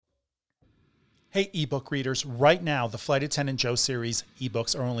Hey, ebook readers, right now, the Flight Attendant Joe series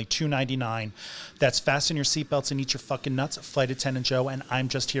ebooks are only $2.99. That's fasten your seatbelts and eat your fucking nuts, Flight Attendant Joe, and I'm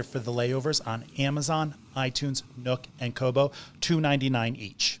just here for the layovers on Amazon, iTunes, Nook, and Kobo, $2.99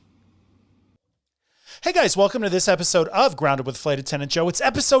 each. Hey guys, welcome to this episode of Grounded with Flight Attendant Joe. It's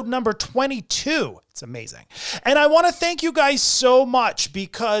episode number 22. It's amazing. And I want to thank you guys so much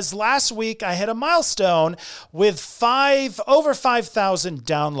because last week I hit a milestone with over 5,000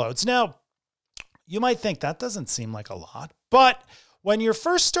 downloads. Now, you might think that doesn't seem like a lot, but when you're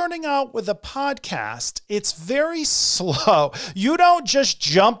first starting out with a podcast, it's very slow. You don't just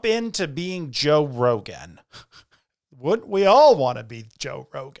jump into being Joe Rogan. Wouldn't we all want to be Joe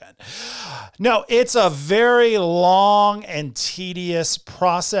Rogan? No, it's a very long and tedious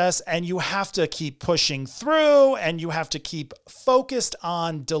process, and you have to keep pushing through, and you have to keep focused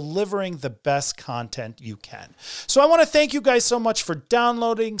on delivering the best content you can. So I want to thank you guys so much for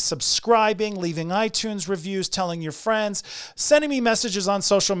downloading, subscribing, leaving iTunes reviews, telling your friends, sending me messages on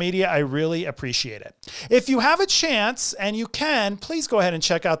social media. I really appreciate it. If you have a chance, and you can, please go ahead and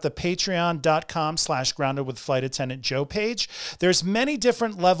check out the patreon.com/groundedwithflightattendant Joe page. There's many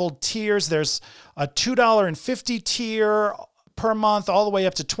different leveled tiers. There's a $2.50 tier per month, all the way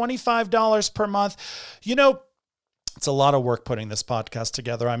up to $25 per month. You know, it's a lot of work putting this podcast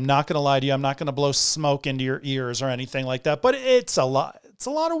together. I'm not going to lie to you. I'm not going to blow smoke into your ears or anything like that, but it's a lot. It's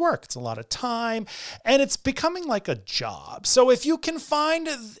a lot of work. It's a lot of time, and it's becoming like a job. So if you can find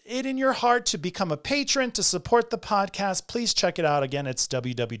it in your heart to become a patron to support the podcast, please check it out. Again, it's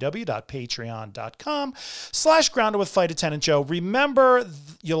www.patreon.com/groundedwithflightattendantjoe. Remember,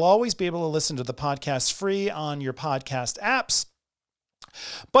 you'll always be able to listen to the podcast free on your podcast apps.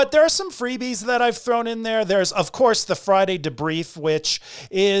 But there are some freebies that I've thrown in there. There's, of course, the Friday debrief, which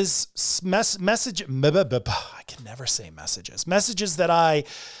is messages that I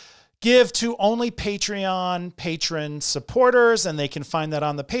give to only Patreon patron supporters, and they can find that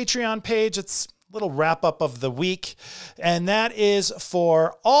on the Patreon page. It's a little wrap up of the week, and that is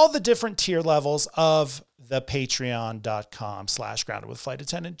for all the different tier levels of the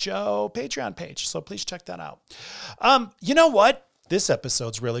patreon.com/groundedwithflightattendantjoe Patreon page. So please check that out. You know what? This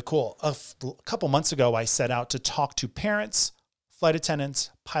episode's really cool. A couple months ago, I set out to talk to parents, flight attendants,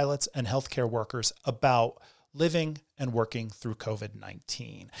 pilots, and healthcare workers about living and working through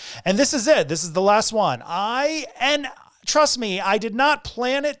COVID-19. And this is it. This is the last one. And trust me, I did not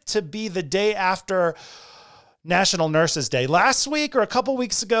plan it to be the day after National Nurses Day. Last week or a couple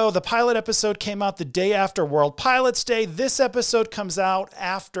weeks ago, the pilot episode came out the day after World Pilots Day. This episode comes out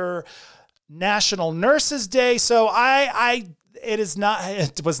after National Nurses Day. So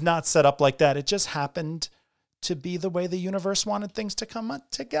it was not set up like that. It just happened to be the way the universe wanted things to come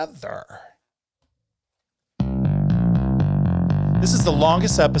together. This is the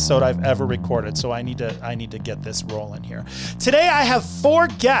longest episode I've ever recorded, so I need to get this rolling here. Today I have four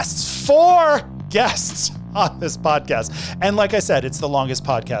guests on this podcast. And like I said, it's the longest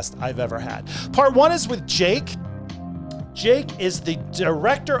podcast I've ever had. Part one is with Jake. Jake is the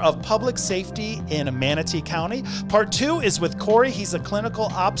Director of Public Safety in Manatee County. Part two is with Corey. He's a clinical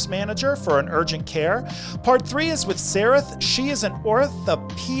ops manager for an urgent care. Part three is with Sarah. She is an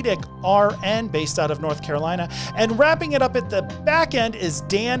orthopedic RN based out of North Carolina. And wrapping it up at the back end is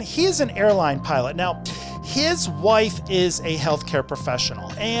Dan. He is an airline pilot. Now, his wife is a healthcare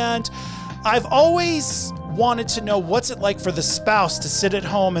professional, and I've always wanted to know what's it like for the spouse to sit at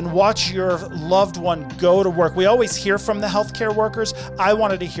home and watch your loved one go to work. We always hear from the healthcare workers. I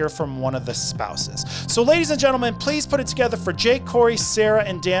wanted to hear from one of the spouses. So ladies and gentlemen, please put it together for Jake, Corey, Sarah,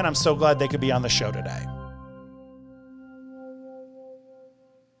 and Dan. I'm so glad they could be on the show today.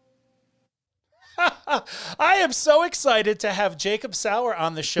 I am so excited to have Jacob Sauer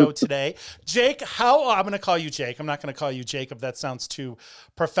on the show today. Jake, I'm going to call you Jake. I'm not going to call you Jacob. That sounds too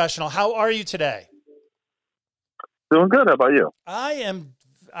professional. How are you today? Doing good. How about you? I'm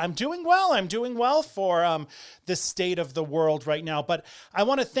doing well. I'm doing well for the state of the world right now. But I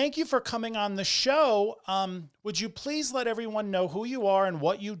want to thank you for coming on the show. Would you please let everyone know who you are and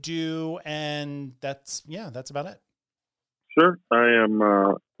what you do? And that's about it. Sure. I am,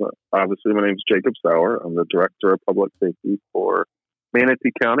 obviously, my name is Jacob Sauer. I'm the Director of Public Safety for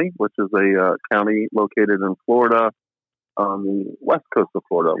Manatee County, which is a county located in Florida, on the west coast of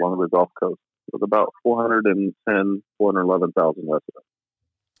Florida, along the Gulf Coast, with about 411,000 residents.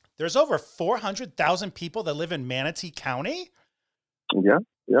 There's over 400,000 people that live in Manatee County? Yeah.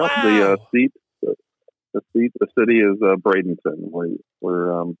 Wow. The city is Bradenton.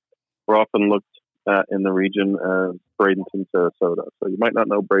 We're often looked at in the region as Bradenton, Sarasota. So you might not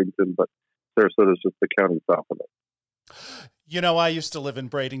know Bradenton, but Sarasota is just the county south of it. I used to live in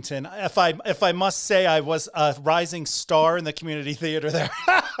Bradenton. If I must say, I was a rising star in the community theater there.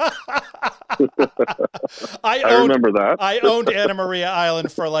 I remember that. I owned Anna Maria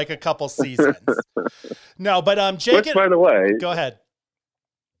Island for like a couple seasons. No, but Jake. Which, by the way, go ahead.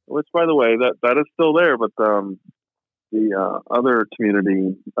 Which, by the way, that is still there, but the other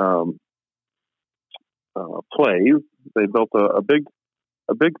community plays, they built a big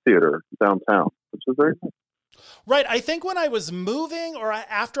theater downtown, which is very nice. Right. I think when I was moving, or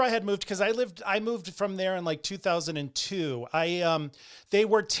after I had moved, because I moved from there in like 2002. They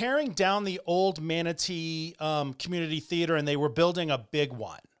were tearing down the old Manatee community theater, and they were building a big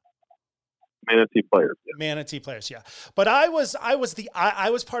one. Manatee Players. Yeah. Manatee Players, yeah. But I was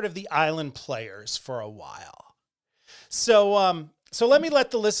part of the Island Players for a while. So let me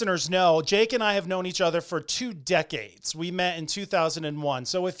let the listeners know, Jake and I have known each other for 2 decades. We met in 2001.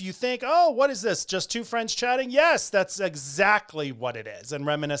 So if you think, oh, what is this? Just 2 friends chatting? Yes, that's exactly what it is, and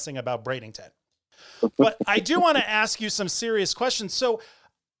reminiscing about Bradenton. But I do want to ask you some serious questions. So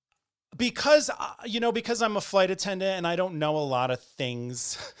because I'm a flight attendant and I don't know a lot of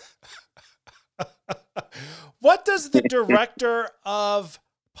things, what does the director of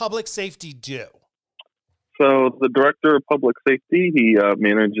public safety do? So the director of public safety, he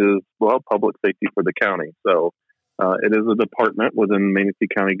manages, public safety for the county. So it is a department within Manatee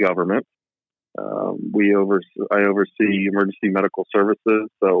County government. I oversee emergency medical services,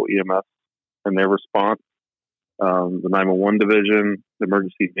 so EMS and their response, the 911 division, the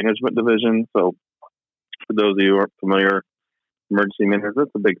emergency management division. So for those of you who aren't familiar, emergency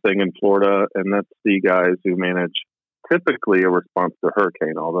management's a big thing in Florida, and that's the guys who manage typically a response to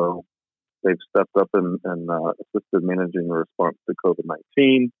hurricane, although they've stepped up and assisted managing the response to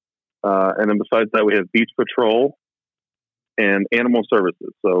COVID-19. And then besides that, we have beach patrol and animal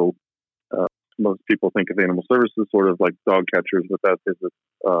services. So most people think of animal services sort of like dog catchers, but that is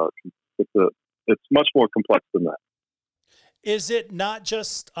it's much more complex than that. Is it not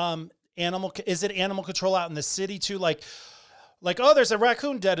just is it animal control out in the city too? Like, oh, there's a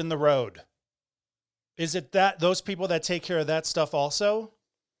raccoon dead in the road. Is it those people that take care of that stuff also?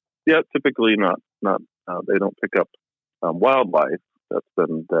 Yeah, typically not. They don't pick up wildlife that's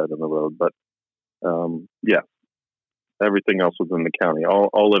been dead in the road, but yeah, everything else within the county,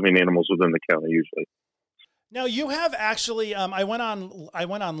 all living animals within the county usually. Now you have actually, I went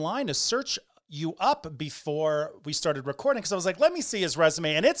online to search you up before we started recording because I was like, let me see his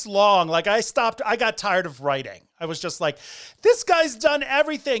resume, and it's long. Like I got tired of writing. I was just like, this guy's done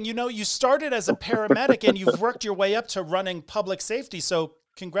everything. You started as a paramedic and you've worked your way up to running public safety. So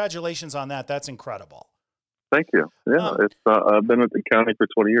congratulations on that. That's incredible. Thank you. Yeah, I've been at the county for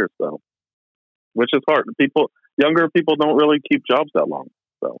 20 years, so which is hard. Younger people don't really keep jobs that long,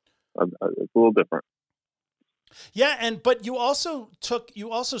 so it's a little different. Yeah, but you also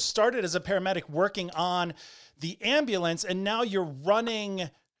started as a paramedic working on the ambulance, and now you're running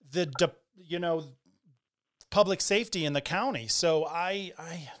the public safety in the county. So I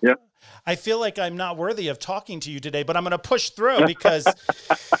feel like I'm not worthy of talking to you today, but I'm going to push through because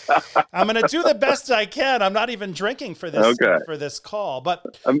I'm going to do the best I can. I'm not even drinking for this call, but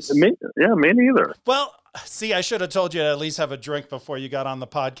me neither. Well, see, I should have told you to at least have a drink before you got on the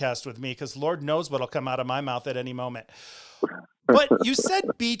podcast with me, because Lord knows what'll come out of my mouth at any moment. But you said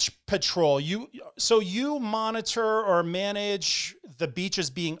beach patrol. So you monitor or manage the beaches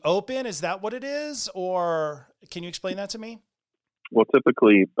being open. Is that what it is? Or can you explain that to me? Well,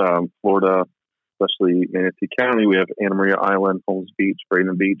 typically, Florida, especially Manatee County, we have Anna Maria Island, Holmes Beach,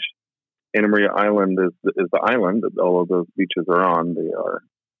 Braden Beach. Anna Maria Island is the island that all of those beaches are on. They are,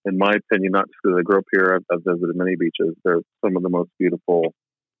 in my opinion, not just because I grew up here, I've visited many beaches. They're some of the most beautiful,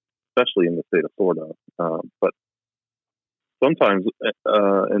 especially in the state of Florida. But sometimes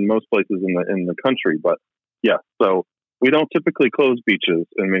in most places in the country. But yeah, so we don't typically close beaches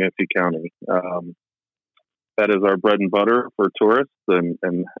in Manatee County. That is our bread and butter for tourists, and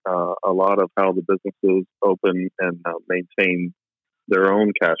a lot of how the businesses open and maintain their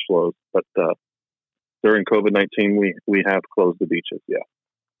own cash flows. But during COVID-19, we have closed the beaches. Yeah.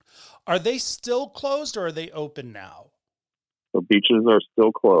 Are they still closed, or are they open now? The beaches are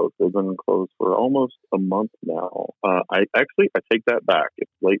still closed. They've been closed for almost a month now. I take that back.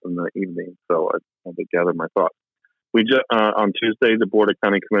 It's late in the evening, so I had to gather my thoughts. We just on Tuesday, the Board of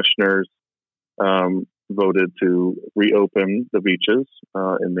County Commissioners voted to reopen the beaches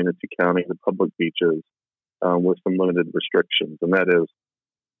in Manatee County, the public beaches, with some limited restrictions, and that is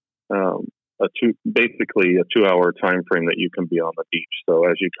basically a 2-hour time frame that you can be on the beach. So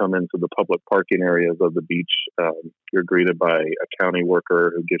as you come into the public parking areas of the beach, you're greeted by a county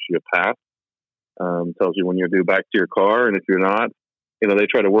worker who gives you a pass. tells you when you're due back to your car. And if you're not, they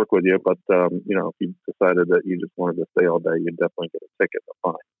try to work with you. But, if you decided that you just wanted to stay all day, you'd definitely get a ticket.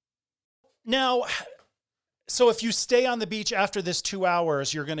 Fine. Now, so if you stay on the beach after this 2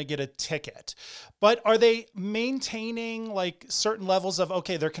 hours, you're going to get a ticket. But are they maintaining like certain levels of,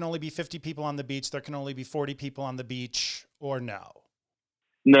 okay, there can only be 50 people on the beach, there can only be 40 people on the beach, or no?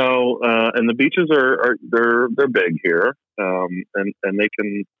 No, and the beaches they're big here, and they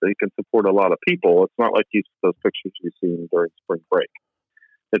can support a lot of people. It's not like those pictures you've seen during spring break.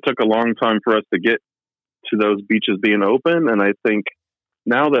 It took a long time for us to get to those beaches being open, and I think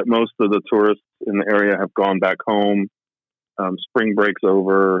now that most of the tourists in the area have gone back home, spring break's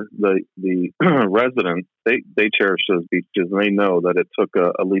over. The residents they cherish those beaches, and they know that it took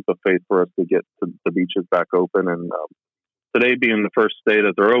a leap of faith for us to get the beaches back open. And today being the first day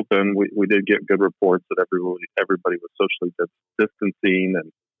that they're open, we did get good reports that everybody was socially distancing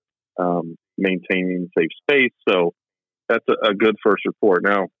and maintaining safe space. So that's a good first report.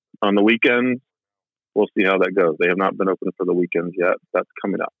 Now on the weekends, we'll see how that goes. They have not been open for the weekends yet. That's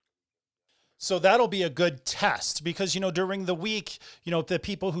coming up. So that'll be a good test because, during the week, the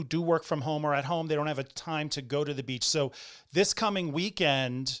people who do work from home or at home, they don't have a time to go to the beach. So this coming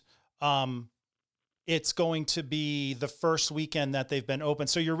weekend, it's going to be the first weekend that they've been open.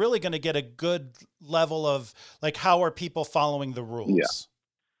 So you're really going to get a good level of like, how are people following the rules?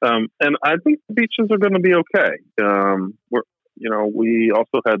 Yeah. And I think the beaches are going to be okay. We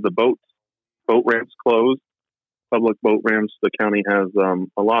also had the boat ramps closed. Public boat ramps. The county has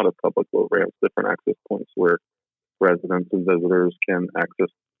a lot of public boat ramps, different access points where residents and visitors can access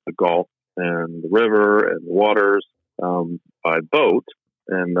the Gulf and the river and the waters by boat.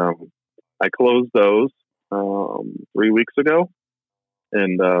 And I closed those 3 weeks ago.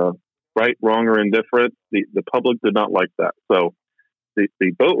 And right, wrong, or indifferent, the public did not like that. So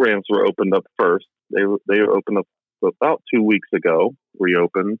the boat ramps were opened up first. They were opened up about 2 weeks ago,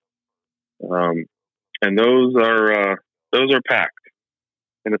 reopened. And those are packed,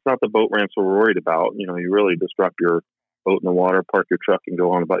 and it's not the boat ramps we're worried about. You really just drop your boat in the water, park your truck, and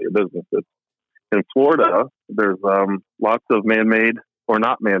go on about your business. In Florida, there's lots of man-made or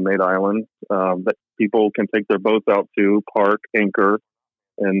not man-made islands that people can take their boats out to, park, anchor,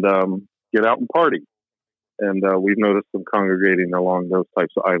 and get out and party. And we've noticed them congregating along those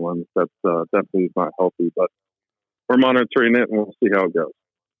types of islands. That's definitely not healthy, but we're monitoring it, and we'll see how it goes.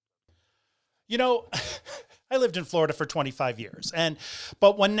 I lived in Florida for 25 years.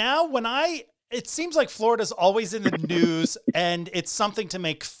 But it seems like Florida's always in the news and it's something to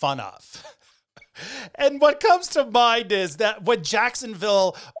make fun of. And what comes to mind is that when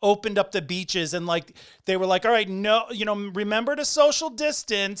Jacksonville opened up the beaches and they were like, all right, no, remember to social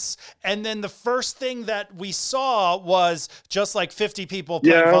distance. And then the first thing that we saw was just like 50 people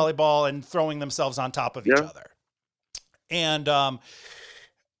playing volleyball and throwing themselves on top of each other. And,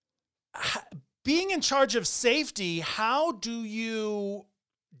 being in charge of safety, how do you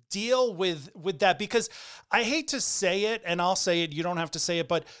deal with that? Because I hate to say it, and I'll say it, you don't have to say it,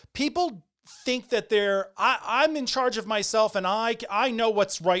 but people think that I'm in charge of myself and I know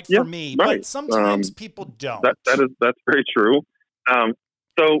what's right for me, right. But sometimes people don't. That's very true.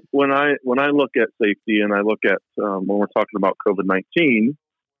 So when I look at safety and I look at when we're talking about COVID-19,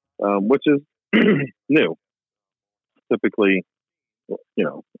 which is new, typically,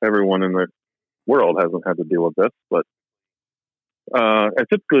 everyone in the world hasn't had to deal with this, but I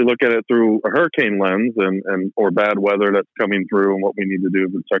typically look at it through a hurricane lens and or bad weather that's coming through and what we need to do to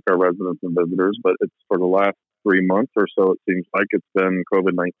protect our residents and visitors. But it's for the last 3 months or so, it seems like it's been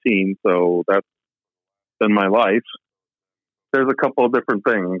COVID-19. So that's been my life. There's a couple of different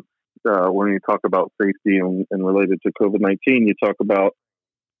things when you talk about safety and related to COVID-19. You talk about,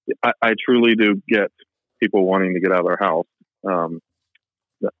 I truly do get people wanting to get out of their house.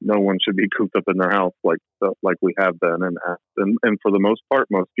 No one should be cooped up in their house like we have been, and for the most part,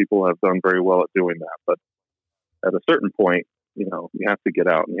 most people have done very well at doing that. But at a certain point, you have to get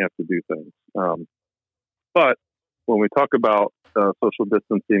out and you have to do things. But when we talk about social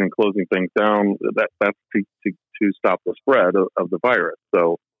distancing and closing things down, that's to stop the spread of the virus.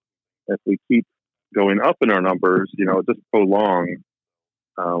 So if we keep going up in our numbers, just prolong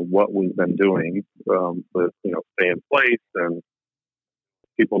what we've been doing with stay in place and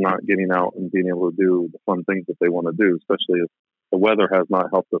people not getting out and being able to do the fun things that they want to do, especially if the weather has not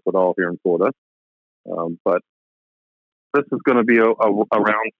helped us at all here in Florida. But this is going to be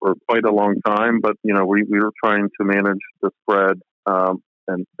around for quite a long time. But we are trying to manage the spread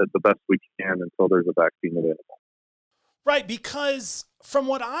and the best we can until there's a vaccine available. Right, because from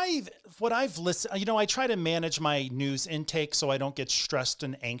what I've listened, I try to manage my news intake so I don't get stressed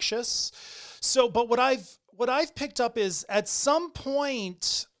and anxious. So, but what I've picked up is at some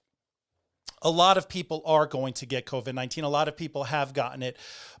point, a lot of people are going to get COVID-19. A lot of people have gotten it.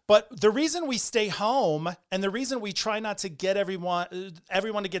 But the reason we stay home and the reason we try not to get everyone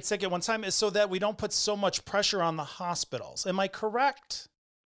to get sick at one time is so that we don't put so much pressure on the hospitals. Am I correct?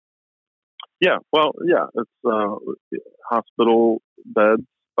 Yeah, well, yeah, it's hospital beds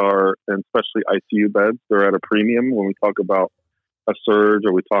are, and especially ICU beds, they're at a premium when we talk about a surge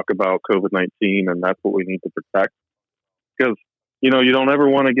or we talk about COVID-19, and that's what we need to protect. Because, you don't ever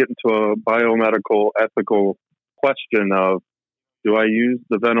want to get into a biomedical ethical question of, do I use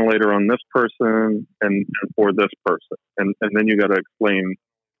the ventilator on this person and for this person? And then you got to explain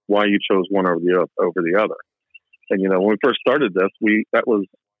why you chose one over the other. And, when we first started this, that was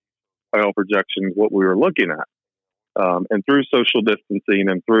by all projections what we were looking at. And through social distancing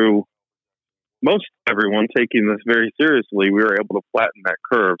and through most everyone taking this very seriously, we were able to flatten that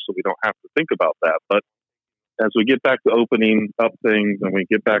curve so we don't have to think about that. But as we get back to opening up things and we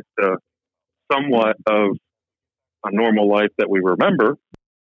get back to somewhat of a normal life that we remember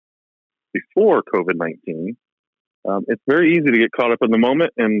before COVID-19, it's very easy to get caught up in the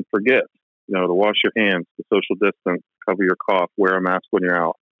moment and forget, to wash your hands, to social distance, cover your cough, wear a mask when you're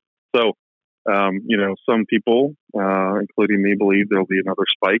out. So, some people, including me, believe there'll be another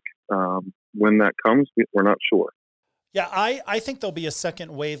spike. When that comes, we're not sure. Yeah, I think there'll be a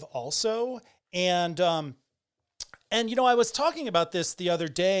second wave also. And I was talking about this the other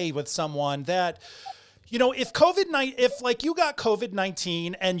day with someone that, if like you got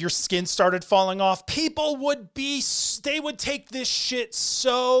COVID-19 and your skin started falling off, people they would take this shit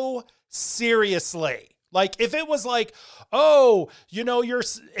so seriously. Like if it was like, oh,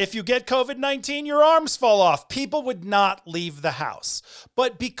 if you get COVID-19, your arms fall off, people would not leave the house.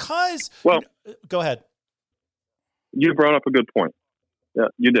 But because, go ahead. You brought up a good point. Yeah,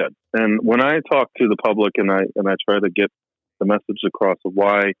 you did. And when I talk to the public and I try to get the message across of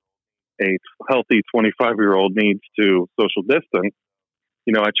why a healthy 25-year-old needs to social distance,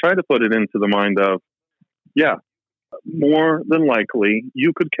 I try to put it into the mind of, more than likely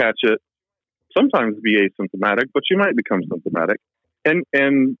you could catch it, sometimes be asymptomatic, but you might become symptomatic,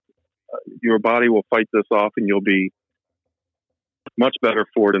 and your body will fight this off and you'll be much better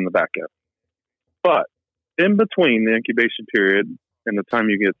for it in the back end. But in between the incubation period and the time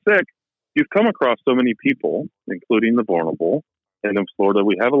you get sick, you've come across so many people, including the vulnerable. And in Florida,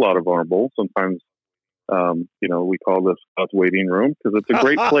 we have a lot of vulnerable. Sometimes, we call this a waiting room because it's a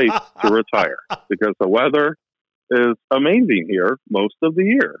great place to retire because the weather is amazing here most of the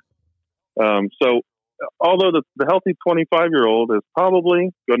year. So although the healthy 25-year-old is probably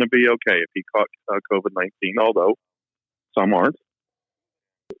going to be okay if he caught COVID-19, although some aren't,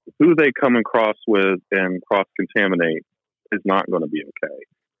 who they come across with and cross-contaminate is not going to be okay.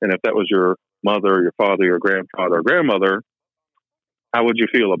 And if that was your mother, your father, your grandfather, or grandmother, how would you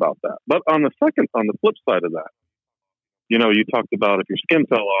feel about that? But on the flip side of that, you talked about if your skin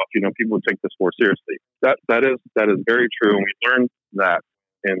fell off, people would take this more seriously. That is very true. And we learned that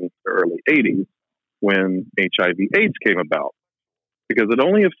in the early 80s when HIV/AIDS came about, because it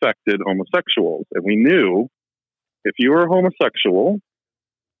only affected homosexuals. And we knew if you were homosexual,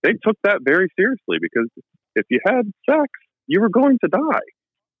 they took that very seriously because if you had sex, you were going to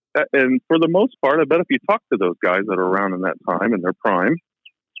die. And for the most part, I bet if you talk to those guys that are around in that time, in their prime,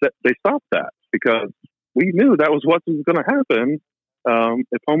 that they stopped that because we knew that was what was going to happen.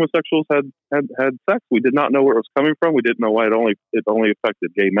 If homosexuals had sex, we did not know where it was coming from. We didn't know why it only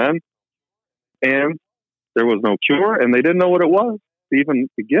affected gay men, and there was no cure, and they didn't know what it was to even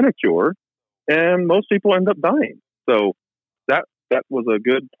begin a cure. And most people end up dying. So that was a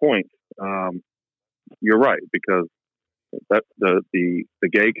good point. You're right, because that the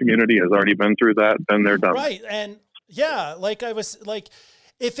gay community has already been through that, and they're done. Right, and like I was like,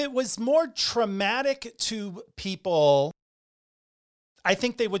 if it was more traumatic to people, I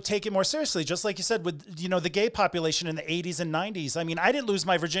think they would take it more seriously. Just like you said, with, the gay population in the 80s and 90s. I mean, I didn't lose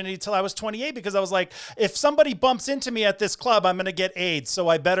my virginity till I was 28 because I was like, if somebody bumps into me at this club, I'm going to get AIDS. So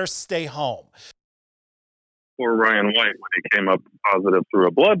I better stay home. Or Ryan White, when he came up positive through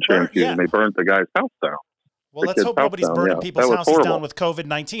a blood transfusion, they burnt the guy's house down. Well, let's hope nobody's burning people's houses down with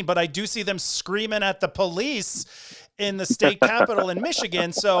COVID-19, but I do see them screaming at the police in the state capitol in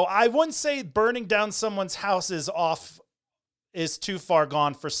Michigan. So I wouldn't say burning down someone's house is too far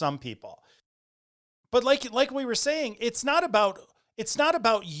gone for some people. But like we were saying, it's not about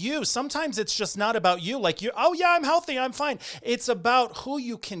you. Sometimes it's just not about you. Like oh yeah, I'm healthy, I'm fine. It's about who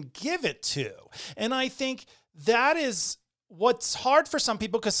you can give it to. And I think that is what's hard for some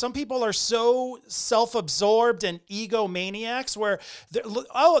people, because some people are so self-absorbed and egomaniacs where,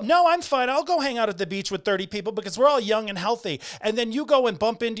 oh, no, I'm fine. I'll go hang out at the beach with 30 people because we're all young and healthy. And then you go and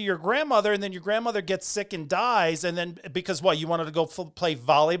bump into your grandmother, and then your grandmother gets sick and dies. And then because what, you wanted to go play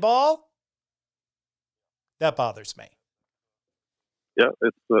volleyball? That bothers me. Yeah,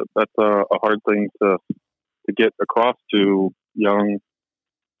 that's a hard thing to get across to young,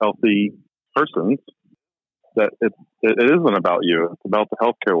 healthy persons, that it isn't about you. It's about the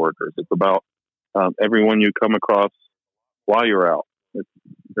healthcare workers. It's about everyone you come across while you're out.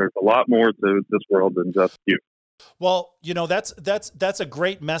 There's a lot more to this world than just you. Well, that's a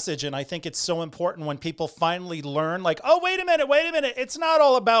great message. And I think it's so important when people finally learn, like, oh, wait a minute. It's not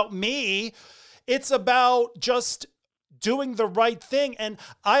all about me. It's about just doing the right thing. And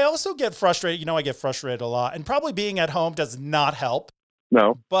I also get frustrated. I get frustrated a lot, and probably being at home does not help.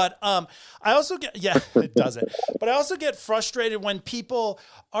 No. But I also get, it doesn't. But I also get frustrated when people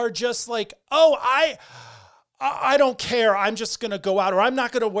are just like, oh, I don't care. I'm just going to go out, or I'm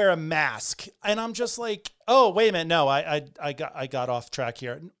not going to wear a mask. And I'm just like, oh, wait a minute. No, I got off track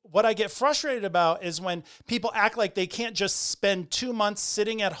here. What I get frustrated about is when people act like they can't just spend 2 months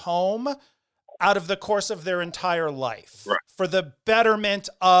sitting at home out of the course of their entire life, right, for the betterment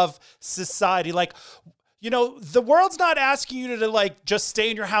of society. Like, the world's not asking you to like just stay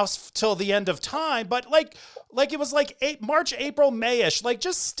in your house till the end of time, but like it was like March, April, May-ish, like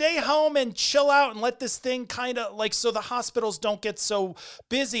just stay home and chill out and let this thing kind of like, so the hospitals don't get so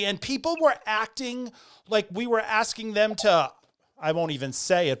busy. And people were acting like we were asking them to, I won't even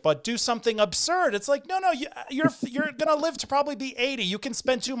say it, but do something absurd. It's like, no, you're going to live to probably be 80. You can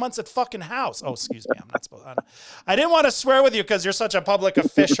spend 2 months at fucking house. Oh, excuse me. I'm not supposed to. I didn't want to swear with you because you're such a public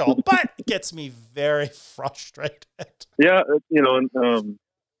official, but it gets me very frustrated. Yeah. And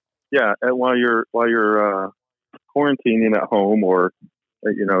while you're quarantining at home, or,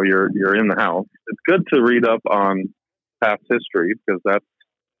 you're in the house, it's good to read up on past history, because that's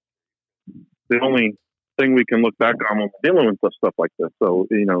the only thing we can look back on when we're dealing with stuff like this. So,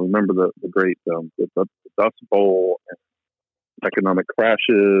 remember the great the Dust Bowl and economic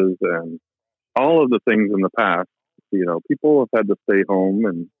crashes and all of the things in the past. People have had to stay home,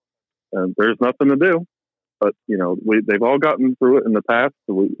 and there's nothing to do. But they've all gotten through it in the past,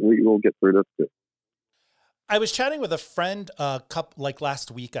 so we will get through this too. I was chatting with a friend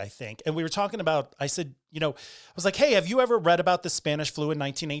last week, I think, and we were talking about, I said, I was like, hey, have you ever read about the Spanish flu in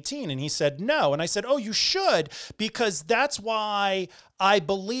 1918? And he said, no. And I said, oh, you should, because that's why I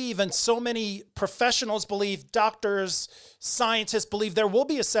believe, and so many professionals believe, doctors, scientists believe there will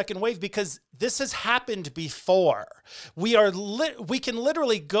be a second wave, because this has happened before. We can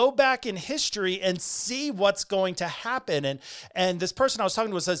literally go back in history and see what's going to happen. And this person I was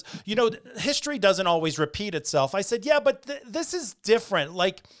talking to says, history doesn't always repeat itself. I said, yeah, but this is different.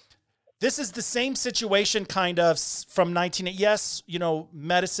 Like, this is the same situation kind of from 19. Yes,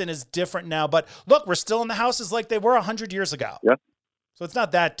 medicine is different now, but look, we're still in the houses like they were 100 years ago. Yeah. So it's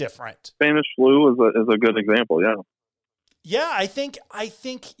not that different. Spanish flu is a good example. Yeah. Yeah. I think,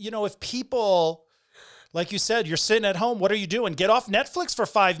 if people, like you said, you're sitting at home, what are you doing? Get off Netflix for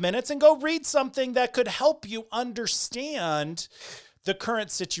 5 minutes and go read something that could help you understand the current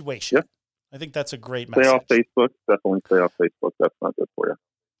situation. Yeah. I think that's a great message. Stay off Facebook. Definitely stay off Facebook. That's not good for you.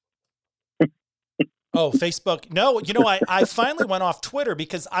 Oh, Facebook. No, I finally went off Twitter,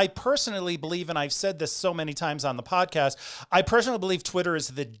 because I personally believe, and I've said this so many times on the podcast, I personally believe Twitter is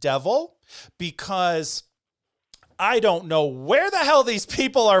the devil, because I don't know where the hell these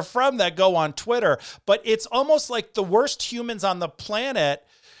people are from that go on Twitter, but it's almost like the worst humans on the planet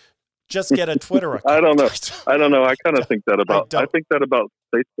just get a Twitter account. I don't know. I kind of think that about, I think that about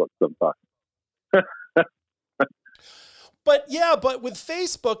Facebook sometimes. But with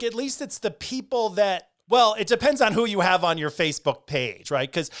Facebook, at least it's the people that, well, it depends on who you have on your Facebook page, right?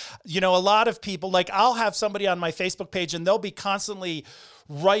 Because, a lot of people, like, I'll have somebody on my Facebook page and they'll be constantly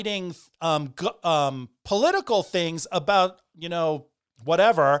writing political things about,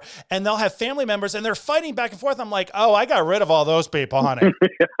 whatever, and they'll have family members and they're fighting back and forth. I'm like, oh, I got rid of all those people, honey.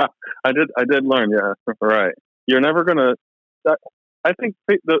 Yeah, I did learn. Yeah, right. You're never gonna. I think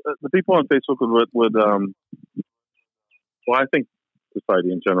the people on Facebook would well, I think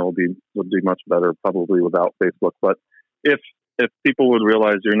society in general would be much better probably without Facebook. But if people would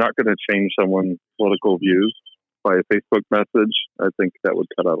realize you're not going to change someone's political views by a Facebook message, I think that would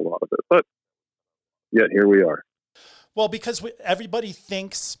cut out a lot of it. But yet here we are. Well, because everybody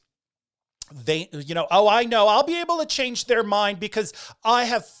thinks they, I know I'll be able to change their mind because I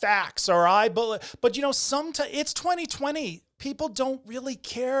have facts, but sometimes it's 2020. people don't really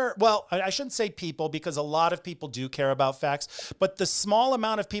care. Well, I shouldn't say people, because a lot of people do care about facts, but the small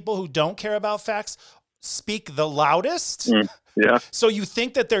amount of people who don't care about facts speak the loudest. Yeah. So you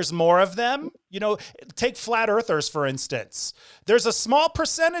think that there's more of them? Take flat earthers, for instance. There's a small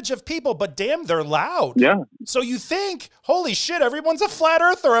percentage of people, but damn, they're loud. Yeah. So you think, holy shit, everyone's a flat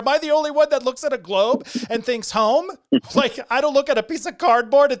earther. Am I the only one that looks at a globe and thinks home? Like, I don't look at a piece of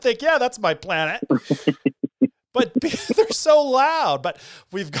cardboard and think, yeah, that's my planet. But they're so loud. But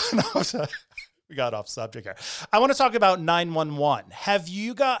we got off subject here. I want to talk about 911. Have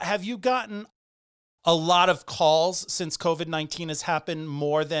you gotten a lot of calls since COVID-19 has happened,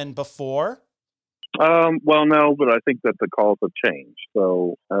 more than before? Well, no, but I think that the calls have changed.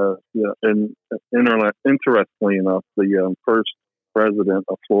 So, and interestingly enough, the first president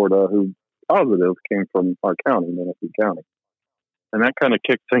of Florida who positive came from our county, Manatee County. And that kind of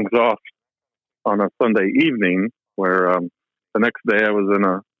kicked things off on a Sunday evening, where the next day I was in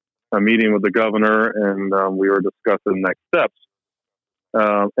a meeting with the governor, and we were discussing next steps.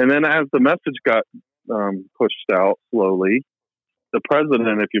 And then as the message got pushed out slowly, the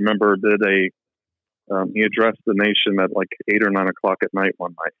president, if you remember, he addressed the nation at like 8 or 9 o'clock at night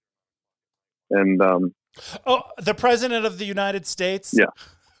one night. And the president of the United States? Yeah.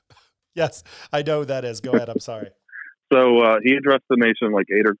 Yes, I know who that is. Go ahead. I'm sorry. So he addressed the nation like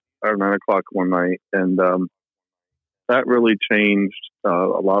 8 or 9 o'clock one night, and that really changed a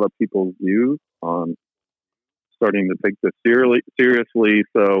lot of people's views on starting to take this seriously.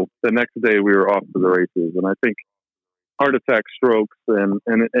 So the next day we were off to the races, and I think heart attack, strokes, and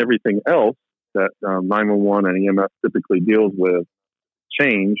everything else that 911 and EMS typically deals with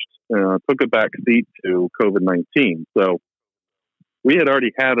changed, took a back seat to COVID-19. So we had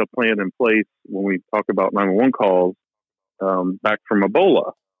already had a plan in place when we talk about 911 calls back from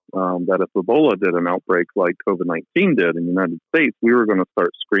Ebola, that if Ebola did an outbreak like COVID-19 did in the United States, we were going to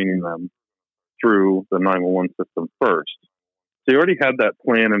start screening them through the 911 system first. So you already had that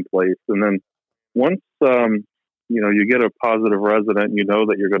plan in place. And then once, you get a positive resident, you know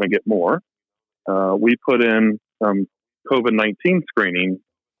that you're going to get more. We put in COVID-19 screening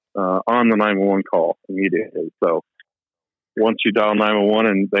on the 911 call immediately. So once you dial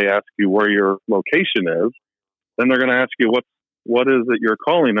 911 and they ask you where your location is, then they're going to ask you what is it you're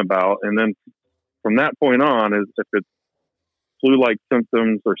calling about. And then from that point on, is if it's flu-like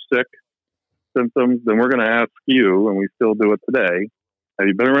symptoms or sick symptoms, then we're going to ask you, and we still do it today, have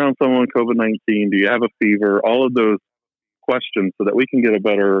you been around someone with COVID-19? Do you have a fever? All of those questions, so that we can get a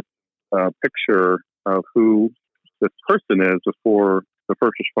better picture of who this person is before the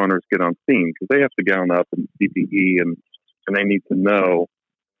first responders get on scene, because they have to gown up in PPE and they need to know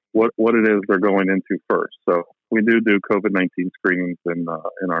what it is they're going into first. So we do COVID-19 screenings in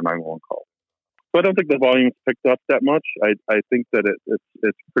our 911 calls. So I don't think the volume's picked up that much. I think that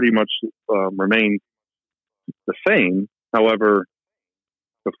it's pretty much remained the same. However,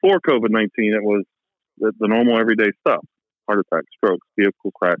 before COVID-19, it was the normal everyday stuff: heart attacks, strokes,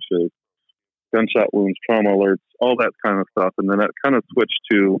 vehicle crashes, gunshot wounds, trauma alerts, all that kind of stuff. And then that kind of switched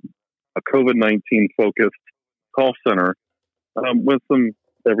to a COVID-19 focused call center with some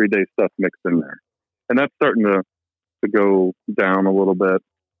everyday stuff mixed in there. And that's starting to go down a little bit,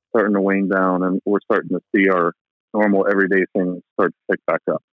 starting to wane down, and we're starting to see our normal everyday things start to pick back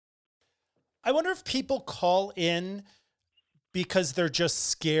up. I wonder if people call in because they're just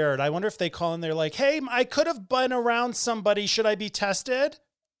scared. I wonder if they call in, they're like, hey, I could have been around somebody. Should I be tested?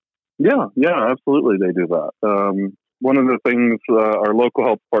 Yeah, absolutely. They do that. One of the things our local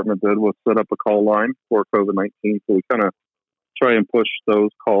health department did was set up a call line for COVID-19. So we kind of try and push those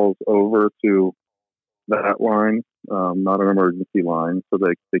calls over to that line, not an emergency line, so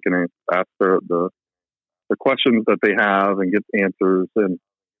they can ask the questions that they have and get answers. And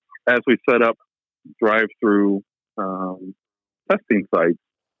as we set up drive-through testing sites,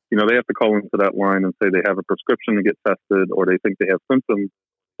 they have to call into that line and say they have a prescription to get tested, or they think they have symptoms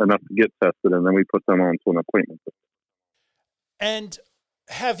enough to get tested, and then we put them onto an appointment. And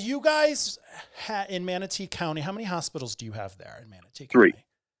have you guys in Manatee County, how many hospitals do you have there in Manatee County?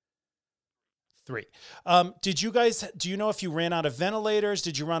 3. Do you know if you ran out of ventilators?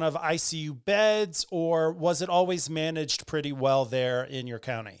 Did you run out of ICU beds, or was it always managed pretty well there in your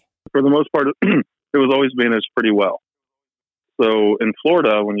county? For the most part, it was always managed pretty well. So in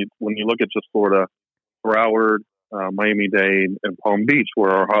Florida, when you look at just Florida, Broward, Miami-Dade, and Palm Beach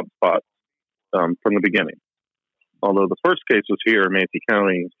were our hot spots from the beginning. Although the first case was here in Manatee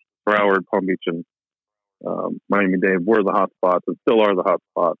County, Broward, Palm Beach, and Miami-Dade were the hot spots and still are the hot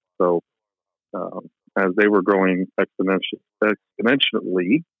spots. So as they were growing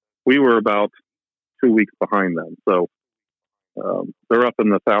exponentially, we were about 2 weeks behind them. So They're up in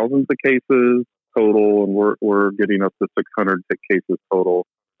the thousands of cases total, and we're getting up to 600 cases total.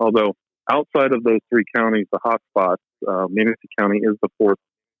 Although outside of those three counties, the hotspots, Manatee County is the fourth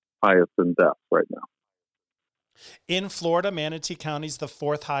highest in deaths right now. In Florida, Manatee County is the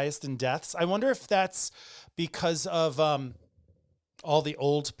fourth highest in deaths. I wonder if that's because of all the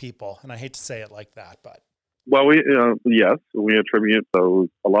old people, and I hate to say it like that, but well, yes, we attribute a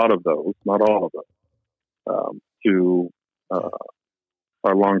lot of those, not all of them, to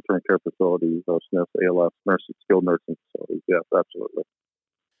our long-term care facilities, our SNFs, ALFs, skilled nursing facilities. Yes, absolutely.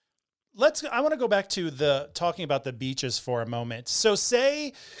 I want to go back to talking about the beaches for a moment. So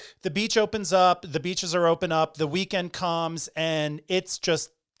say the beach opens up, the beaches are open up, the weekend comes and it's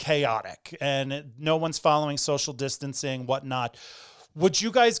just chaotic and no one's following social distancing, whatnot. Would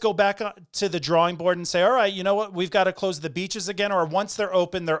you guys go back to the drawing board and say, all right, you know what, we've got to close the beaches again? Or once they're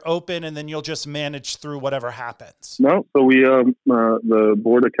open, and then you'll just manage through whatever happens? No. So we, the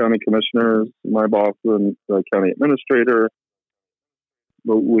Board of County Commissioners, my boss and the county administrator,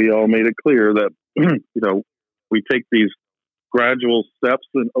 we all made it clear that, we take these gradual steps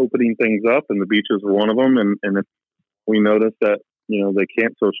in opening things up, and the beaches are one of them. And if we notice that, they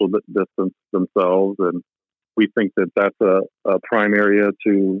can't social distance themselves, and we think that that's a prime area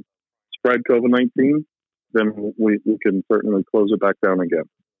to spread COVID-19, then we can certainly close it back down again.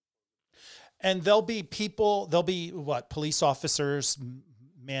 And there'll be police officers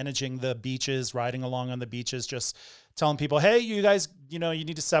managing the beaches, riding along on the beaches, just telling people, hey, you guys, you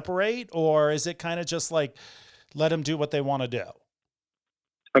need to separate? Or is it kind of just like, let them do what they want to do?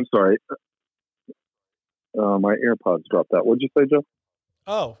 I'm sorry. My AirPods dropped out. What'd you say, Joe?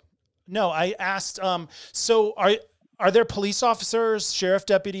 Oh, no, I asked, so are there police officers, sheriff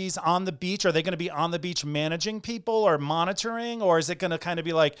deputies on the beach? Are they going to be on the beach managing people or monitoring? Or is it going to kind of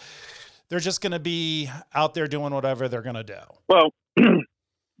be like, they're just going to be out there doing whatever they're going to do? Well,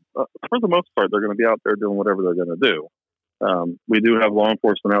 for the most part, they're going to be out there doing whatever they're going to do. We do have law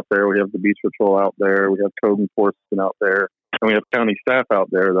enforcement out there. We have the beach patrol out there. We have code enforcement out there. And we have county staff out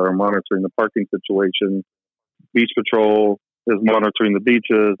there that are monitoring the parking situation. Beach patrol is monitoring the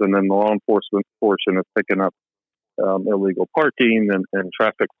beaches, and then the law enforcement portion is picking up illegal parking and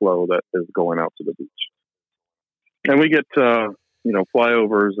traffic flow that is going out to the beach. And we get,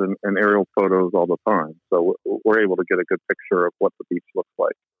 flyovers and aerial photos all the time. So we're able to get a good picture of what the beach looks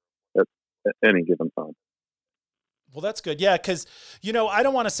like at any given time. Well, that's good. Yeah, because, I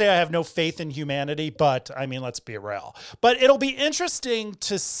don't want to say I have no faith in humanity, but I mean, let's be real. But it'll be interesting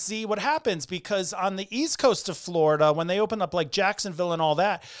to see what happens, because on the east coast of Florida, when they opened up like Jacksonville and all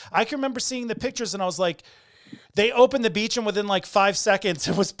that, I can remember seeing the pictures and I was like, they opened the beach and within like 5 seconds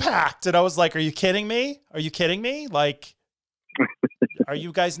it was packed. And I was like, are you kidding me? Are you kidding me? Like, are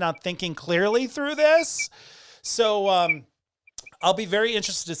you guys not thinking clearly through this? So, I'll be very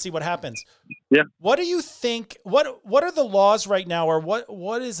interested to see what happens. Yeah. What do you think? What are the laws right now, or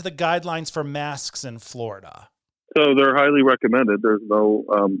what is the guidelines for masks in Florida? So they're highly recommended. There's no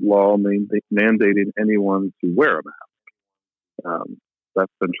law mandating anyone to wear a mask.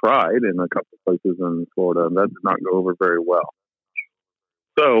 That's been tried in a couple of places in Florida, and that did not go over very well.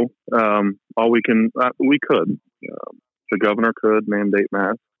 So we could. The governor could mandate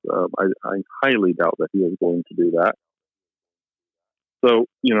masks. I highly doubt that he is going to do that. So,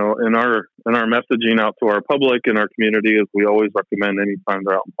 in our messaging out to our public and our community is we always recommend anytime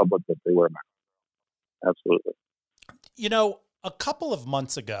they're out in public that they wear masks. Absolutely. A couple of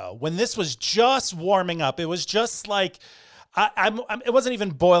months ago, when this was just warming up, it was just like, it wasn't even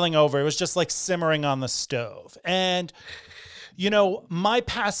boiling over. It was just like simmering on the stove. And, my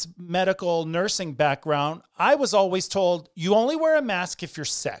past medical nursing background, I was always told you only wear a mask if you're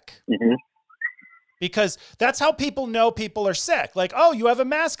sick. Mm-hmm. Because that's how people know people are sick. Like, oh, you have a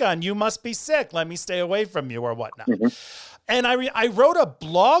mask on, you must be sick. Let me stay away from you or whatnot. Mm-hmm. And I wrote a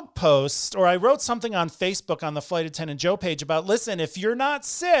blog post, or I wrote something on Facebook on the Flight Attendant Joe page about, listen, if you're not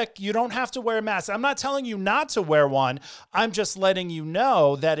sick, you don't have to wear a mask. I'm not telling you not to wear one. I'm just letting you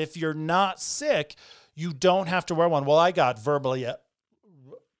know that if you're not sick, you don't have to wear one. Well, I got my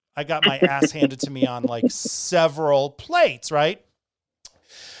ass handed to me on like several plates, right?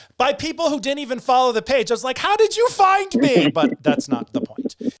 By people who didn't even follow the page. I was like, how did you find me? But that's not the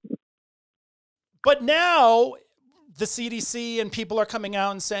point. But now the CDC and people are coming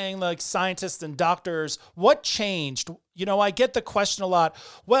out and saying, like, scientists and doctors, what changed? I get the question a lot.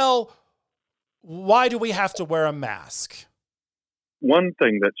 Well, why do we have to wear a mask? One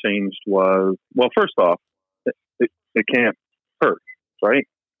thing that changed was, well, first off, it can't hurt, right?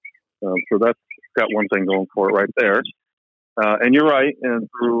 So that's got one thing going for it right there. And you're right. And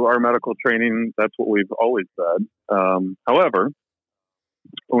through our medical training, that's what we've always said. However,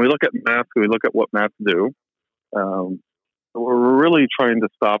 when we look at masks, we look at what masks do. We're really trying to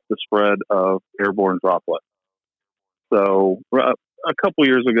stop the spread of airborne droplets. So a couple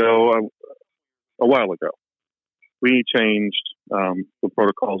years ago, a while ago, we changed the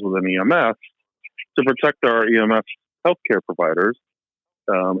protocols within EMS to protect our EMS healthcare providers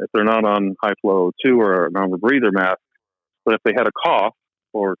if they're not on high flow O2 or a non-rebreather mask. But if they had a cough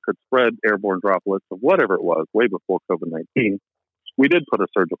or could spread airborne droplets of whatever it was, way before COVID-19, we did put a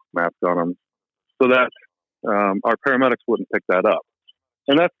surgical mask on them so that our paramedics wouldn't pick that up.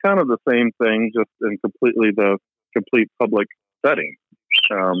 And that's kind of the same thing, just in the complete public setting.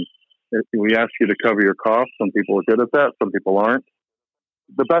 We ask you to cover your cough. Some people are good at that. Some people aren't.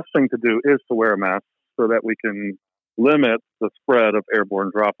 The best thing to do is to wear a mask so that we can limit the spread of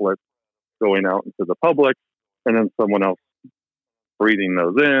airborne droplets going out into the public and then someone else breathing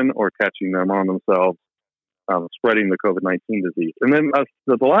those in or catching them on themselves, spreading the COVID-19 disease. And then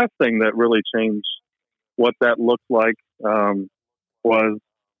the last thing that really changed what that looks like was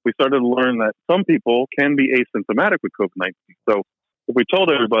we started to learn that some people can be asymptomatic with COVID-19. So if we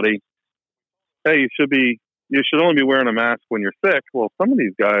told everybody, hey, you should only be wearing a mask when you're sick. Well, some of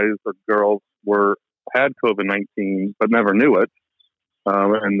these guys or girls had COVID-19 but never knew it,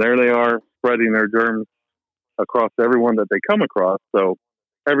 and there they are spreading their germs across everyone that they come across. So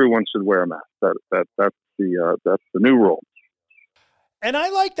everyone should wear a mask. That's the new rule. And I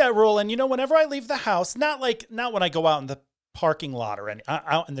like that rule. And whenever I leave the house, not when I go out in the parking lot or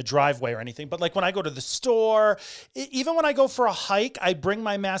out in the driveway or anything, but like when I go to the store, even when I go for a hike, I bring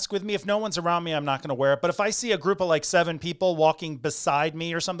my mask with me. If no one's around me, I'm not going to wear it. But if I see a group of like 7 people walking beside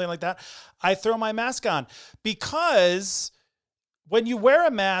me or something like that, I throw my mask on, because when you wear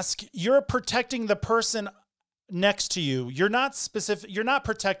a mask, you're protecting the person next to you. You're not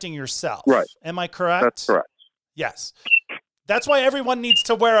protecting yourself. Right. Am I correct? That's correct. Yes. That's why everyone needs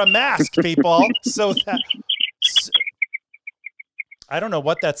to wear a mask, people. So that I don't know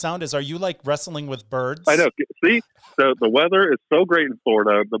what that sound is. Are you like wrestling with birds? I know. See, the weather is so great in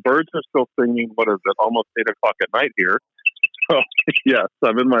Florida. The birds are still singing. What is it? Almost 8:00 at night here. So yes,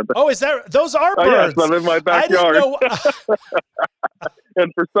 I'm in my. Oh, those are birds? Yes, I'm in my backyard. I didn't know.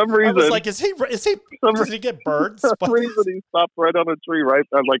 And for some reason, I was like, did he get birds? For some reason, he stopped right on a tree. Right,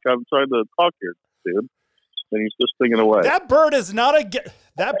 I'm trying to talk here, dude. And he's just singing away. That bird is not a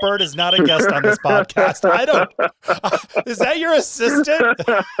guest on this podcast. I don't. Is that your assistant?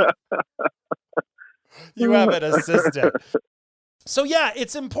 You have an assistant. So yeah,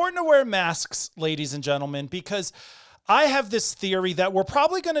 it's important to wear masks, ladies and gentlemen, because I have this theory that we're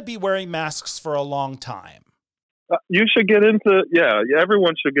probably going to be wearing masks for a long time. You should get into,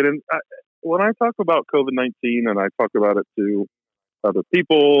 everyone should get in. When I talk about COVID-19 and I talk about it to other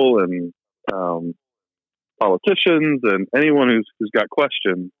people and politicians and anyone who's got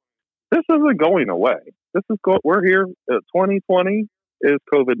questions, this isn't going away. We're here. 2020 is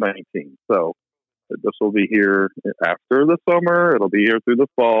COVID-19. So this will be here after the summer. It'll be here through the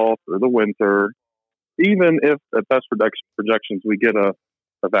fall, through the winter. Even if at best projections we get a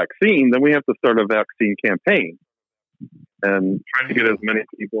vaccine, then we have to start a vaccine campaign and try to get as many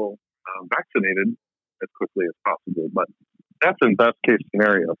people vaccinated as quickly as possible. But that's in best case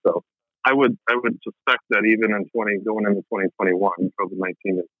scenario. So I would suspect that even in going into 2021,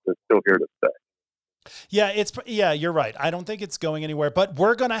 COVID-19 is still here to stay. Yeah, you're right. I don't think it's going anywhere, but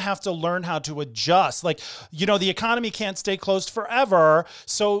we're going to have to learn how to adjust. Like, the economy can't stay closed forever.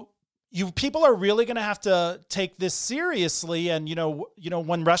 So people are really going to have to take this seriously. And,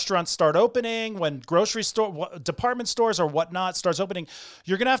 when restaurants start opening, when grocery department stores or whatnot starts opening,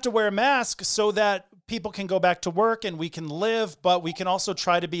 you're going to have to wear a mask so that people can go back to work and we can live, but we can also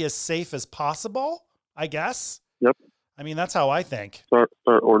try to be as safe as possible, I guess. Yep. I mean, that's how I think. Start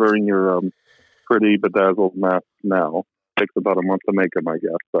ordering your pretty bedazzled mask now. Takes about a month to make them, I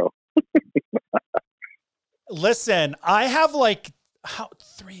guess. So. Listen, I have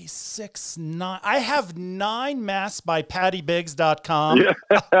 3, 6, 9. I have 9 masks by PattyBiggs.com. Yeah.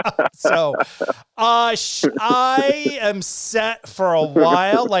 So I am set for a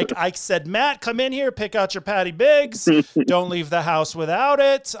while. Like I said, Matt, come in here, pick out your Patty Biggs. Don't leave the house without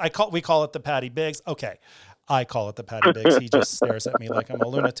it. We call it the Patty Biggs. Okay. I call it the Patty Biggs. He just stares at me like I'm a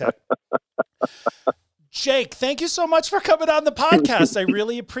lunatic. Jake, thank you so much for coming on the podcast. I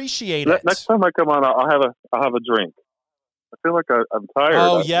really appreciate it. Next time I come on, I'll have a drink. I feel like I'm tired.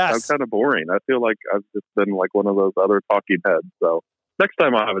 Oh, yes. I'm kind of boring. I feel like I've just been like one of those other talking heads. So next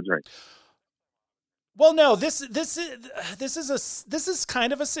time I'll have a drink. Well, no, this is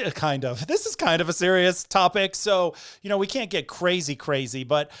kind of a serious topic. So, we can't get crazy,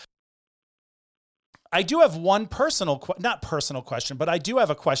 but I do have one not personal question, but I do have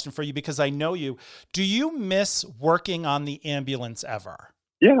a question for you because I know you. Do you miss working on the ambulance ever?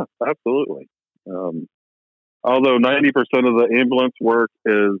 Yeah, absolutely. Although 90% of the ambulance work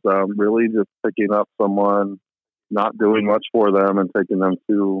is really just picking up someone, not doing much for them, and taking them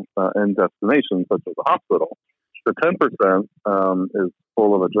to end destinations such as a hospital. The 10% is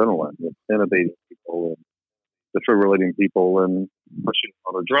full of adrenaline. It's intubating people and defibrillating people and pushing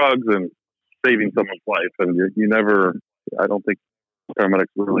other drugs and saving someone's life. And you never, I don't think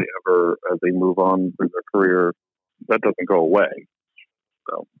paramedics really ever, as they move on through their career, that doesn't go away.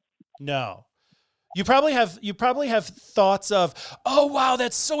 So no. You probably have thoughts of, oh, wow,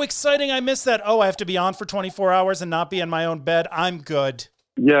 that's so exciting. I missed that. Oh, I have to be on for 24 hours and not be in my own bed. I'm good.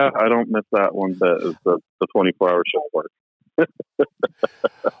 Yeah, I don't miss that one bit. It's the 24-hour shift work.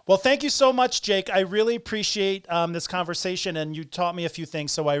 Well, thank you so much, Jake. I really appreciate this conversation, and you taught me a few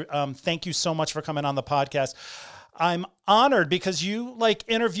things. So I thank you so much for coming on the podcast. I'm honored because you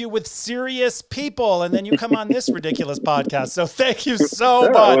interview with serious people and then you come on this ridiculous podcast. So thank you so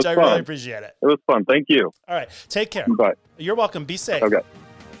much. I really appreciate it. It was fun. Thank you. All right. Take care. Bye. You're welcome. Be safe. Okay.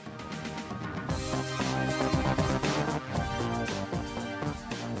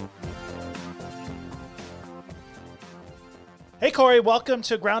 Hey, Corey. Welcome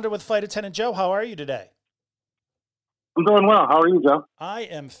to Grounded with Flight Attendant Joe. How are you today? I'm doing well. How are you, Joe? I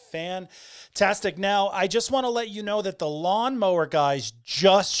am fantastic. Now, I just want to let you know that the lawnmower guys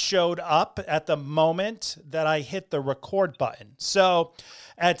just showed up at the moment that I hit the record button. So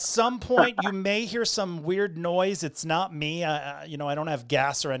at some point, you may hear some weird noise. It's not me. I don't have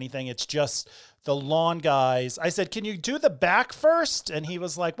gas or anything. It's just the lawn guys. I said, can you do the back first? And he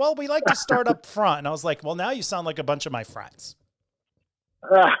was like, well, we like to start up front. And I was like, well, now you sound like a bunch of my friends.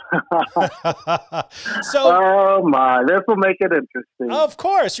 Oh my, this will make it interesting. Of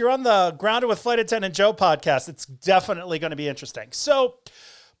course, you're on the Grounded with Flight Attendant Joe podcast. It's definitely going to be interesting. So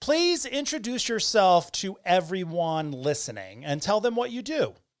please introduce yourself to everyone listening and tell them what you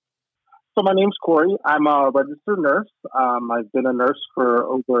do. So my name's Corey. I'm a registered nurse. I've been a nurse for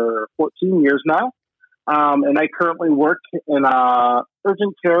over 14 years now. And I currently work in a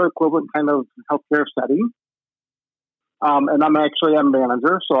urgent care equivalent kind of healthcare setting. And I'm actually a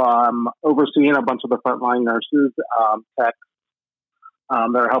manager, so I'm overseeing a bunch of the frontline nurses, techs,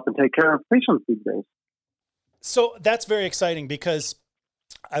 that are helping take care of patients these days. So that's very exciting because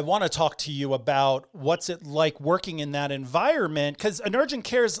I want to talk to you about what's it like working in that environment, because an urgent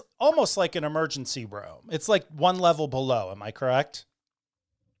care is almost like an emergency room. It's like one level below. Am I correct?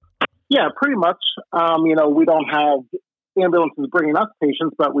 Yeah, pretty much. We don't have ambulances bringing us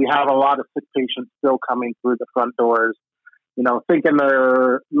patients, but we have a lot of sick patients still coming through the front doors, thinking they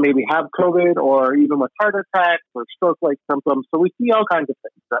maybe have COVID or even with heart attacks or stroke-like symptoms. So we see all kinds of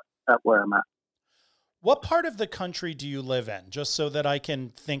things at where I'm at. What part of the country do you live in? Just so that I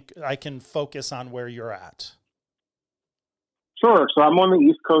can focus on where you're at. Sure. So I'm on the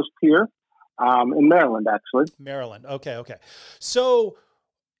East Coast here, in Maryland, actually. Maryland. Okay. So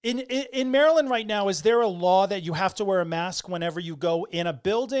in Maryland right now, is there a law that you have to wear a mask whenever you go in a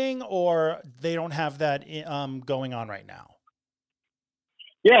building, or they don't have that going on right now?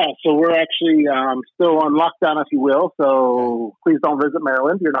 Yeah, so we're actually still on lockdown, if you will. So please don't visit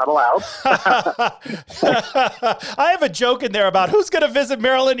Maryland. You're not allowed. I have a joke in there about who's going to visit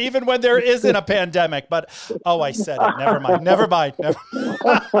Maryland even when there isn't a pandemic. But, I said it. Never mind.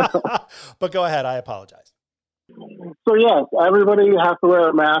 But go ahead. I apologize. So, yes, everybody has to wear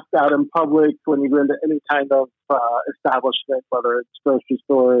a mask out in public when you go into any kind of establishment, whether it's grocery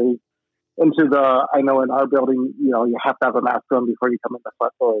stores. I know in our building, you have to have a mask on before you come in the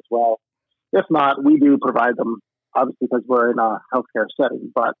front door as well. If not, we do provide them, obviously, because we're in a healthcare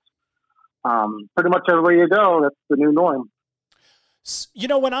setting. But pretty much everywhere you go, that's the new norm.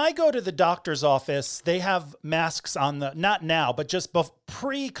 When I go to the doctor's office, they have masks on not now, but just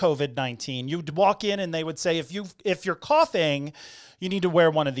pre-COVID-19. You'd walk in and they would say, if you're coughing, you need to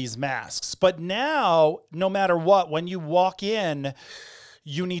wear one of these masks. But now, no matter what, when you walk in,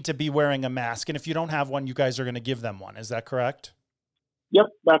 you need to be wearing a mask. And if you don't have one, you guys are going to give them one. Is that correct? Yep,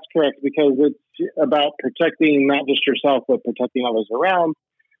 that's correct, because it's about protecting not just yourself, but protecting others around.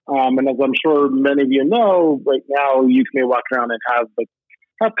 And as I'm sure many of you know, right now you may walk around and have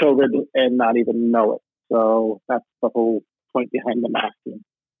COVID and not even know it. So that's the whole point behind the masking.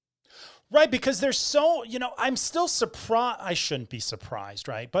 Right, because there's so, I'm still surprised. I shouldn't be surprised,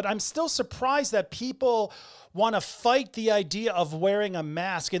 right? But I'm still surprised that people want to fight the idea of wearing a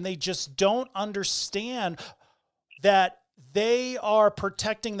mask and they just don't understand that they are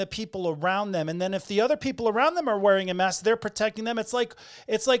protecting the people around them. And then if the other people around them are wearing a mask, they're protecting them. It's like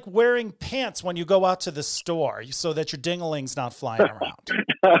wearing pants when you go out to the store so that your dingling's not flying around.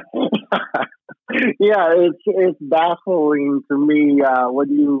 Yeah, it's baffling to me when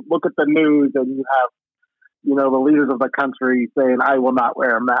you look at the news and you have, the leaders of the country saying, "I will not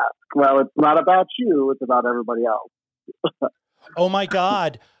wear a mask." Well, it's not about you; it's about everybody else. Oh my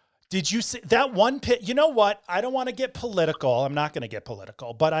God. Did you see that one pit? You know what? I don't want to get political. I'm not going to get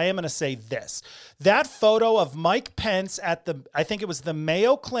political, but I am going to say this. That photo of Mike Pence at I think it was the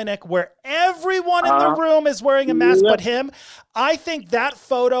Mayo Clinic where everyone in the room is wearing a mask but him. I think that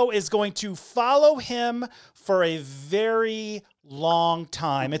photo is going to follow him for a very long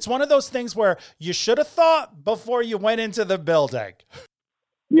time. It's one of those things where you should have thought before you went into the building.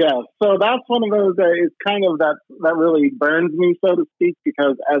 Yeah, so that's one of those that is kind of that really burns me, so to speak,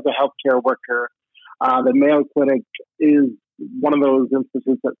 because as a healthcare worker, the Mayo Clinic is one of those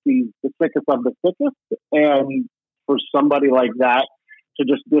instances that sees the sickest of the sickest, and for somebody like that to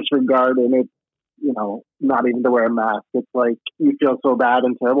just disregard and it's, not even to wear a mask, it's like you feel so bad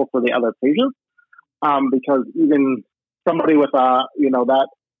and terrible for the other patients, because even somebody with that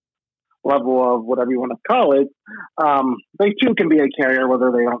level of whatever you want to call it, they too can be a carrier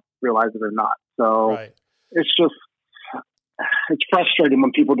whether they don't realize it or not. So right. It's frustrating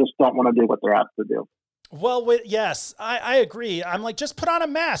when people just don't want to do what they're asked to do. Well, yes, I agree. I'm like, just put on a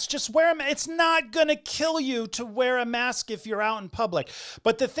mask. Just wear a mask. It's not going to kill you to wear a mask if you're out in public.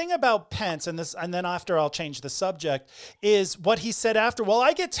 But the thing about Pence, and then after I'll change the subject, is what he said after. Well,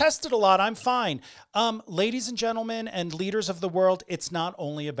 I get tested a lot. I'm fine. Ladies and gentlemen and leaders of the world, it's not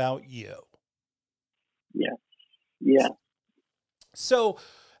only about you. Yeah. Yeah. So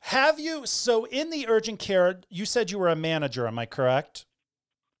in the urgent care, you said you were a manager. Am I correct?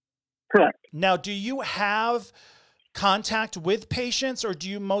 Correct. Now, do you have contact with patients or do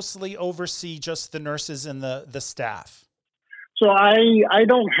you mostly oversee just the nurses and the staff? So I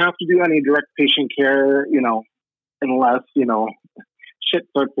don't have to do any direct patient care, unless, shit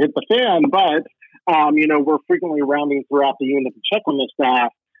starts to hit the fan. But, we're frequently rounding throughout the unit to check on the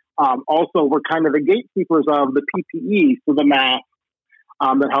staff. Also, we're kind of the gatekeepers of the PPE, so the masks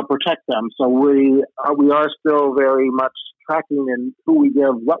that help protect them. So we are still very much tracking in who we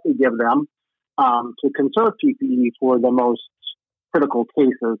give, what we give them, to conserve PPE for the most critical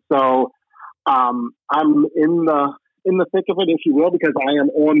cases. So I'm in the thick of it, if you will, because I am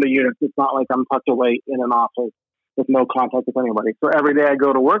on the unit. It's not like I'm tucked away in an office with no contact with anybody. So every day I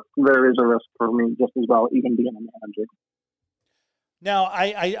go to work, there is a risk for me just as well, even being a manager. Now,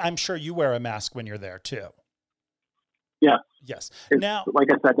 I'm sure you wear a mask when you're there too. Yeah. Yes. Now, like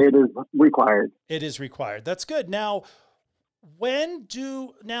I said, it is required. It is required. That's good. Now,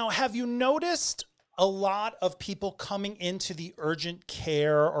 have you noticed a lot of people coming into the urgent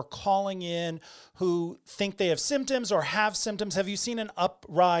care or calling in who think they have symptoms or have symptoms? Have you seen an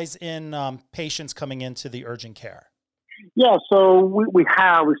uprise in patients coming into the urgent care? Yeah, so we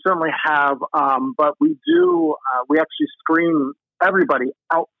certainly have, but we actually screen everybody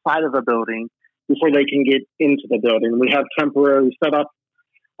outside of the building before they can get into the building. We have temporary setup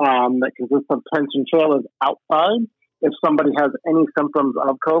that consists of tension trailers outside. If somebody has any symptoms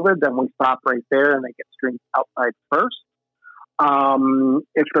of COVID, then we stop right there and they get screened outside first.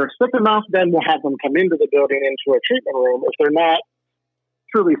 If they're sick enough, then we'll have them come into the building, into a treatment room. If they're not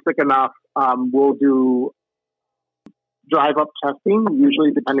truly sick enough, we'll do drive-up testing,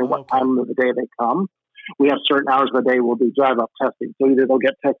 usually depending on what time of the day they come. We have certain hours of the day we'll do drive-up testing. So either they'll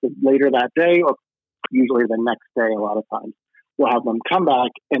get tested later that day or usually the next day a lot of times. We'll have them come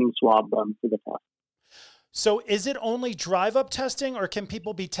back and swab them for the test. So is it only drive-up testing or can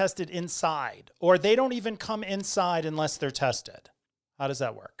people be tested inside? Or they don't even come inside unless they're tested? How does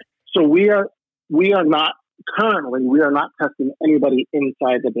that work? So we are not testing anybody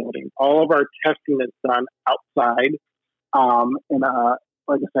inside the building. All of our testing is done outside,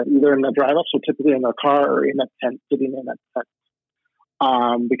 like I said, either in the drive-up, so typically in a car or in a tent, sitting in a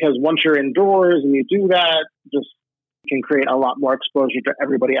tent. Because once you're indoors and you do that, just can create a lot more exposure to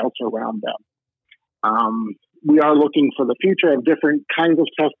everybody else around them. We are looking for the future of different kinds of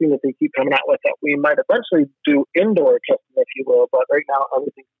testing that they keep coming out with that we might eventually do indoor testing, if you will, but right now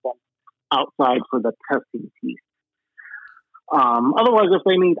everything's done outside for the testing piece. Otherwise, if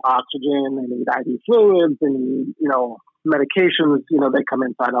they need oxygen, they need IV fluids, they need, medications, they come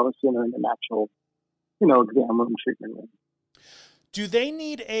inside obviously in the natural, exam room, treatment room. Do they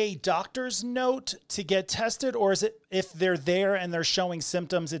need a doctor's note to get tested, or is it if they're there and they're showing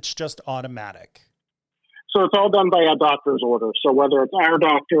symptoms, it's just automatic? So it's all done by a doctor's order. So whether it's our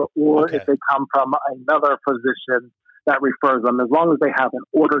doctor or Okay. if they come from another physician that refers them, as long as they have an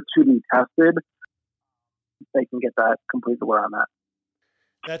order to be tested, they can get that completely where I'm at.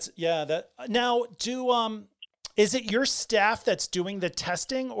 Now is it your staff that's doing the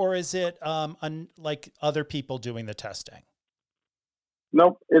testing, or is it like other people doing the testing?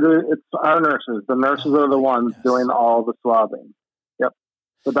 Nope, it's our nurses. The nurses are the ones doing all the swabbing. Yep.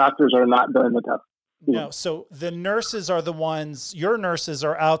 The doctors are not doing the testing. No, so the nurses are the ones, your nurses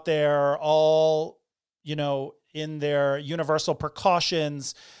are out there all, in their universal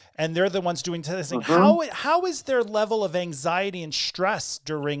precautions, and they're the ones doing testing. How is their level of anxiety and stress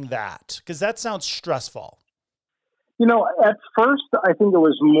during that? Because that sounds stressful. At first, I think it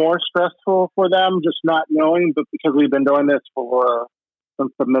was more stressful for them just not knowing, but because we've been doing this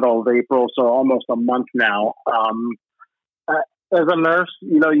since the middle of April, so almost a month now. As a nurse,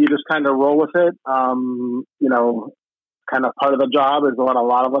 you just kind of roll with it. Kind of part of the job is what a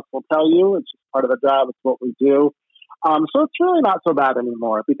lot of us will tell you. It's just part of the job. It's what we do. So it's really not so bad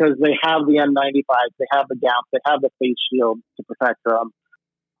anymore because they have the N95, they have the gowns, they have the face shield to protect them.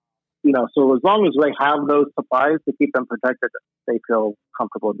 So as long as they have those supplies to keep them protected, they feel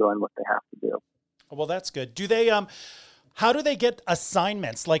comfortable doing what they have to do. Well, that's good. Do they, how do they get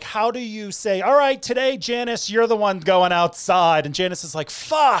assignments? Like, how do you say, all right, today, Janice, you're the one going outside. And Janice is like,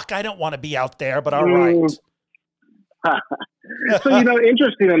 fuck, I don't want to be out there, but all right. So,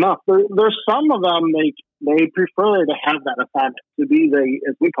 interesting enough, there's some of them, they prefer to have that assignment to be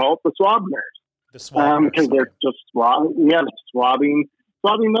as we call it, the swab nurse. The swab because they're just swabbing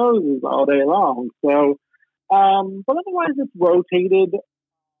noses all day long. So, but otherwise it's rotated.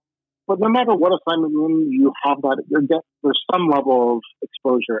 But no matter what assignment you have there's some level of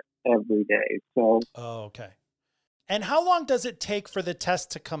exposure every day. So. Oh, okay. And how long does it take for the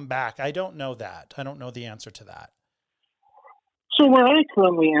test to come back? I don't know that. I don't know the answer to that. So where I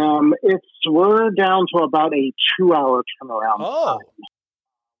currently am, we're down to about a 2-hour turnaround time.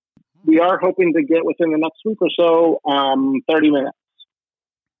 We are hoping to get within the next week or so, 30 minutes.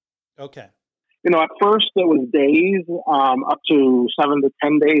 Okay. At first it was days, up to 7 to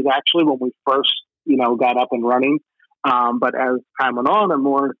 10 days actually when we first, got up and running. But as time went on and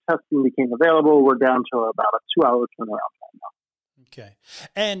more testing became available, we're down to about a 2-hour turnaround time now. Okay.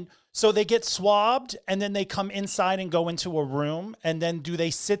 And so they get swabbed and then they come inside and go into a room. And then do they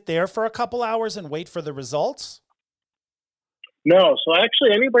sit there for a couple hours and wait for the results? No. So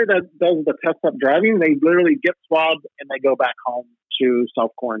actually anybody that does the test up driving, they literally get swabbed and they go back home to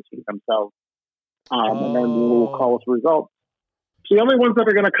self-quarantine themselves. And then we'll call us results. So the only ones that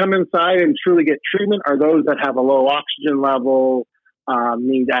are going to come inside and truly get treatment are those that have a low oxygen level,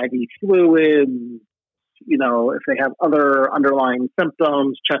 need IV fluids, if they have other underlying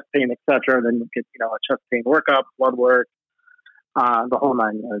symptoms, chest pain, etc., then you get, a chest pain workup, blood work, the whole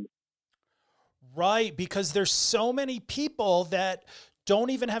 9 yards. Right, because there's so many people that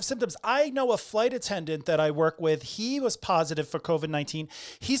don't even have symptoms. I know a flight attendant that I work with. He was positive for COVID-19.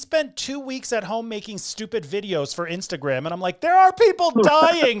 He spent 2 weeks at home making stupid videos for Instagram. And I'm like, there are people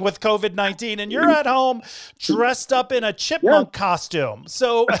dying with COVID-19 and you're at home dressed up in a chipmunk costume.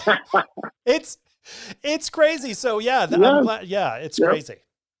 So it's crazy. So I'm glad. Yeah, it's crazy.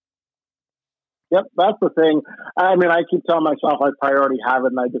 Yep, that's the thing. I mean, I keep telling myself I already have it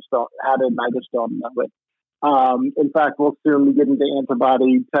and I just don't know it. In fact, we'll soon be getting to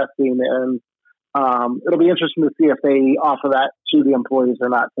antibody testing, and it'll be interesting to see if they offer that to the employees or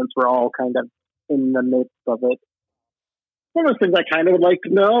not, since we're all kind of in the midst of it. One of those things I kind of would like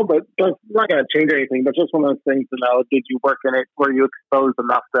to know, but it's not going to change anything, but just one of those things to know, did you work in it? Were you exposed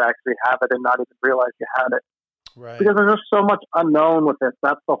enough to actually have it and not even realize you had it? Right. Because there's just so much unknown with this.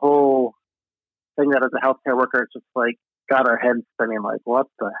 That's the whole thing that as a healthcare worker, it's just like got our heads spinning like, what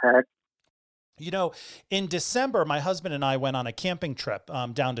the heck? In December, my husband and I went on a camping trip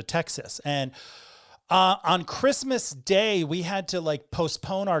down to Texas, and on Christmas Day, we had to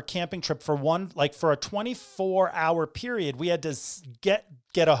postpone our camping trip for a 24-hour period. We had to get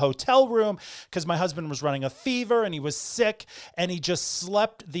a hotel room because my husband was running a fever and he was sick, and he just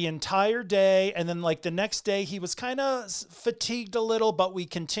slept the entire day. And then the next day he was kind of fatigued a little, but we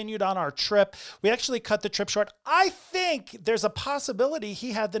continued on our trip. We actually cut the trip short. I think there's a possibility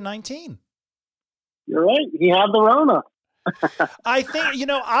he had the 19. You're right. He had the Rona. I think,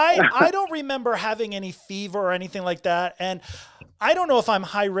 I don't remember having any fever or anything like that. And I don't know if I'm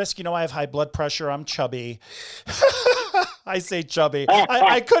high risk. I have high blood pressure. I'm chubby. I say chubby.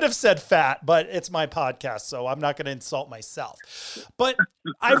 I could have said fat, but it's my podcast, so I'm not going to insult myself. But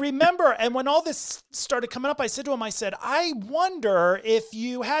I remember, and when all this started coming up, I said to him, I said, I wonder if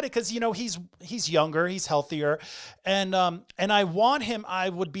you had it, because he's younger, he's healthier, and I want him. I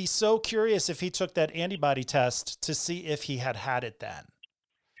would be so curious if he took that antibody test to see if he had it then.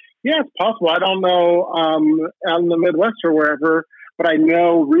 Yeah, it's possible. I don't know out in the Midwest or wherever, but I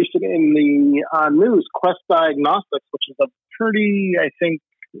know recent in the news, Quest Diagnostics, which is a pretty, I think,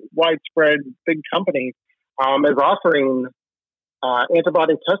 widespread big company, is offering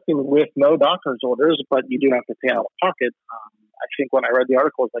antibody testing with no doctor's orders, but you do have to pay out of pocket. I think when I read the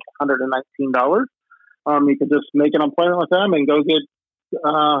article, it's like $119. You could just make an appointment with them and go get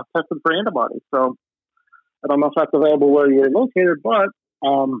tested for antibodies. So I don't know if that's available where you're located, but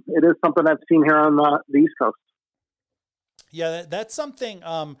it is something I've seen here on the East Coast. Yeah, that's something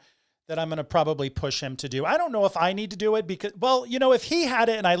that I'm going to probably push him to do. I don't know if I need to do it because, well, if he had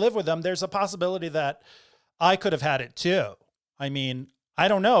it and I live with him, there's a possibility that I could have had it too. I mean, I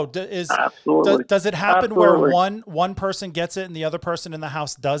don't know. Does it happen where one person gets it and the other person in the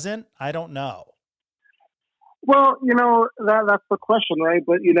house doesn't? I don't know. Well, that's the question, right?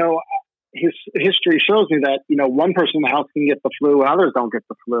 But, his history shows me that, one person in the house can get the flu and others don't get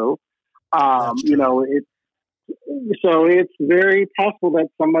the flu. It's very possible that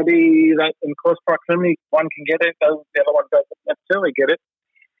somebody that in close proximity, one can get it, the other one doesn't necessarily get it.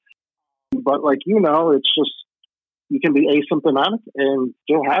 But it's just, you can be asymptomatic and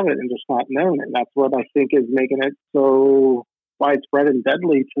still have it and just not known. And that's what I think is making it so widespread and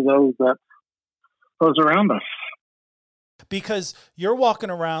deadly to those around us. Because you're walking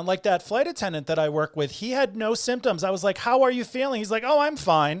around like that flight attendant that I work with. He had no symptoms. I was like, how are you feeling? He's like, oh, I'm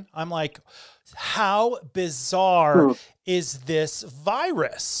fine. I'm like, how bizarre is this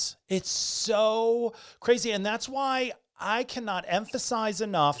virus? It's so crazy. And that's why I cannot emphasize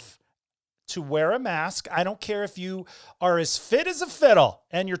enough to wear a mask. I don't care if you are as fit as a fiddle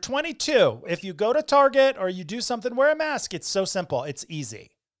and you're 22. If you go to Target or you do something, wear a mask. It's so simple. It's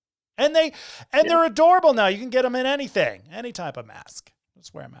easy. And they're adorable now. You can get them in anything, any type of mask.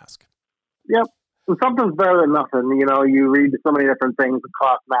 Just wear a mask. Yep. And something's better than nothing. You read so many different things,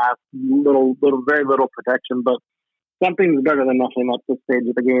 cloth masks, very little protection, but something's better than nothing at this stage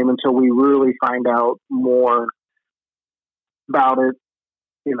of the game until we really find out more about it,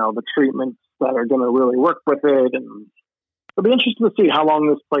 the treatments that are going to really work with it. And it'll be interesting to see how long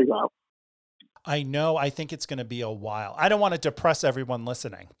this plays out. I know. I think it's going to be a while. I don't want to depress everyone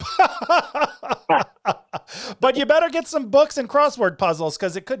listening. But you better get some books and crossword puzzles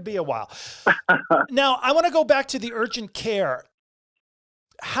because it could be a while. Now, I want to go back to the urgent care.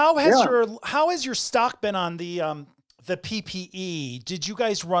 How has your stock been on the PPE? Did you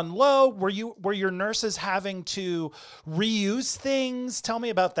guys run low? Were your nurses having to reuse things? Tell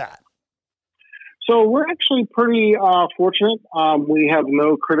me about that. So we're actually pretty fortunate. We have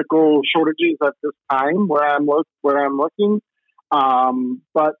no critical shortages at this time where I'm looking.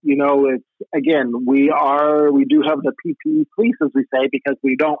 But it's again, we do have the PPE police, as we say, because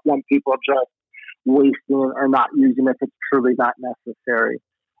we don't want people just wasting or not using if it's truly not necessary.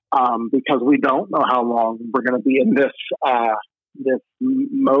 Because we don't know how long we're going to be in this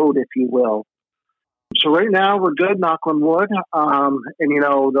mode, if you will. So right now we're good, knock on wood.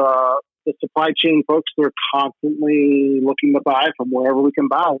 The supply chain folks, they're constantly looking to buy from wherever we can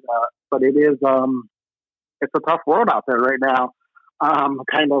buy. But it is, it's a tough world out there right now.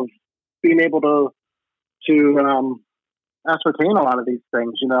 Kind of being able to ascertain a lot of these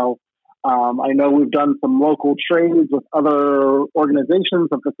things, I know we've done some local trades with other organizations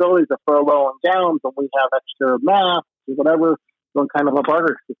and facilities that furlough and gowns, and we have extra masks or whatever, doing kind of a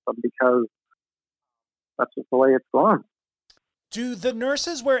barter system because that's just the way it's going. Do the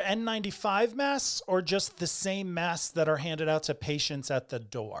nurses wear N95 masks or just the same masks that are handed out to patients at the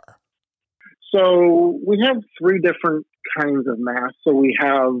door? So we have three different kinds of masks. So we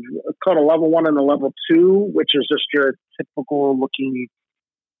have it's called a level 1 and a level 2, which is just your typical looking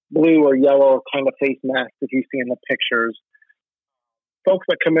blue or yellow kind of face mask that you see in the pictures. Folks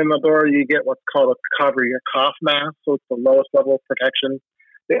that come in the door, you get what's called a cover your cough mask. So it's the lowest level of protection.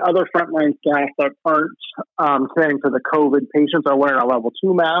 The other frontline staff that aren't caring for the COVID patients are wearing a level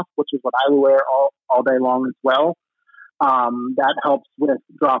 2 mask, which is what I wear all day long as well. That helps with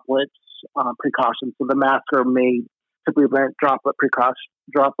droplets precautions. So the masks are made to prevent droplet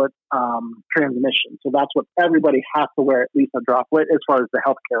transmission. So that's what everybody has to wear, at least a droplet, as far as the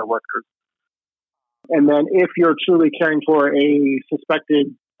healthcare workers. And then if you're truly caring for a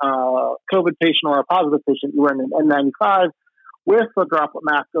suspected COVID patient or a positive patient, you wear an N95 with a droplet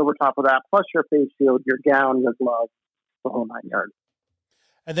mask over top of that, plus your face shield, your gown, your gloves. the whole 9 yards.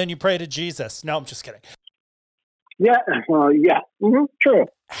 And then you pray to Jesus. No, I'm just kidding. Yeah, true.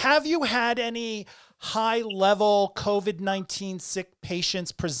 Have you had any high-level COVID-19 sick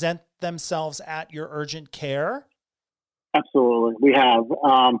patients present themselves at your urgent care? Absolutely, we have.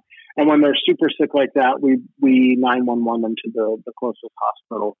 And when they're super sick like that, we 911 them to the closest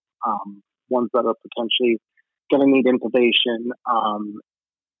hospital. Ones that are potentially going to need intubation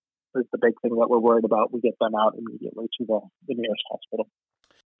is the big thing that we're worried about. We get them out immediately to the nearest hospital.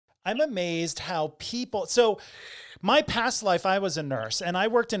 I'm amazed how people. So, my past life, I was a nurse, and I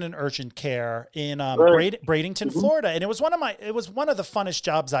worked in an urgent care in Bradenton, Florida, and it was one of the funnest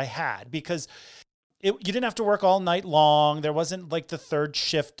jobs I had because you didn't have to work all night long. There wasn't like the third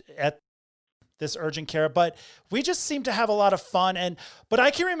shift at this urgent care, but we just seemed to have a lot of fun. But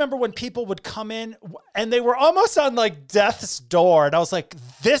I can remember when people would come in and they were almost on like death's door, and I was like,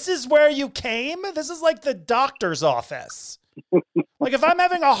 "This is where you came? This is like the doctor's office." Like if I'm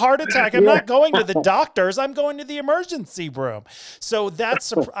having a heart attack, I'm not going to the doctors. I'm going to the emergency room. So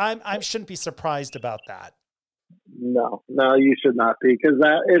I shouldn't be surprised about that. No, you should not be, because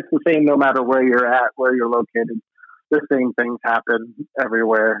it's the same no matter where you're at, where you're located. The same things happen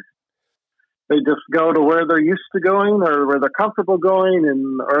everywhere. They just go to where they're used to going or where they're comfortable going,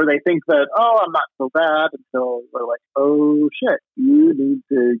 or they think that, oh, I'm not so bad, until they're like, oh shit, you need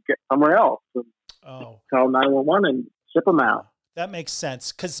to get somewhere else. And call 911 and ship them out. That makes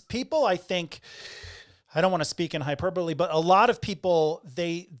sense. Because people, I think, I don't want to speak in hyperbole, but a lot of people,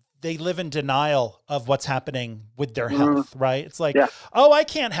 they live in denial of what's happening with their health, right? It's like, oh, I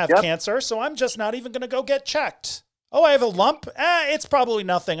can't have cancer, so I'm just not even going to go get checked. Oh, I have a lump. It's probably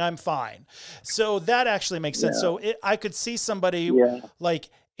nothing. I'm fine. So that actually makes sense. So I could see somebody like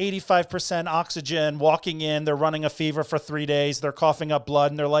 85% oxygen walking in, they're running a fever for 3 days, they're coughing up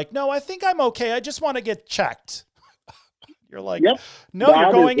blood, and they're like, no, I think I'm okay. I just want to get checked. You're like, no,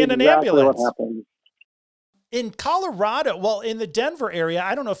 you're going in an ambulance. What happens. In Colorado, well, in the Denver area,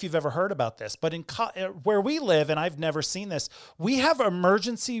 I don't know if you've ever heard about this, but where we live, and I've never seen this, we have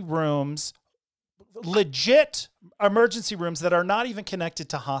emergency rooms, legit emergency rooms that are not even connected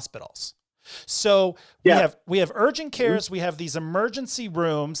to hospitals. So we have urgent cares, we have these emergency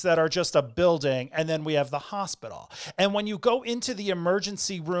rooms that are just a building, and then we have the hospital. And when you go into the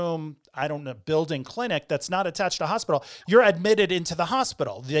emergency room, I don't know, building clinic that's not attached to hospital, you're admitted into the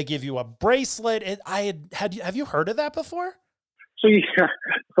hospital. They give you a bracelet. Have you heard of that before? So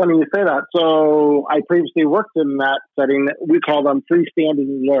funny you say that. So I previously worked in that setting. We call them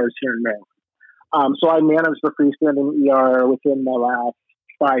freestanding ERs here in Maryland. So I managed the freestanding ER within the last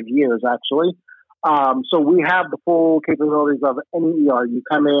 5 years, actually. So we have the full capabilities of any ER. You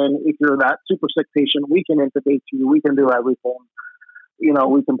come in, if you're that super sick patient, we can intubate you. We can do everything. You know,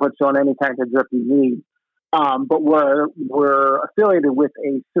 we can put you on any kind of drip you need. But we're affiliated with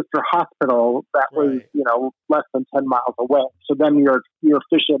a sister hospital that was, less than 10 miles away. So then you're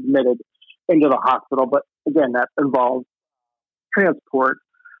officially admitted into the hospital. But again, that involves transport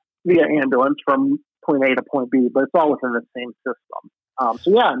via ambulance from point A to point B, but it's all within the same system.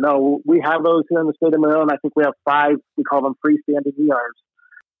 We have those here in the state of Maryland. I think we have 5, we call them freestanding ERs.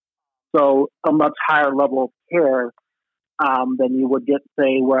 So a much higher level of care than you would get,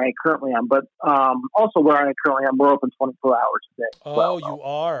 say, where I currently am. But also where I currently am, we're open 24 hours a day. Oh, you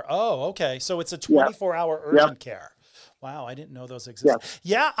are? Oh, okay. So it's a 24-hour urgent care. Wow, I didn't know those existed.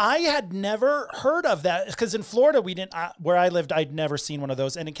 Yeah, I had never heard of that because in Florida, we didn't, where I lived, I'd never seen one of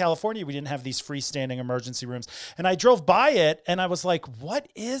those. And in California, we didn't have these freestanding emergency rooms. And I drove by it and I was like, what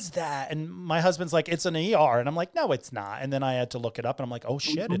is that? And my husband's like, it's an ER. And I'm like, no, it's not. And then I had to look it up and I'm like, oh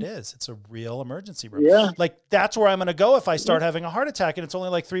shit, it is. It's a real emergency room. Yeah. Like that's where I'm going to go if I start having a heart attack and it's only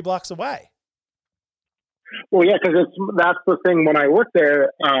like 3 blocks away. Well, yeah, because that's the thing when I worked there,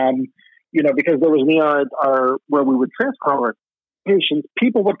 because there was an ER where we would transfer our patients,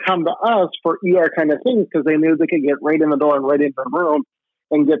 people would come to us for ER kind of things because they knew they could get right in the door and right into the room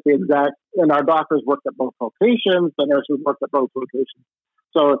and get the exact, and our doctors worked at both locations, the nurses worked at both locations.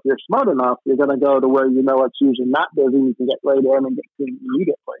 So if you're smart enough, you're going to go to where it's usually not busy, you can get right in and get seen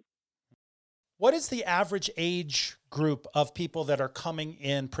immediately. What is the average age group of people that are coming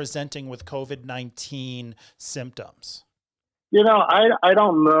in presenting with COVID-19 symptoms? I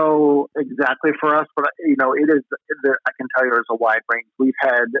don't know exactly for us, but it is. I can tell you, there's a wide range. We've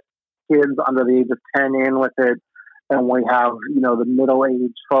had kids under the age of 10 in with it, and we have the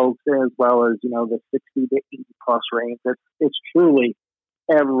middle-aged folks as well as the 60 to 80 plus range. It's truly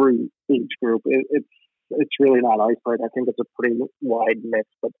every age group. It's really not isolated. I think it's a pretty wide mix,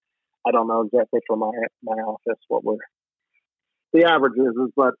 but I don't know exactly for my office what the average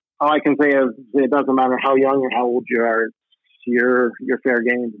is. But all I can say is it doesn't matter how young or how old you are. You're fair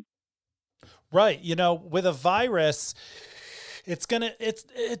game. Right. You know, with a virus,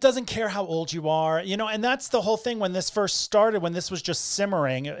 it doesn't care how old you are, you know, and that's the whole thing when this first started, when this was just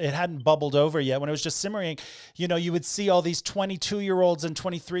simmering, it hadn't bubbled over yet. When it was just simmering, you know, you would see all these 22-year-olds and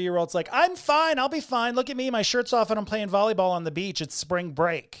 23-year-olds like, I'm fine. I'll be fine. Look at me. My shirt's off and I'm playing volleyball on the beach. It's spring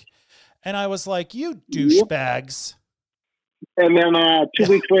break. And I was like, you douchebags. And then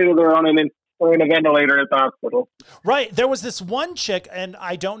 2 weeks later, they're on a ventilator at the hospital. Right. There was this one chick, and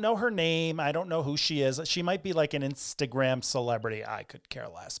I don't know her name. I don't know who she is. She might be like an Instagram celebrity. I could care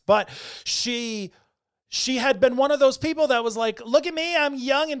less. But she had been one of those people that was like, look at me. I'm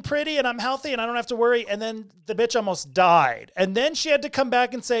young and pretty and I'm healthy and I don't have to worry. And then the bitch almost died. And then she had to come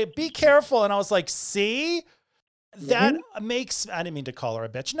back and say, be careful. And I was like, see? That makes, I didn't mean to call her a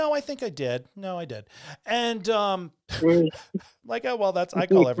bitch. No, I think I did. No, I did. And like, oh, well, I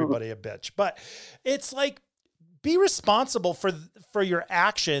call everybody a bitch, but it's like, be responsible for your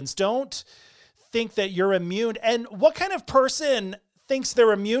actions. Don't think that you're immune. And what kind of person thinks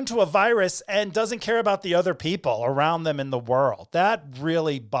they're immune to a virus and doesn't care about the other people around them in the world? That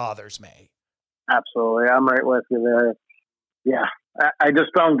really bothers me. Absolutely. I'm right with you there. Yeah. I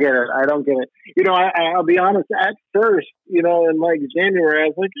just don't get it. I don't get it. You know, I'll be honest, at first, you know, in like January, I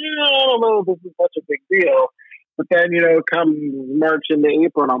was like, yeah, I don't know if this is such a big deal. But then, you know, come March into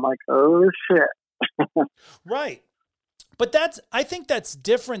April, and I'm like, oh, shit. Right. But I think that's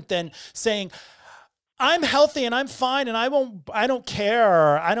different than saying, I'm healthy and I'm fine and I don't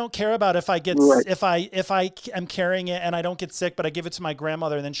care. I don't care about if I get, right. if I am carrying it and I don't get sick, but I give it to my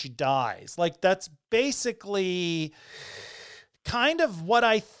grandmother and then she dies. Like, that's basically kind of what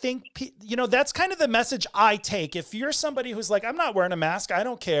I think, you know, that's kind of the message I take. If you're somebody who's like, I'm not wearing a mask, I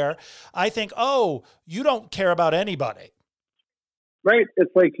don't care. I think, oh, you don't care about anybody. Right. It's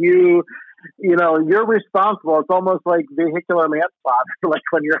like you know, you're responsible. It's almost like vehicular manslaughter, like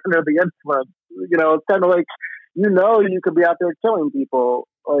when you're under the influence. You know, it's kind of like, you know, you could be out there killing people.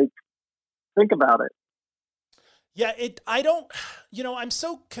 Like, think about it. Yeah, I'm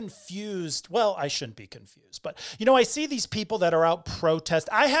so confused. Well, I shouldn't be confused, but you know, I see these people that are out protest.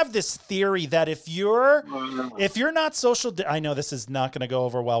 I have this theory that if you're not social, I know this is not going to go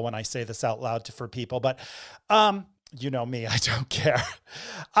over well when I say this out loud for people, but, you know me, I don't care.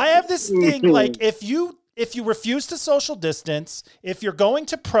 I have this thing, like if you refuse to social distance, if you're going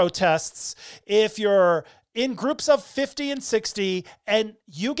to protests, if you're in groups of 50 and 60 and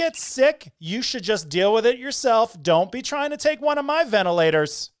you get sick, you should just deal with it yourself. Don't be trying to take one of my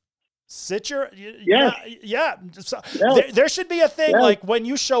ventilators. There should be a thing like when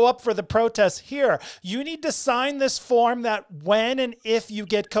you show up for the protest here, you need to sign this form that when and if you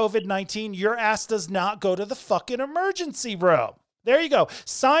get COVID-19, your ass does not go to the fucking emergency room. There you go.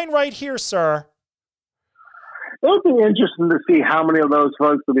 Sign right here, sir. It would be interesting to see how many of those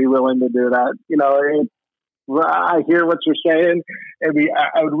folks would be willing to do that. You know, I hear what you're saying.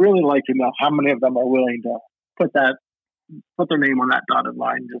 I would really like to know how many of them are willing to put their name on that dotted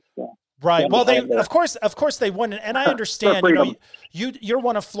line. Right. Well, of course they wouldn't. And I understand, you know, you're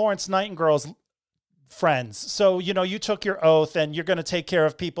one of Florence Nightingale's friends. So, you know, you took your oath and you're going to take care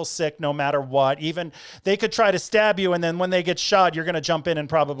of people sick no matter what. Even they could try to stab you. And then when they get shot, you're going to jump in and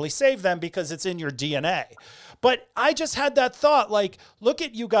probably save them because it's in your DNA. But I just had that thought, like, look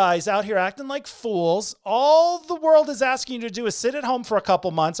at you guys out here acting like fools. All the world is asking you to do is sit at home for a couple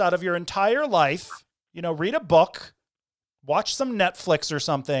months out of your entire life, you know, read a book, watch some Netflix or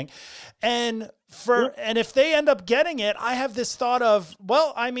something. And if they end up getting it, I have this thought of,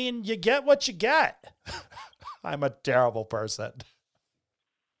 well, I mean, you get what you get. I'm a terrible person.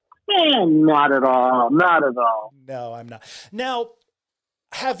 Not at all. Not at all. No, I'm not. Now,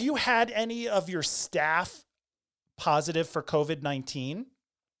 have you had any of your staff positive for COVID-19?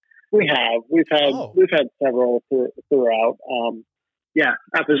 We have. We've had several throughout.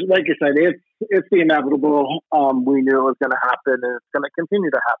 After, like you said, it's the inevitable. We knew it was going to happen, and it's going to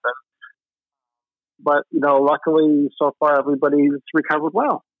continue to happen. But you know, luckily, so far everybody's recovered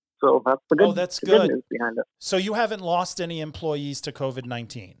well. So that's the good. Oh, that's good news behind it. So you haven't lost any employees to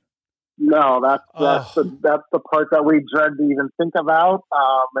COVID-19? No, that's the part that we dread to even think about.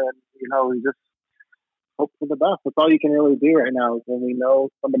 And you know, we just hope for the best. That's all you can really do right now. Is when we know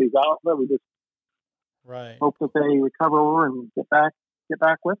somebody's out there, we just hope that they recover and get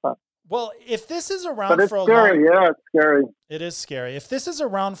back with us. Well, if this is around it's scary. It's scary. It is scary. If this is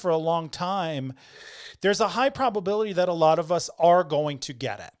around for a long time, there's a high probability that a lot of us are going to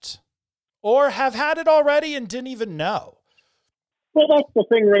get it or have had it already and didn't even know. Well, that's the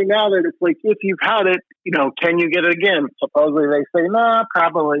thing right now that it's like, if you've had it, can you get it again? Supposedly they say, no,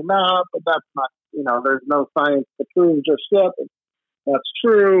 probably not, but that's not, there's no science to prove just yet that that's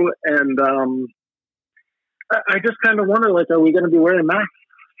true. And I just kind of wonder, like, are we going to be wearing masks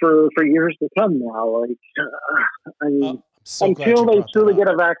for years to come now? Like, I mean, until they truly get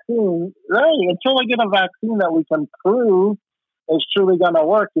a vaccine, right? Until they get a vaccine that we can prove is truly going to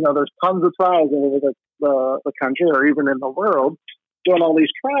work. There's tons of trials all over the country or even in the world doing all these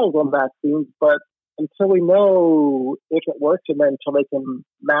trials on vaccines, but until we know if it works and then until they can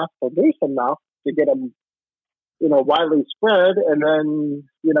mass produce enough to get them, widely spread, and then,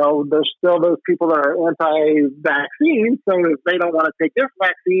 there's still those people that are anti-vaccine, so if they don't want to take this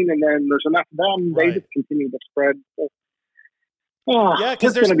vaccine and then there's enough of them, they just continue to spread. So, yeah,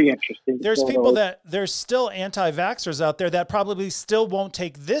 because it's going to be interesting. There's people there's still anti-vaxxers out there that probably still won't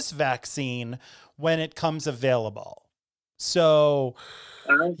take this vaccine when it comes available. So,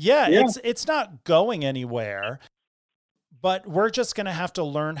 it's not going anywhere, but we're just going to have to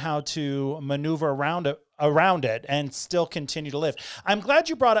learn how to maneuver around it and still continue to live. I'm glad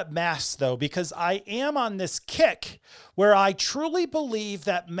you brought up masks, though, because I am on this kick where I truly believe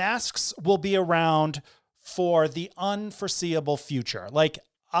that masks will be around for the unforeseeable future. Like,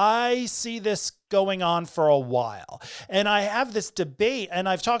 I see this going on for a while, and I have this debate, and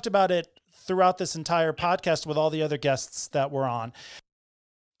I've talked about it throughout this entire podcast with all the other guests that were on.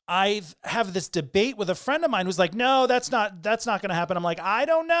 I have this debate with a friend of mine who's like, no, that's not going to happen. I'm like, I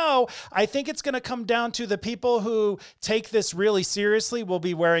don't know. I think it's going to come down to the people who take this really seriously will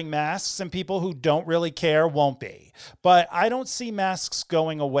be wearing masks and people who don't really care won't be. But I don't see masks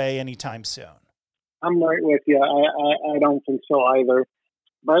going away anytime soon. I'm right with you. I don't think so either.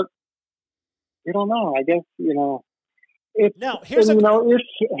 But you don't know. I guess, now, here's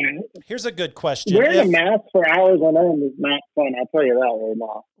a good question. Wearing a mask for hours on end is not fun. I'll tell you that right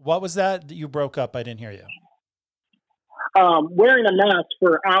now. What was that you broke up? I didn't hear you. Wearing a mask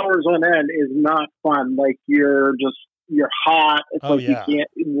for hours on end is not fun. Like, you're hot. It's you can't,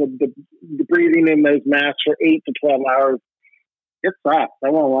 the breathing in those masks for 8 to 12 hours. It sucks.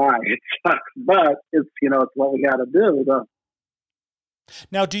 I won't lie. It sucks, but it's what we got to do.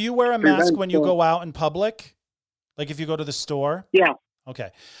 Now, do you wear a mask when you go out in public? Like if you go to the store? Yeah. Okay.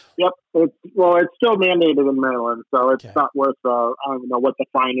 Yep. It's still mandated in Maryland, so it's not worth, I don't know what the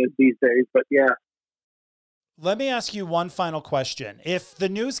fine is these days, but yeah. Let me ask you one final question. If the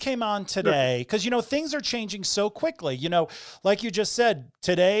news came on today, because, things are changing so quickly, like you just said,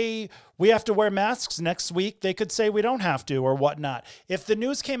 today we have to wear masks. Next week, they could say we don't have to or whatnot. If the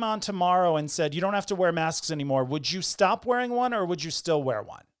news came on tomorrow and said, you don't have to wear masks anymore, would you stop wearing one or would you still wear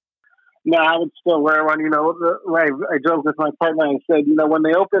one? No, I would still wear one. I joked with my partner and said, when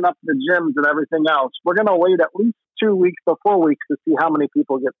they open up the gyms and everything else, we're going to wait at least 2 weeks to 4 weeks to see how many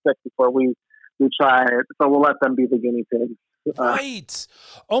people get sick before we try it. So we'll let them be the guinea pigs. Right.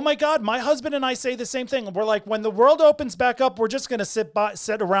 Oh my God. My husband and I say the same thing. We're like, when the world opens back up, we're just going to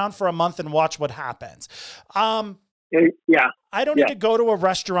sit around for a month and watch what happens. Yeah. I don't need to go to a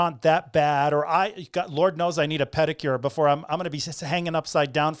restaurant that bad, or Lord knows I need a pedicure before I'm going to be hanging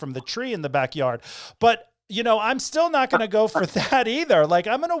upside down from the tree in the backyard. But, I'm still not going to go for that either. Like,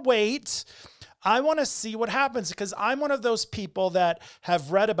 I'm going to wait. I want to see what happens because I'm one of those people that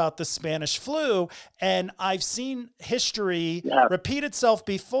have read about the Spanish flu and I've seen history repeat itself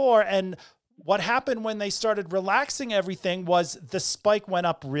before. And what happened when they started relaxing everything was the spike went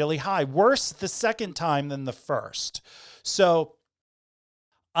up really high, worse the second time than the first. So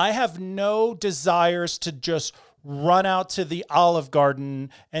I have no desires to just run out to the Olive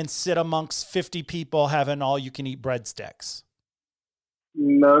Garden and sit amongst 50 people having all you can eat breadsticks.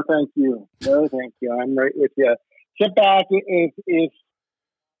 No, thank you. No, thank you. I'm right with you. Sit back. If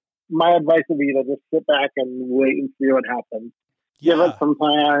my advice would be to just sit back and wait and see what happens. Give it some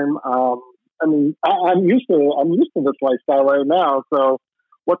time. I'm used to this lifestyle right now. So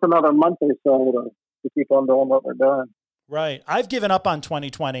what's another month or so to keep on doing what we're doing? Right. I've given up on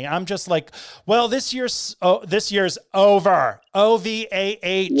 2020. I'm just like, well, this year's over.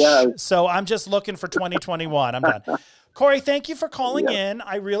 OVAH. Yes. So I'm just looking for 2021. I'm done. Corey, thank you for calling in.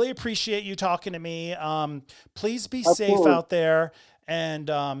 I really appreciate you talking to me. Please be safe out there, and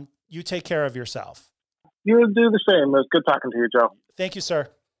you take care of yourself. You do the same. It was good talking to you, Joe. Thank you, sir.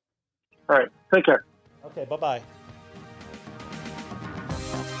 All right. Take care. Okay. Bye-bye.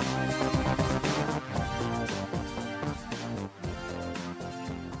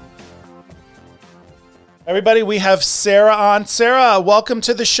 Everybody, we have Sarah on. Sarah, welcome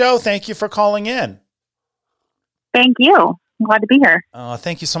to the show. Thank you for calling in. Thank you. glad to be here.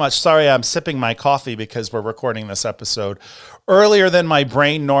 Thank you so much. Sorry, I'm sipping my coffee because we're recording this episode earlier than my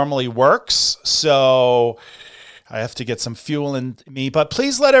brain normally works. So I have to get some fuel in me. But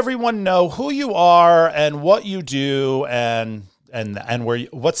please let everyone know who you are and what you do and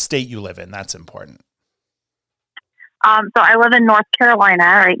what state you live in. That's important. So I live in North Carolina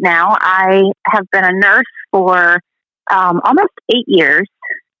right now. I have been a nurse for almost 8 years.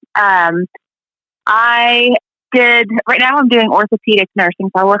 Right now I'm doing orthopedic nursing.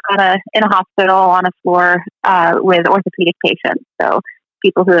 So I work in a hospital on a floor with orthopedic patients. So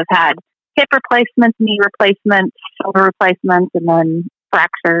people who have had hip replacements, knee replacements, shoulder replacements, and then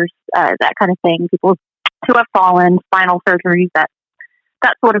fractures, that kind of thing. People who have fallen, spinal surgeries, that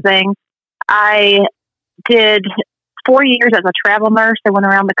sort of thing. I did 4 years as a travel nurse. I went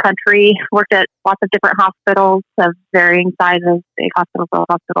around the country, worked at lots of different hospitals of varying sizes, big hospitals, little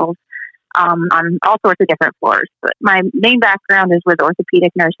hospitals, on all sorts of different floors. But my main background is with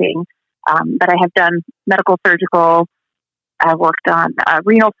orthopedic nursing, but I have done medical, surgical. I've worked on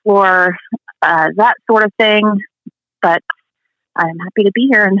renal floor, that sort of thing. But I'm happy to be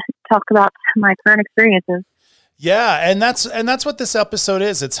here and talk about my current experiences. Yeah, and that's what this episode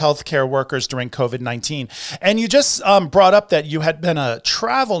is. It's healthcare workers during COVID-19. And you just brought up that you had been a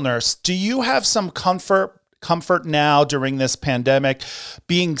travel nurse. Do you have some comfort now during this pandemic,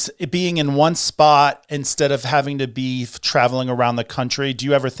 being in one spot instead of having to be traveling around the country? Do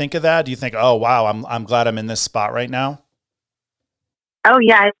you ever think of that? Do you think, oh wow, I'm glad I'm in this spot right now? Oh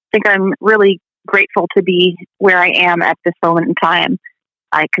yeah, I think I'm really grateful to be where I am at this moment in time,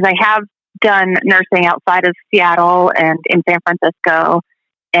 because I have done nursing outside of Seattle and in San Francisco,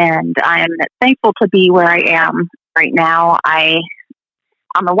 and I am thankful to be where I am right now.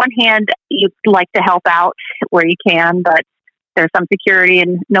 On the one hand, you like to help out where you can, but there's some security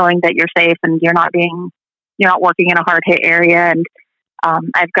in knowing that you're safe and you're not working in a hard hit area. And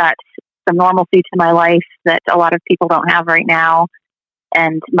I've got some normalcy to my life that a lot of people don't have right now.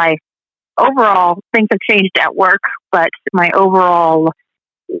 And my overall things have changed at work, but my overall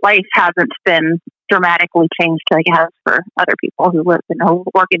life hasn't been dramatically changed like it has for other people who work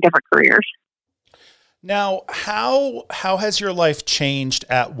in different careers. Now, how has your life changed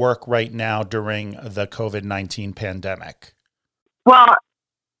at work right now during the COVID-19 pandemic? Well,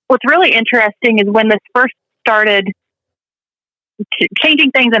 what's really interesting is when this first started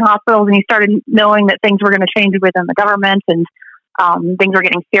changing things in hospitals and you started knowing that things were going to change within the government and things were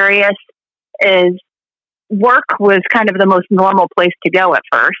getting serious, is work was kind of the most normal place to go at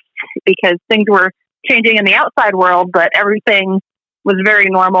first because things were changing in the outside world, but everything was very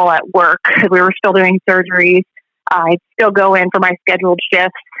normal at work. We were still doing surgeries. I'd still go in for my scheduled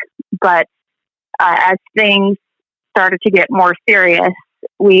shifts, but as things started to get more serious,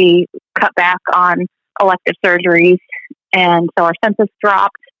 we cut back on elective surgeries, and so our census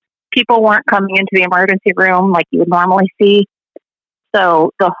dropped. People weren't coming into the emergency room like you would normally see.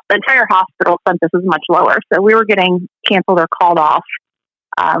 So the entire hospital census was much lower. So we were getting canceled or called off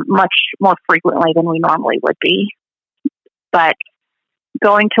much more frequently than we normally would be. But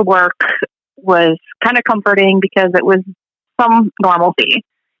going to work was kind of comforting because it was some normalcy.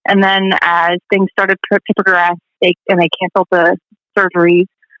 And then as things started to progress, they canceled the surgeries.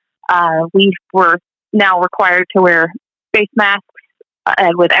 We were now required to wear face masks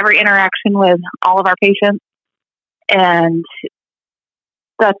with every interaction with all of our patients. And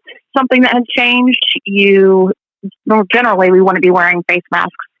that's something that has changed. Generally, we wouldn't be wearing face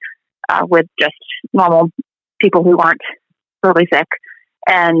masks with just normal people who aren't really sick.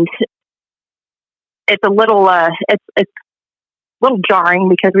 And it's a little jarring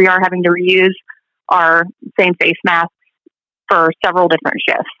because we are having to reuse our same face masks for several different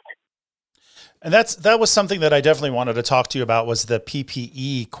shifts. And that was something that I definitely wanted to talk to you about, was the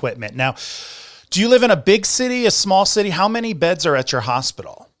PPE equipment. Now, do you live in a big city, a small city? How many beds are at your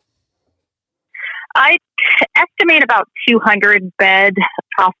hospital? I estimate about 200 bed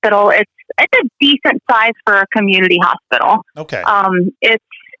hospital. It's a decent size for a community hospital. Okay.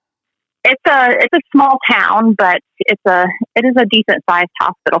 It's a small town, but it is a decent sized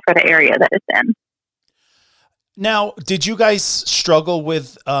hospital for the area that it's in. Now, did you guys struggle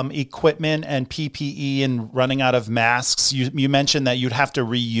with equipment and PPE and running out of masks? You mentioned that you'd have to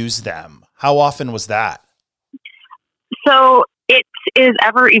reuse them. How often was that? So it is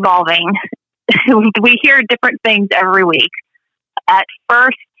ever evolving. We hear different things every week. At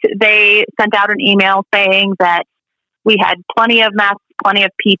first, they sent out an email saying that we had plenty of masks, plenty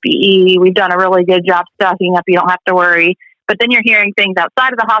of PPE. We've done a really good job stocking up. You don't have to worry. But then you're hearing things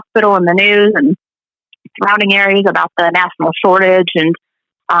outside of the hospital in the news and surrounding areas about the national shortage. And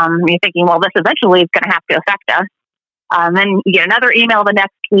you're thinking, well, this eventually is going to have to affect us. Then you get another email the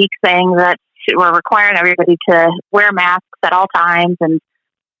next week saying that we're requiring everybody to wear masks at all times and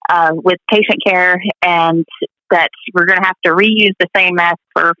with patient care, and that we're going to have to reuse the same mask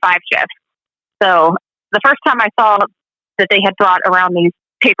for 5 shifts. So the first time I saw that they had brought around these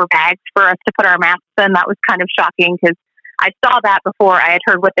paper bags for us to put our masks in, that was kind of shocking because I saw that before I had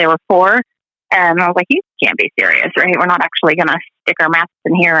heard what they were for. And I was like, you can't be serious, right? We're not actually going to stick our masks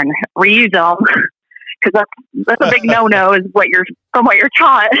in here and reuse them. Because that's a big no-no is what you're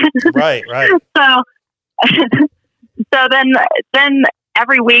taught. Right. So then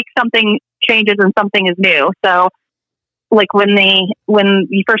every week something changes and something is new. So like when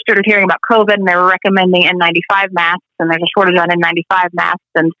you first started hearing about COVID and they were recommending N95 masks and there's a shortage on N95 masks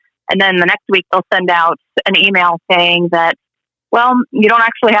and then the next week they'll send out an email saying that, well, you don't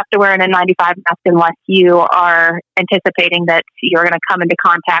actually have to wear an N95 mask unless you are anticipating that you're going to come into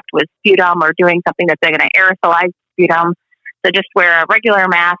contact with sputum or doing something that's going to aerosolize sputum. So just wear a regular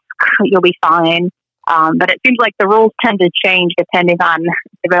mask, you'll be fine. But it seems like the rules tend to change depending on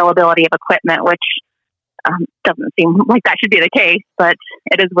availability of equipment, which doesn't seem like that should be the case, but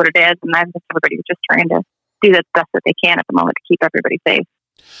it is what it is. And I think everybody's just trying to do the best that they can at the moment to keep everybody safe.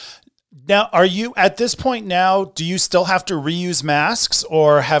 Now, are you at this point now, do you still have to reuse masks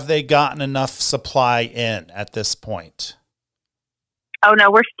or have they gotten enough supply in at this point? Oh,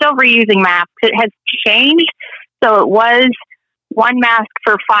 no, we're still reusing masks. It has changed. So it was 1 mask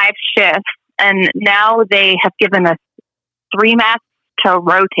for 5 shifts, and now they have given us 3 masks to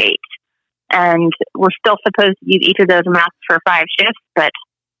rotate. And we're still supposed to use each of those masks for 5 shifts, but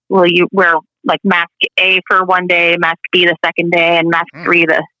you wear like mask A for 1 day, mask B the second day, and mask 3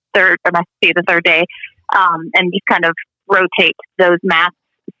 the third, or mask C the third day, and just kind of rotate those masks.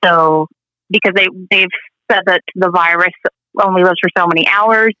 So because they've said that the virus only lives for so many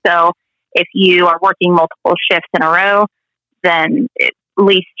hours, so if you are working multiple shifts in a row, then at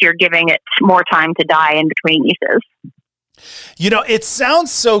least you're giving it more time to die in between uses. You know, it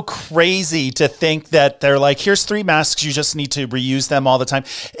sounds so crazy to think that they're like, here's 3 masks, you just need to reuse them all the time.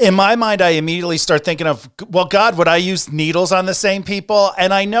 In my mind, I immediately start thinking of, well, God, would I use needles on the same people?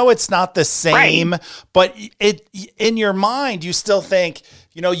 And I know it's not the same, right, but in your mind, you still think,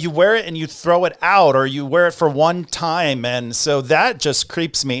 you know, you wear it and you throw it out, or you wear it for one time. And so that just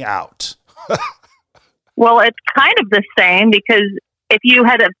creeps me out. Well, it's kind of the same, because if you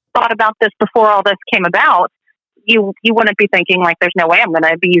had thought about this before all this came about, you wouldn't be thinking like, there's no way I'm going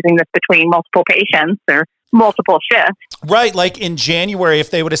to be using this between multiple patients or multiple shifts. Right. Like in January,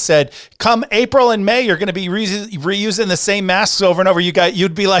 if they would have said, come April and May, you're going to be reusing the same masks over and over,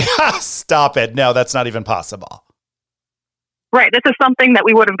 you'd be like, stop it. No, that's not even possible. Right. This is something that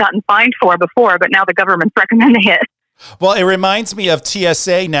we would have gotten fined for before, but now the government's recommending it. Well, it reminds me of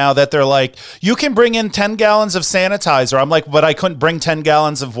TSA now that they're like, you can bring in 10 gallons of sanitizer. I'm like, but I couldn't bring 10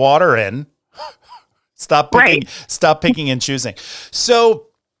 gallons of water in. Stop picking and choosing. So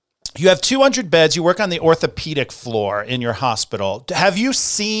you have 200 beds. You work on the orthopedic floor in your hospital. Have you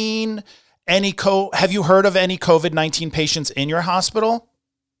seen have you heard of any COVID-19 patients in your hospital?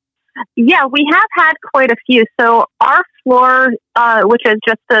 Yeah, we have had quite a few. So our floor, which is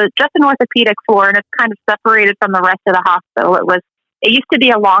just an orthopedic floor, and it's kind of separated from the rest of the hospital. It used to be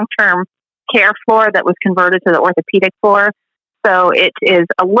a long-term care floor that was converted to the orthopedic floor. So it is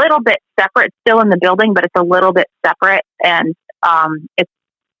a little bit separate. It's still in the building, but it's a little bit separate, and it's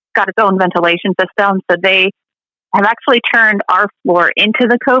got its own ventilation system. So they have actually turned our floor into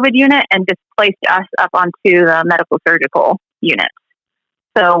the COVID unit and displaced us up onto the medical surgical unit.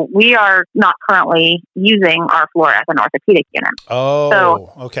 So we are not currently using our floor as an orthopedic unit.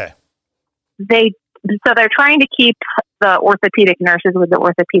 Oh, okay. So they're trying to keep the orthopedic nurses with the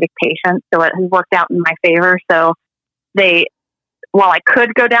orthopedic patients. So it has worked out in my favor. So while I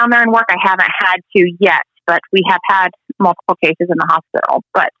could go down there and work, I haven't had to yet, but we have had multiple cases in the hospital.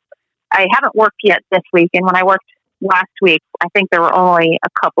 But I haven't worked yet this week. And when I worked last week, I think there were only a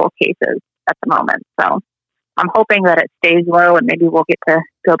couple of cases at the moment. So I'm hoping that it stays low and maybe we'll get to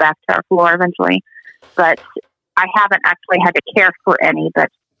go back to our floor eventually. But I haven't actually had to care for any, but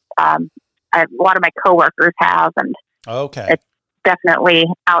a lot of my coworkers have, and it's definitely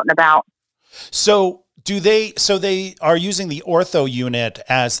out and about. So they are using the ortho unit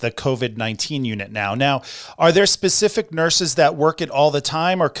as the COVID-19 unit now. Now, are there specific nurses that work it all the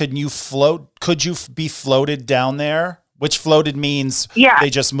time, or could you be floated down there? Which floated means they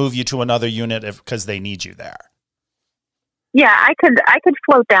just move you to another unit because they need you there. Yeah, I could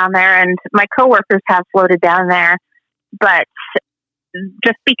float down there, and my coworkers have floated down there, but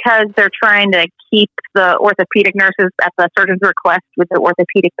just because they're trying to keep the orthopedic nurses at the surgeon's request with the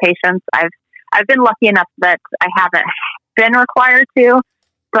orthopedic patients, I've been lucky enough that I haven't been required to,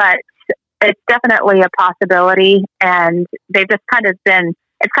 but it's definitely a possibility. And they've just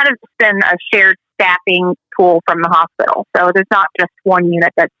it's kind of been a shared staffing pool from the hospital. So there's not just one unit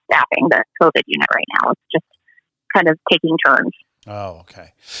that's staffing the COVID unit right now. It's just kind of taking turns. Oh,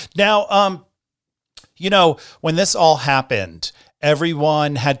 okay. Now, when this all happened,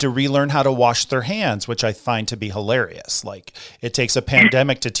 everyone had to relearn how to wash their hands, which I find to be hilarious. Like, it takes a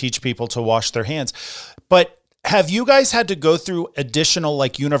pandemic to teach people to wash their hands. But have you guys had to go through additional,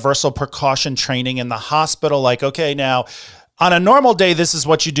 like, universal precaution training in the hospital? Like, okay, now on a normal day, this is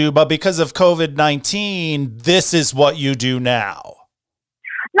what you do, but because of COVID-19, this is what you do now.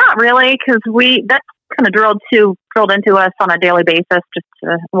 Not really, because that's kind of drilled into us on a daily basis, just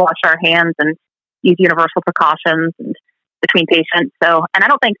to wash our hands and use universal precautions and between patients. So, and I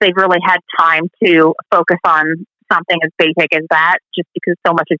don't think they've really had time to focus on something as basic as that, just because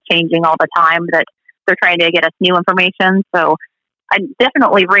so much is changing all the time that they're trying to get us new information. So I'm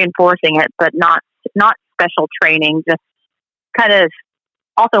definitely reinforcing it, but not special training, just kind of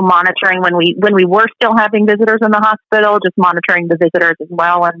also monitoring when we were still having visitors in the hospital, just monitoring the visitors as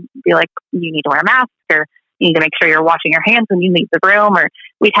well, and be like, you need to wear a mask, or you need to make sure you're washing your hands when you leave the room. Or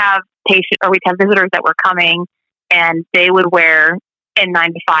we'd have visitors that were coming and they would wear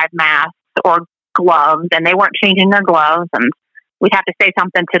N95 masks or gloves, and they weren't changing their gloves, and we'd have to say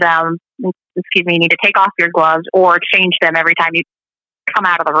something to them, excuse me, you need to take off your gloves or change them every time you come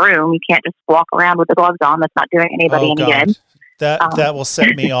out of the room. You can't just walk around with the gloves on. That's not doing anybody any good. That will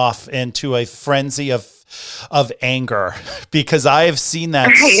set me off into a frenzy of anger, because I have seen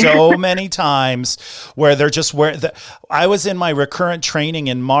that so many times where they're just wearing I was in my recurrent training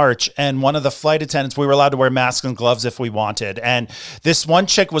in March, and one of the flight attendants, we were allowed to wear masks and gloves if we wanted. And this one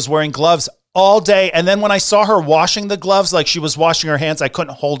chick was wearing gloves all day. And then when I saw her washing the gloves, like she was washing her hands, I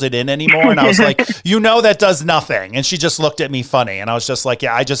couldn't hold it in anymore. And I was like, that does nothing. And she just looked at me funny. And I was just like,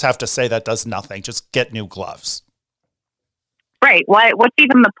 yeah, I just have to say that does nothing. Just get new gloves. Right. Why? What's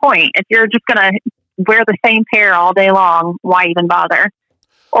even the point? If you're just going to wear the same pair all day long, why even bother?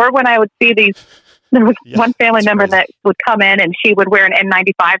 Or when I would see there was one family member that would come in and she would wear an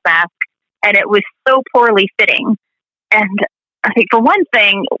N95 mask, and it was so poorly fitting. And I think, for one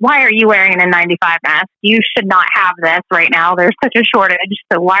thing, why are you wearing an N95 mask? You should not have this right now. There's such a shortage.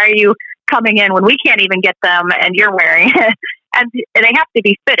 So why are you coming in when we can't even get them and you're wearing it? And they have to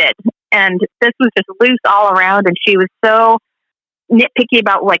be fitted. And this was just loose all around. And she was so nitpicky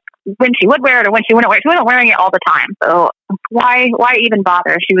about, like, when she would wear it or when she wouldn't wear it. She wasn't wearing it all the time. So why even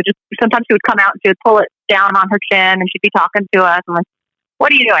bother? Sometimes she would come out and she would pull it down on her chin and she'd be talking to us. I'm like,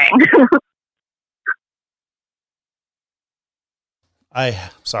 what are you doing?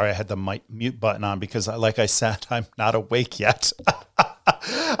 Sorry, I had the mute button on because, like I said, I'm not awake yet.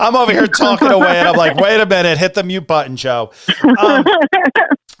 I'm over here talking away, and I'm like, wait a minute, hit the mute button, Joe.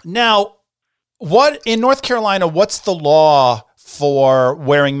 Now, in North Carolina, what's the law for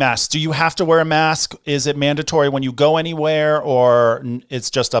wearing masks? Do you have to wear a mask? Is it mandatory when you go anywhere, or it's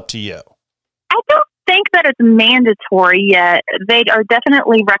just up to you? I don't think that it's mandatory yet. They are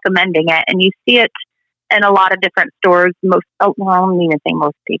definitely recommending it, and you see it in a lot of different stores. I don't even say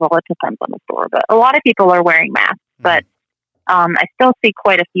most people, it depends on the store, but a lot of people are wearing masks, but I still see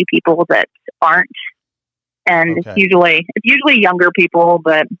quite a few people that aren't. And it's usually younger people,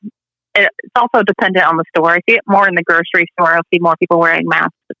 but it's also dependent on the store. I see it more in the grocery store. I'll see more people wearing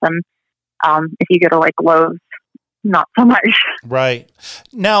masks than if you go to, like, Lowe's, not so much. Right.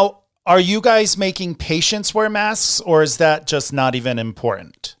 Now, are you guys making patients wear masks, or is that just not even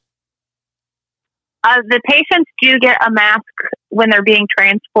important? The patients do get a mask when they're being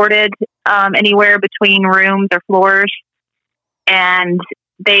transported anywhere between rooms or floors, and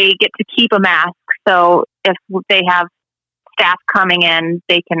they get to keep a mask. So if they have staff coming in,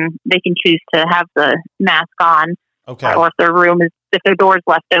 they can choose to have the mask on. Okay. Or if their door is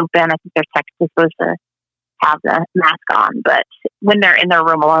left open, I think they're technically supposed to have the mask on. But when they're in their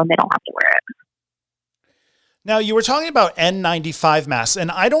room alone, they don't have to wear it. Now, you were talking about N95 masks,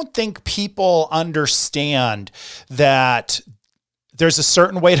 and I don't think people understand that there's a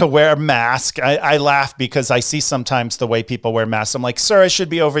certain way to wear a mask. I laugh because I see sometimes the way people wear masks. I'm like, sir, I should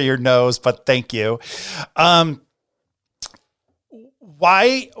be over your nose, but thank you.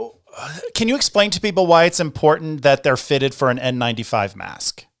 Why? Can you explain to people why it's important that they're fitted for an N95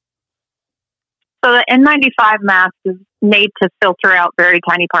 mask? So the N95 mask is made to filter out very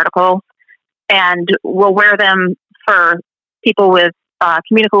tiny particles, and we'll wear them for people with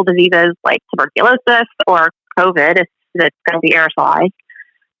communicable diseases like tuberculosis or COVID, if it's going to be aerosolized.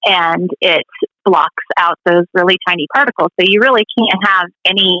 And it blocks out those really tiny particles. So you really can't have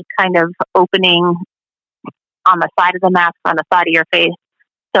any kind of opening on the side of the mask, on the side of your face.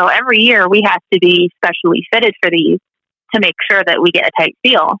 So every year we have to be specially fitted for these to make sure that we get a tight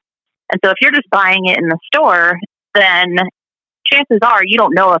seal. And so if you're just buying it in the store, then chances are you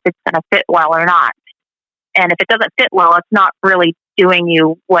don't know if it's going to fit well or not. And if it doesn't fit well, it's not really doing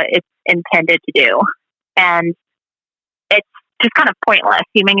you what it's intended to do. And it's just kind of pointless.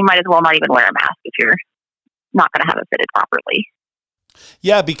 You might as well not even wear a mask if you're not going to have it fitted properly.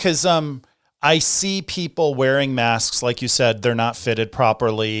 Yeah, because I see people wearing masks, like you said, they're not fitted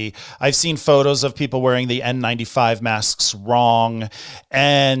properly. I've seen photos of people wearing the N95 masks wrong.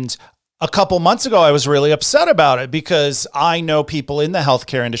 And a couple months ago, I was really upset about it because I know people in the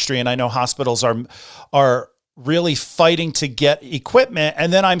healthcare industry and I know hospitals are really fighting to get equipment.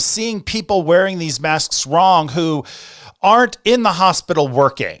 And then I'm seeing people wearing these masks wrong who aren't in the hospital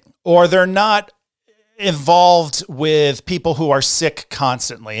working, or they're not involved with people who are sick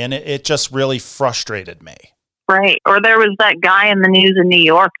constantly. And it just really frustrated me. Right. Or there was that guy in the news in New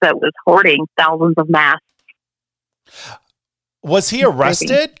York that was hoarding thousands of masks. Was he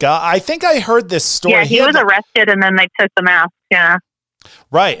arrested? I think I heard this story. Yeah, he was arrested and then they took the mask. Yeah.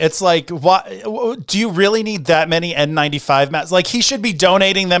 Right. It's like, what, do you really need that many N95 masks? Like, he should be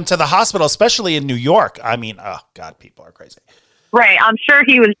donating them to the hospital, especially in New York. I mean, oh God, people are crazy. Right. I'm sure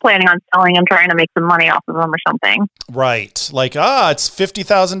he was planning on selling them, trying to make some money off of them or something. Right. Like, it's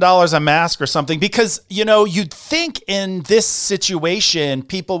 $50,000 a mask or something, because, you'd think in this situation,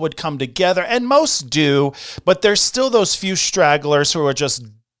 people would come together, and most do, but there's still those few stragglers who are just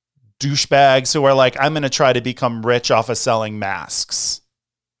douchebags who are like, I'm going to try to become rich off of selling masks.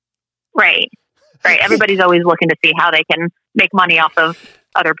 Right. Right. Everybody's always looking to see how they can make money off of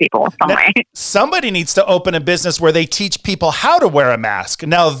other people some way. Somebody needs to open a business where they teach people how to wear a mask.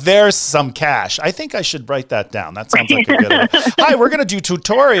 Now there's some cash. I think I should write that down. That sounds like a good one. Hi, we're going to do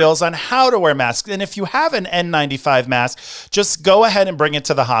tutorials on how to wear masks. And if you have an N95 mask, just go ahead and bring it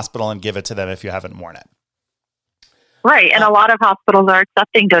to the hospital and give it to them if you haven't worn it. Right. And a lot of hospitals are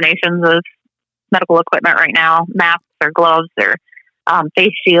accepting donations of medical equipment right now, masks or gloves or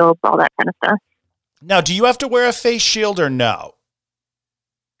face shields, all that kind of stuff. Now, do you have to wear a face shield or no?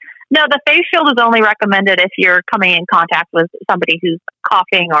 No, the face shield is only recommended if you're coming in contact with somebody who's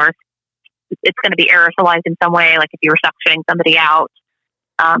coughing, or it's going to be aerosolized in some way, like if you were suctioning somebody out.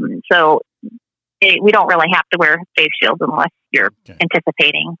 We don't really have to wear face shields unless you're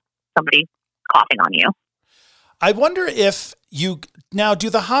anticipating somebody coughing on you. I wonder if do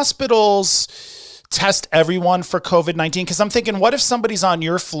the hospitals test everyone for COVID-19? Because I'm thinking, what if somebody's on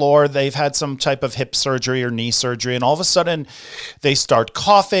your floor, they've had some type of hip surgery or knee surgery, and all of a sudden they start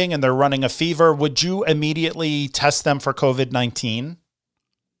coughing and they're running a fever? Would you immediately test them for COVID-19?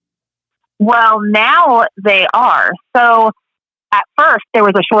 Well, now they are. So at first there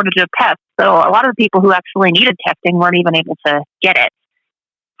was a shortage of tests. So a lot of the people who actually needed testing weren't even able to get it.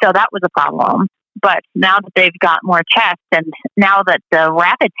 So that was a problem. But now that they've got more tests, and now that the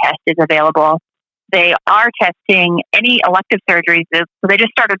rapid test is available, they are testing any elective surgeries. So they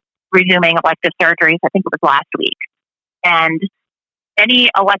just started resuming elective surgeries, I think it was last week. And any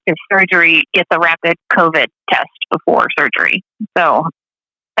elective surgery gets a rapid COVID test before surgery. So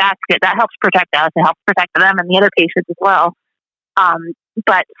that's good. That helps protect us. It helps protect them and the other patients as well.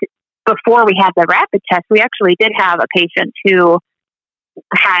 But before we had the rapid test, we actually did have a patient who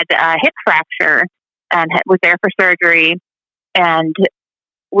had a hip fracture and was there for surgery and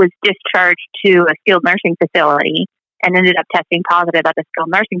was discharged to a skilled nursing facility and ended up testing positive at the skilled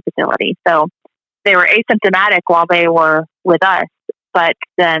nursing facility. So they were asymptomatic while they were with us, but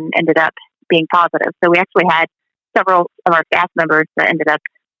then ended up being positive. So we actually had several of our staff members that ended up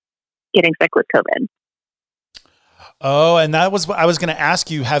getting sick with COVID. Oh, and that was what I was going to ask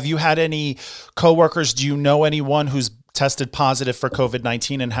you. Have you had any coworkers? Do you know anyone who's tested positive for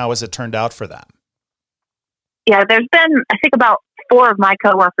COVID-19, and how has it turned out for them? Yeah, there's been, I think, about 4 of my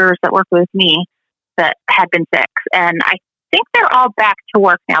coworkers that work with me that had been sick, and I think they're all back to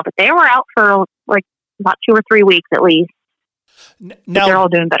work now, but they were out for like about 2 or 3 weeks at least. Now, they're all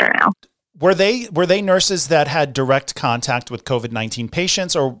doing better now. Were they nurses that had direct contact with COVID-19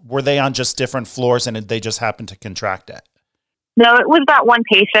 patients, or were they on just different floors and they just happened to contract it? No, it was that one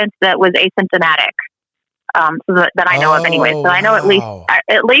patient that was asymptomatic. So that I know of anyway. So I know at least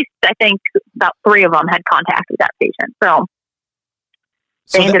I think about 3 of them had contact with that patient. So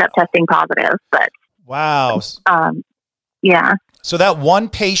they ended up testing positive, but wow. Yeah. So that one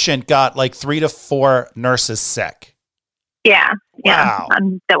patient got like 3 to 4 nurses sick. Yeah. Wow. Yeah.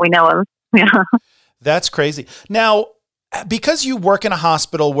 That we know of. Yeah. That's crazy. Now, because you work in a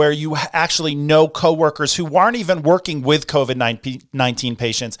hospital where you actually know coworkers who aren't even working with COVID-19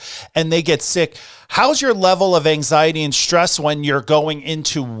 patients and they get sick, how's your level of anxiety and stress when you're going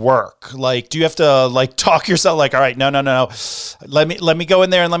into work? Like, do you have to like talk yourself like, all right, no. Let me go in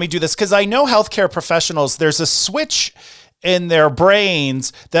there and let me do this. Cause I know healthcare professionals, there's a switch in their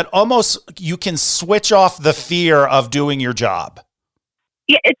brains that almost you can switch off the fear of doing your job.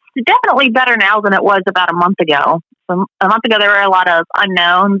 Yeah, it's definitely better now than it was about a month ago. So a month ago, there were a lot of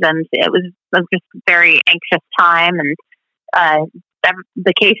unknowns, and it was just a very anxious time, and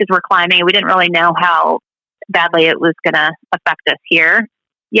the cases were climbing. We didn't really know how badly it was going to affect us here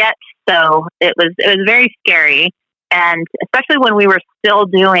yet. So it was very scary, and especially when we were still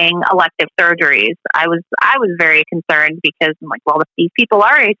doing elective surgeries, I was very concerned because I'm like, well, if these people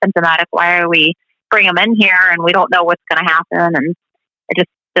are asymptomatic, why are we bringing them in here, and we don't know what's going to happen, and it just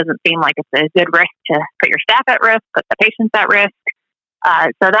doesn't seem like it's a good risk to put your staff at risk, put the patients at risk.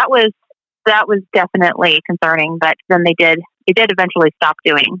 So that was definitely concerning. But then they did eventually stop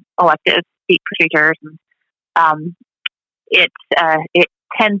doing elective deep procedures. And,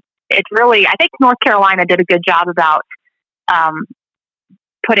 it's really, I think North Carolina did a good job about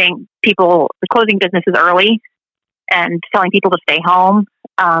closing businesses early and telling people to stay home,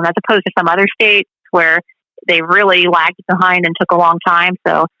 as opposed to some other states where they really lagged behind and took a long time.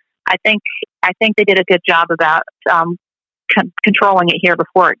 So I think they did a good job about controlling it here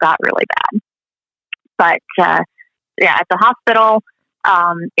before it got really bad. But at the hospital,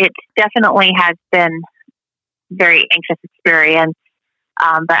 it definitely has been very anxious experience.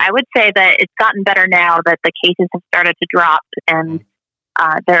 But I would say that it's gotten better now that the cases have started to drop, and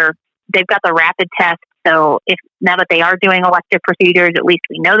they've got the rapid test. So now that they are doing elective procedures, at least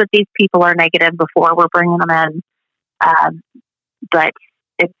we know that these people are negative before we're bringing them in. But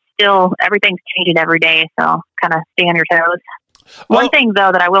it's still, everything's changing every day. So kind of stay on your toes. Well, one thing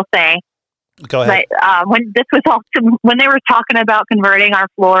though that I will say, go ahead. That, when they were talking about converting our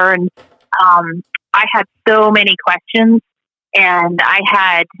floor, and I had so many questions, and I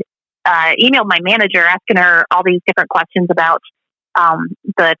had emailed my manager asking her all these different questions about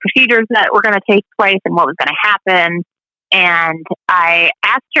the procedures that were going to take place and what was going to happen. And I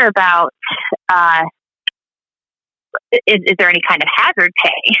asked her about, is there any kind of hazard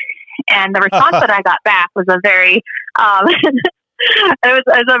pay? And the response that I got back was a very, it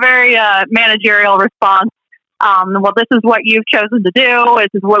was a very managerial response. Well, this is what you've chosen to do. This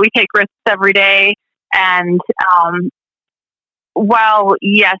is what we take risks every day. And while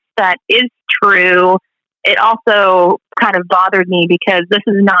yes, that is true, it also kind of bothered me because this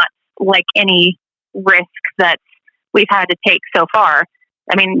is not like any risk that we've had to take so far.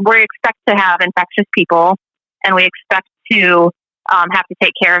 I mean, we expect to have infectious people, and we expect to have to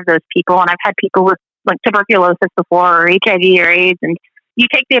take care of those people. And I've had people with like tuberculosis before, or HIV or AIDS, and you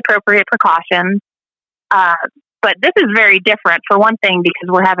take the appropriate precautions. But this is very different, for one thing, because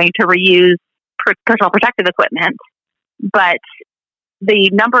we're having to reuse personal protective equipment. But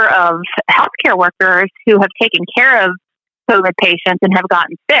the number of healthcare workers who have taken care of COVID patients and have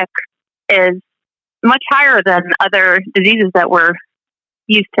gotten sick is much higher than other diseases that we're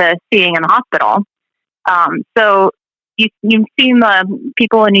used to seeing in the hospital. So you've seen the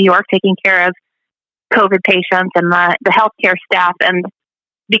people in New York taking care of COVID patients and the healthcare staff, and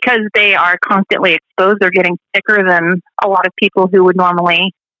because they are constantly exposed, they're getting sicker than a lot of people who would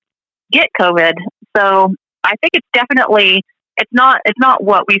normally get COVID. So I think it's definitely, it's not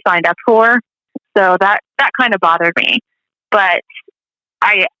what we signed up for. So that kind of bothered me. But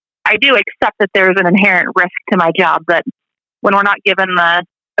I do accept that there's an inherent risk to my job, that when we're not given the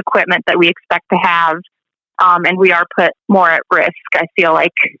equipment that we expect to have, and we are put more at risk, I feel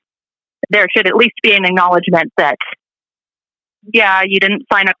like there should at least be an acknowledgement that, yeah, you didn't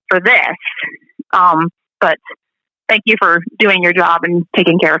sign up for this, but thank you for doing your job and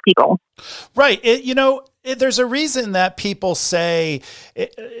taking care of people. Right. There's a reason that people say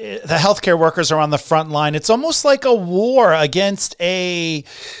the healthcare workers are on the front line. It's almost like a war against a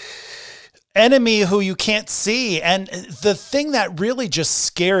enemy who you can't see. And the thing that really just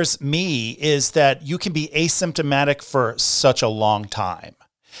scares me is that you can be asymptomatic for such a long time.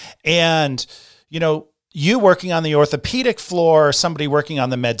 And, you working on the orthopedic floor, or somebody working on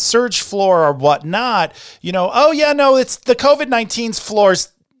the med surge floor or whatnot, it's the COVID-19's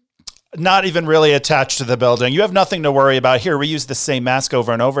floor's not even really attached to the building. You have nothing to worry about. Here, we use the same mask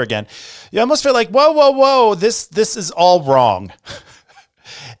over and over again. You almost feel like, whoa, this is all wrong.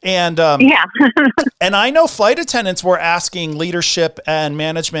 And and I know flight attendants were asking leadership and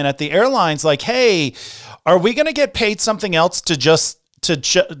management at the airlines, like, hey, are we going to get paid something else to just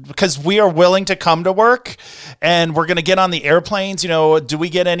because we are willing to come to work and we're going to get on the airplanes, do we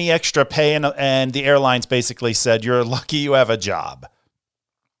get any extra pay? And the airlines basically said, you're lucky you have a job.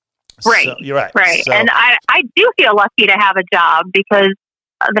 Right. So, you're right. Right. So, and I do feel lucky to have a job because,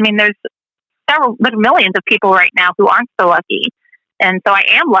 there's millions of people right now who aren't so lucky. And so I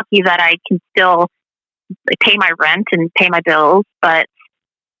am lucky that I can still pay my rent and pay my bills, but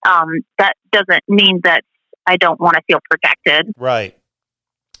that doesn't mean that I don't want to feel protected. Right.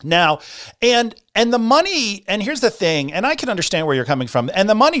 Now, and the money, and here's the thing, and I can understand where you're coming from, and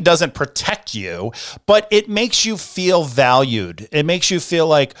the money doesn't protect you, but it makes you feel valued. It makes you feel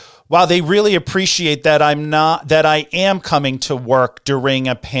like, wow, they really appreciate that I am coming to work during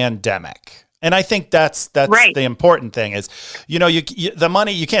a pandemic. And I think that's right. The important thing is, the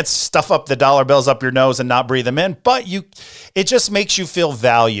money, you can't stuff up the dollar bills up your nose and not breathe them in, but it just makes you feel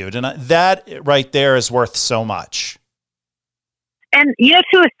valued. And that right there is worth so much. And,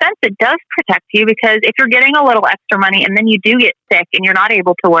 to a sense, it does protect you because if you're getting a little extra money and then you do get sick and you're not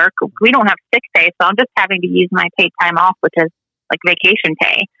able to work, we don't have sick pay. So I'm just having to use my paid time off, which is like vacation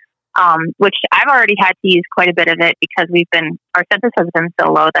pay, which I've already had to use quite a bit of it because our census has been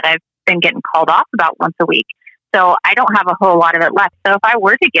so low that I've been getting called off about once a week. So I don't have a whole lot of it left. So if I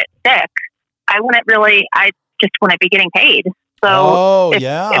were to get sick, I just wouldn't be getting paid. So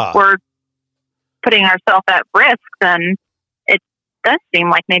if we're putting ourselves at risk, then does seem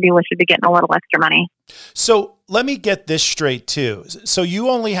like maybe we should be getting a little extra money. So let me get this straight too. So you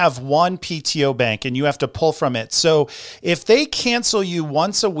only have one PTO bank and you have to pull from it. So if they cancel you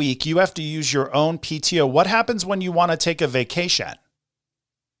once a week, you have to use your own PTO. What happens when you want to take a vacation?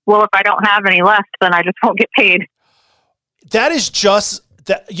 Well, if I don't have any left, then I just won't get paid. That is just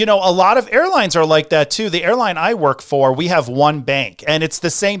that, a lot of airlines are like that too. The airline I work for, we have one bank and it's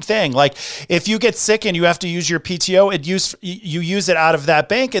the same thing. Like if you get sick and you have to use your PTO, you use it out of that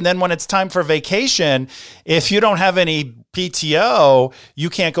bank. And then when it's time for vacation, if you don't have any PTO, you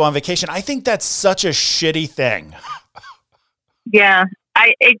can't go on vacation. I think that's such a shitty thing. Yeah,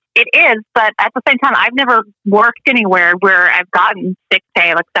 it is. But at the same time, I've never worked anywhere where I've gotten sick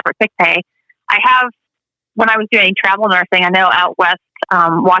pay, like separate sick pay. I have, when I was doing travel nursing, I know out west,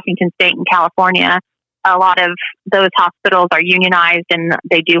 Washington State and California, a lot of those hospitals are unionized and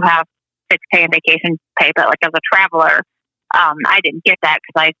they do have sick pay and vacation pay. But like as a traveler, I didn't get that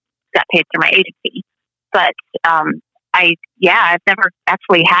because I got paid through my agency. But I've never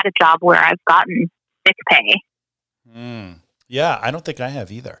actually had a job where I've gotten sick pay. Yeah, I don't think I have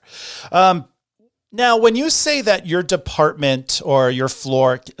either. Now, when you say that your department or your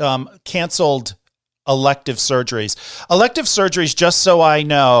floor canceled elective surgeries, just so I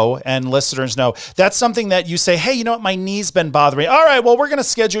know and listeners know, that's something that you say, hey, you know what, my knee's been bothering me. All right, well, we're going to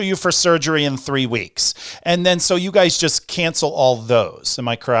schedule you for surgery in 3 weeks. And then so you guys just cancel all those. Am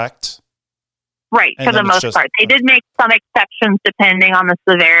I correct? Right, for the most part. They did make some exceptions depending on the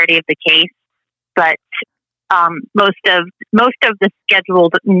severity of the case, but most of the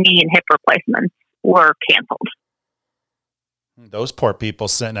scheduled knee and hip replacements were canceled. Those poor people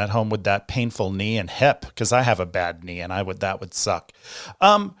sitting at home with that painful knee and hip, because I have a bad knee and that would suck.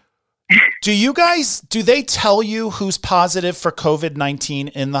 Do they tell you who's positive for COVID-19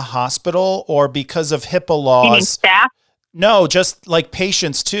 in the hospital, or because of HIPAA laws? You mean staff? No, just like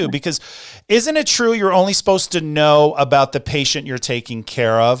patients too, because isn't it true you're only supposed to know about the patient you're taking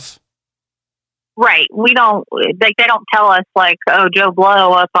care of? Right. We don't, they don't tell us like, oh, Joe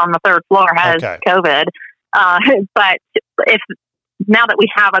Blow up on the third floor has COVID. But now that we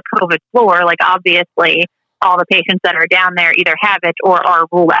have a COVID floor, like obviously all the patients that are down there either have it or are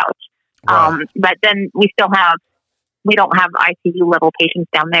ruled out. Right. But then we don't have ICU level patients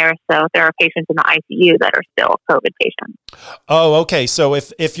down there. So there are patients in the ICU that are still COVID patients. Oh, okay. So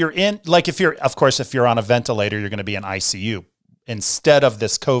if you're if you're on a ventilator, you're going to be in ICU instead of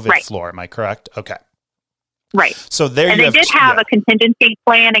this COVID floor. Am I correct? Okay. Right. So there, and they did have a contingency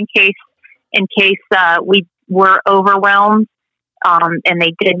plan in case we were overwhelmed, and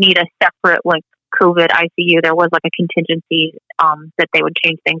they did need a separate like COVID ICU. There was like a contingency that they would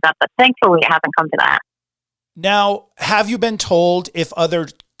change things up, but thankfully it hasn't come to that. Now, have you been told if other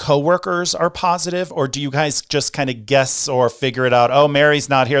coworkers are positive, or do you guys just kind of guess or figure it out? Oh, Mary's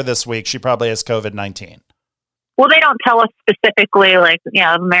not here this week. She probably has COVID-19. Well, they don't tell us specifically, like,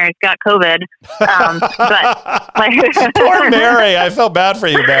 Mary's got COVID. But like, poor Mary. I felt bad for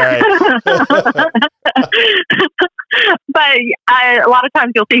you, Mary. But a lot of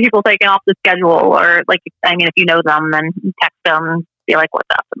times you'll see people taking off the schedule, or like, if you know them, then you text them, be like, "What's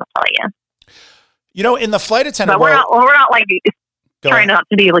up?" and they'll tell you. In the flight attendant, but we're not like trying not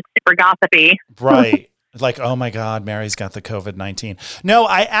to be like super gossipy. Right. Like, oh my God, Mary's got the COVID-19. No,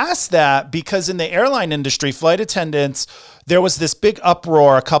 I asked that because in the airline industry, flight attendants, there was this big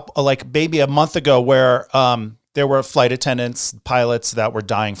uproar maybe a month ago where there were flight attendants, pilots that were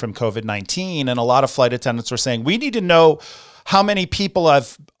dying from COVID-19. And a lot of flight attendants were saying, we need to know how many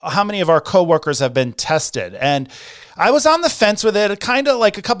of our coworkers have been tested. And I was on the fence with it. Kind of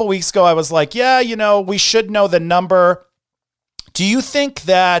like a couple weeks ago, I was like, yeah, we should know the number. Do you think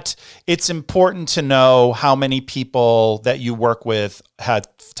that it's important to know how many people that you work with had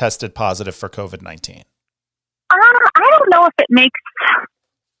tested positive for COVID-19? I don't know if it makes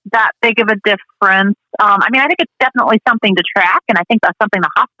that big of a difference. I think it's definitely something to track, and I think that's something the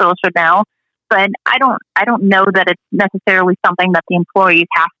hospital should know. But I don't know that it's necessarily something that the employees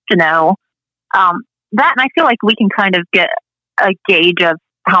have to know. That, and I feel like we can kind of get a gauge of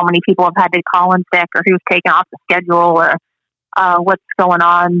how many people have had to call in sick or who's taken off the schedule or what's going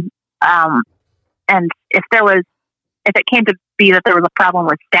on. And if it came to be that there was a problem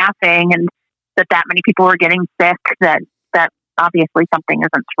with staffing and that many people were getting sick, that obviously something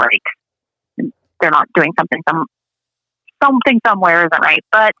isn't right. They're not doing something somewhere isn't right.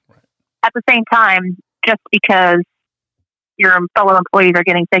 But at the same time, just because your fellow employees are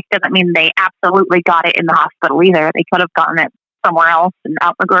getting sick doesn't mean they absolutely got it in the hospital either. They could have gotten it somewhere else and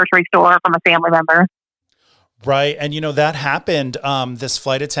out in the grocery store from a family member. Right. And, that happened. This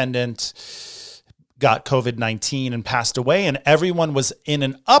flight attendant got COVID-19 and passed away, and everyone was in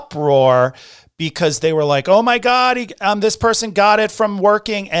an uproar because they were like, oh my God, this person got it from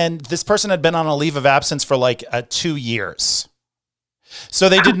working. And this person had been on a leave of absence for 2 years. So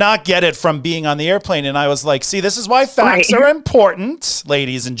they did not get it from being on the airplane. And I was like, see, this is why facts are important,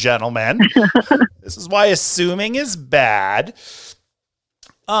 ladies and gentlemen. This is why assuming is bad.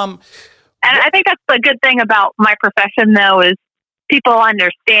 And I think that's the good thing about my profession, though, is people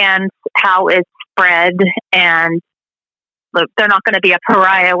understand how it's spread, and they're not going to be a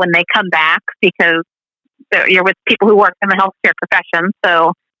pariah when they come back because you're with people who work in the healthcare profession.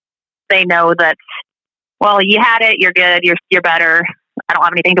 So they know that, well, you had it, you're good, you're better. I don't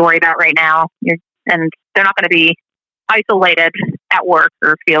have anything to worry about right now. And they're not going to be isolated at work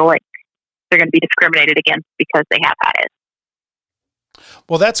or feel like they're going to be discriminated against because they have had it.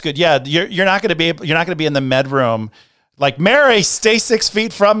 Well, that's good. Yeah, you're not going to be in the med room like, Mary, stay 6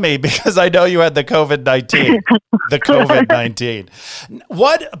 feet from me because I know you had the COVID-19. The COVID-19.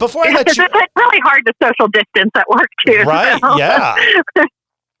 What before I let you? It's really hard to social distance at work too. Right? So. Yeah.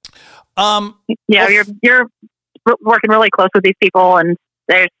 You're working really close with these people, and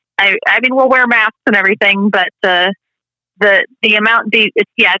we'll wear masks and everything, but the amount,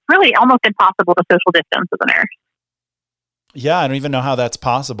 it's really almost impossible to social distance as a nurse. Yeah, I don't even know how that's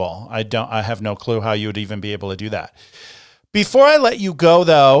possible. I have no clue how you would even be able to do that. Before I let you go,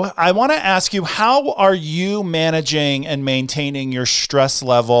 though, I want to ask you, how are you managing and maintaining your stress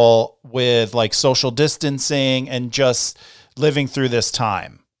level with social distancing and just living through this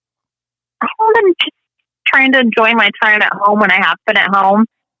time? I've been just trying to enjoy my time at home when I have been at home.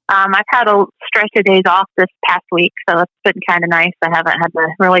 I've had a stretch of days off this past week, so that's been kind of nice. I haven't had to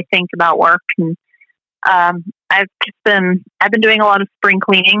really think about work, and I've been doing a lot of spring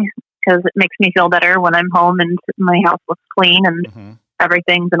cleaning because it makes me feel better when I'm home and my house looks clean and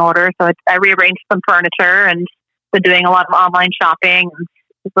everything's in order. So I rearranged some furniture and been doing a lot of online shopping and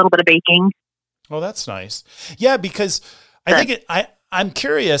a little bit of baking. Well, that's nice. Yeah, because I'm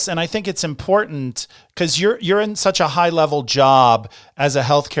curious, and I think it's important because you're in such a high level job as a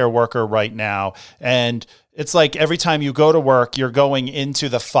healthcare worker right now, and it's like every time you go to work, you're going into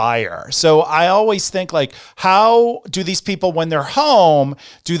the fire. So I always think, how do these people, when they're home,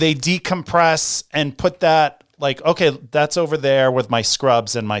 do they decompress and put that, okay, that's over there with my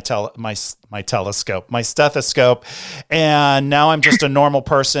scrubs and my telescope, my stethoscope, and now I'm just a normal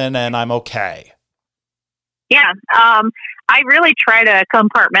person and I'm okay. Yeah. I really try to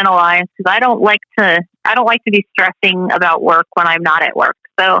compartmentalize because I don't like to be stressing about work when I'm not at work.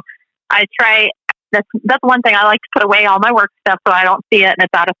 So I try. That's one thing I like to put away all my work stuff so I don't see it and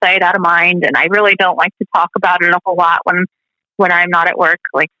it's out of sight, out of mind. And I really don't like to talk about it a whole lot when I'm not at work.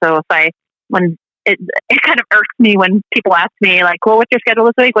 So when it kind of irks me when people ask me well, what's your schedule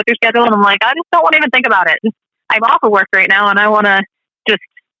this week? What's your schedule? And I'm like, I just don't want to even think about it. I'm off of work right now, and I want to just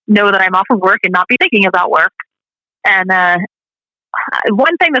know that I'm off of work and not be thinking about work. And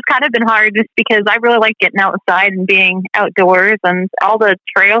one thing that's kind of been hard is because I really like getting outside and being outdoors, and all the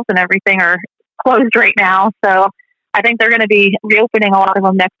trails and everything are closed right now. So I think they're going to be reopening a lot of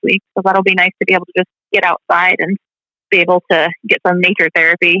them next week. So that'll be nice to be able to just get outside and be able to get some nature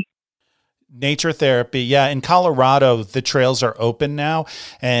therapy. Nature therapy. Yeah. In Colorado, the trails are open now.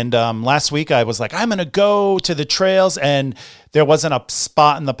 And last week I was like, I'm going to go to the trails, and there wasn't a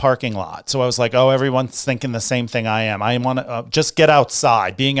spot in the parking lot. So I was like, oh, everyone's thinking the same thing I am. I want to just get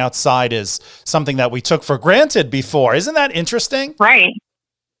outside. Being outside is something that we took for granted before. Isn't that interesting? Right.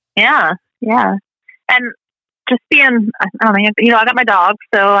 Yeah. Yeah. And just being, I don't know, I got my dogs,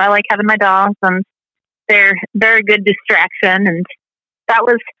 so I like having my dogs, and they're a good distraction. And that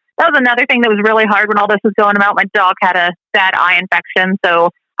was another thing that was really hard when all this was going about. My dog had a bad eye infection, so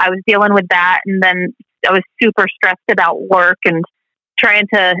I was dealing with that, and then I was super stressed about work and trying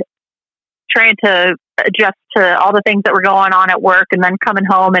to adjust to all the things that were going on at work, and then coming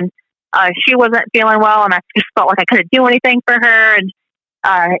home, and she wasn't feeling well, and I just felt like I couldn't do anything for her, and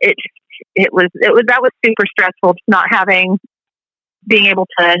that was super stressful, just not being able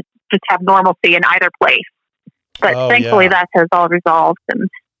to just have normalcy in either place. But thankfully that has all resolved, and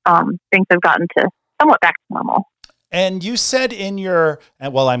things have gotten to somewhat back to normal. And you said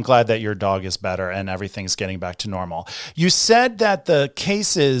I'm glad that your dog is better and everything's getting back to normal. You said that the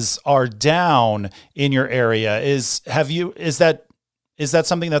cases are down in your area. Is that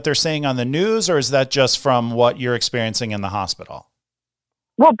something that they're saying on the news, or is that just from what you're experiencing in the hospital?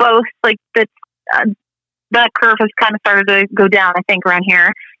 Well, both. Like the curve has kind of started to go down, I think, around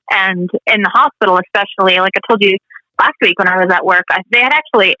here. And in the hospital, especially, like I told you last week when I was at work, they had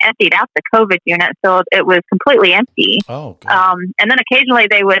actually emptied out the COVID unit, so it was completely empty. Oh, good. And then occasionally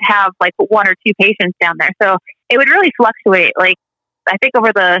they would have like one or two patients down there. So it would really fluctuate. Like I think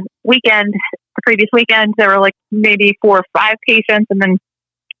over the previous weekend, there were like maybe 4 or 5 patients, and then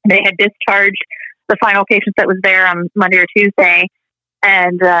they had discharged the final patient that was there on Monday or Tuesday.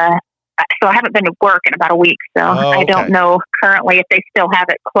 And so I haven't been to work in about a week, so I don't know currently if they still have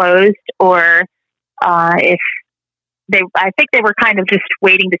it closed, or if I think they were kind of just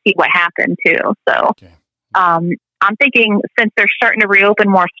waiting to see what happened too. So I'm thinking since they're starting to reopen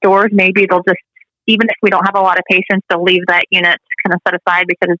more stores, maybe they'll just, even if we don't have a lot of patients, they'll leave that unit kind of set aside,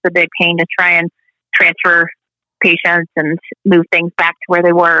 because it's a big pain to try and transfer patients and move things back to where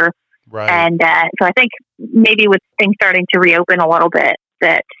they were. Right. And so I think maybe with things starting to reopen a little bit,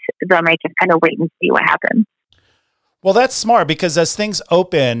 that they might just kind of wait and see what happens. Well, that's smart, because as things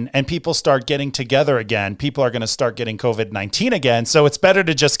open and people start getting together again, people are going to start getting COVID-19 again. So it's better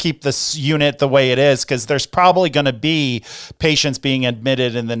to just keep this unit the way it is, because there's probably going to be patients being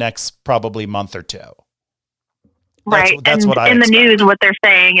admitted in the next probably month or two. Right. That's what I in expect. The news, what they're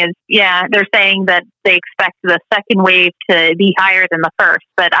saying is, they're saying that they expect the second wave to be higher than the first,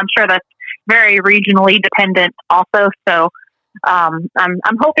 but I'm sure that's very regionally dependent also. So I'm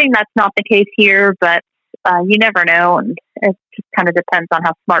hoping that's not the case here, but you never know, and it just kind of depends on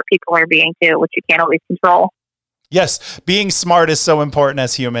how smart people are being too, which you can't always control. Yes, being smart is so important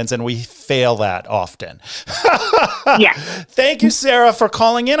as humans, and we fail that often. Yeah. Thank you, Sarah, for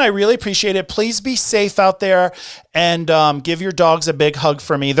calling in. I really appreciate it. Please be safe out there, and give your dogs a big hug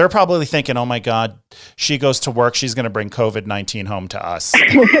for me. They're probably thinking, oh my God, she goes to work, she's going to bring COVID-19 home to us.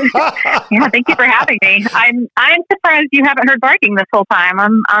 Yeah, thank you for having me. I'm surprised you haven't heard barking this whole time.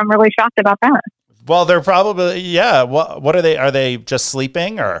 I'm really shocked about that. Well, they're probably, yeah. What are they? Are they just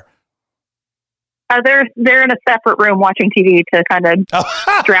sleeping, or? They're in a separate room watching TV to kind of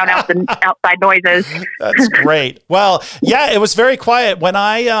drown out the outside noises. That's great. Well, yeah, it was very quiet when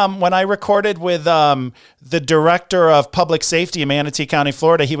I recorded with the director of public safety in Manatee County,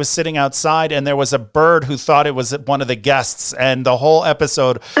 Florida. He was sitting outside, and there was a bird who thought it was one of the guests. And the whole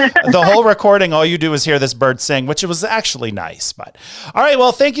episode, the whole recording, all you do is hear this bird sing, which was actually nice. But all right,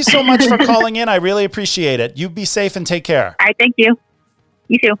 well, thank you so much for calling in. I really appreciate it. You be safe and take care. All right, thank you.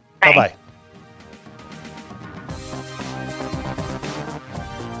 You too. Bye. Bye-bye.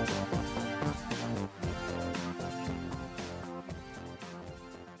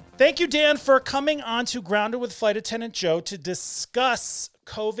 Thank you, Dan, for coming on to Grounded with Flight Attendant Joe to discuss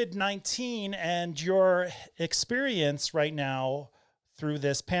COVID-19 and your experience right now through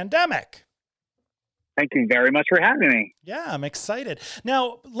this pandemic. Thank you very much for having me. Yeah, I'm excited.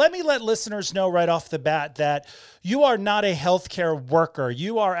 Now, let listeners know right off the bat that you are not a healthcare worker.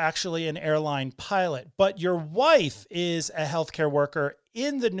 You are actually an airline pilot, but your wife is a healthcare worker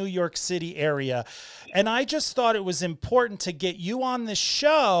in the New York City area. And I just thought it was important to get you on the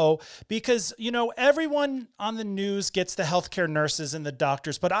show because, you know, everyone on the news gets the healthcare nurses and the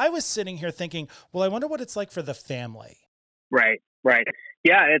doctors, but I was sitting here thinking, well, I wonder what it's like for the family. Right.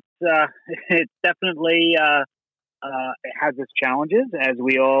 Yeah, it's definitely it has its challenges as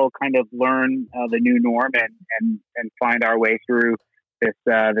we all kind of learn the new norm and find our way through this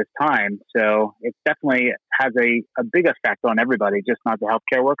time. So it definitely has a big effect on everybody, just not the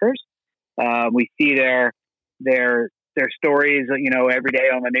healthcare workers. We see their stories, every day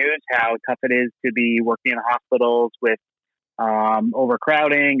on the news, how tough it is to be working in hospitals with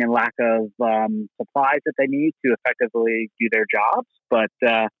overcrowding and lack of supplies that they need to effectively do their jobs. But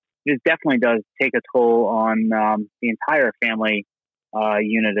it definitely does take a toll on the entire family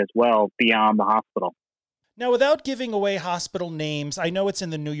unit as well, beyond the hospital. Now, without giving away hospital names, I know it's in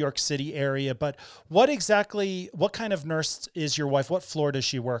the New York City area, but what kind of nurse is your wife? What floor does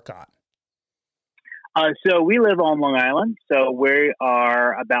she work on? So we live on Long Island, so we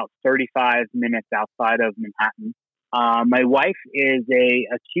are about 35 minutes outside of Manhattan. My wife is a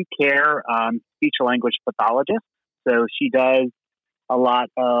acute care speech language pathologist, so she does a lot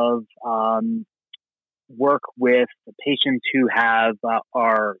of work with patients who have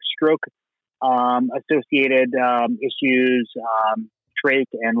are stroke associated issues, trach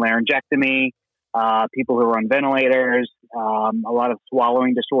and laryngectomy, people who are on ventilators, a lot of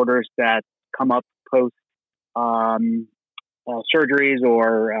swallowing disorders that come up post surgeries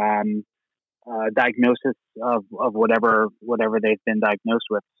or diagnosis of whatever they've been diagnosed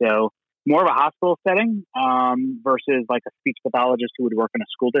with. So more of a hospital setting versus like a speech pathologist who would work in a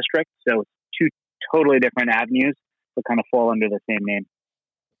school district. So two totally different avenues that kind of fall under the same name.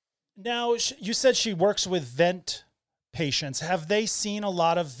 Now, you said she works with vent patients. Have they seen a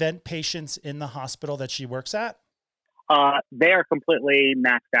lot of vent patients in the hospital that she works at? They are completely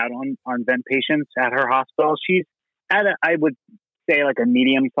maxed out on vent patients at her hospital. She's at I would say like a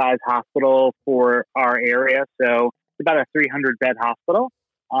medium-sized hospital for our area. So it's about a 300-bed hospital.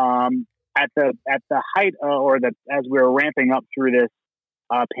 At the height as we were ramping up through this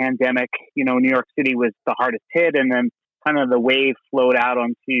pandemic, New York City was the hardest hit, and then kind of the wave flowed out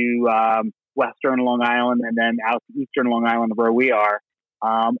onto Western Long Island and then out to Eastern Long Island where we are.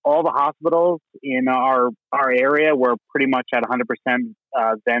 All the hospitals in our area were pretty much at 100%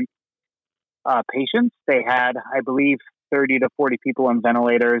 vent patients. They had, I believe, 30 to 40 people on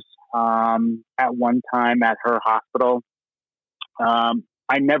ventilators at one time at her hospital.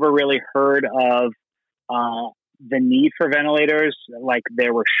 I never really heard of the need for ventilators, like they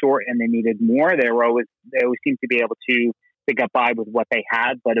were short and they needed more. They always seemed to be able to get by with what they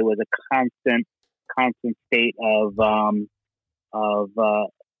had, but it was a constant state of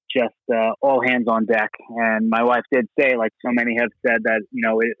just all hands on deck. And my wife did say, like so many have said, that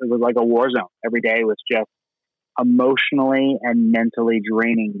it was like a war zone. Every day was just emotionally and mentally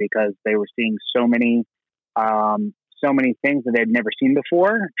draining because they were seeing so many things that they'd never seen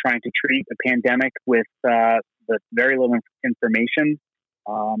before, trying to treat a pandemic with very little information.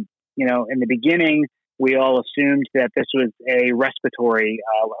 In the beginning, we all assumed that this was a respiratory,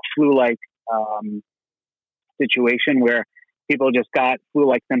 flu-like situation where people just got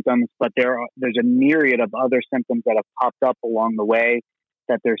flu-like symptoms, but there's a myriad of other symptoms that have popped up along the way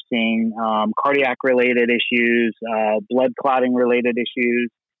that they're seeing, cardiac-related issues, blood clotting-related issues,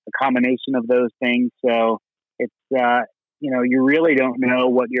 a combination of those things. So it's, you really don't know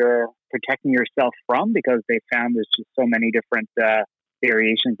what you're protecting yourself from because they found there's just so many different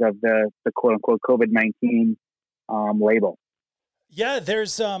variations of the quote-unquote COVID-19 label. Yeah,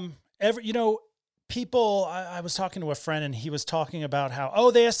 there's people, I was talking to a friend and he was talking about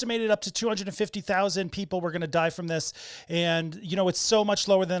how, they estimated up to 250,000 people were going to die from this. And, it's so much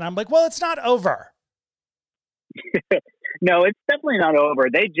lower than, I'm like, well, it's not over. No, it's definitely not over.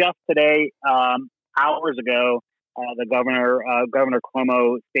 They just today, hours ago, the Governor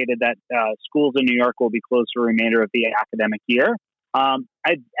Cuomo stated that schools in New York will be closed for the remainder of the academic year.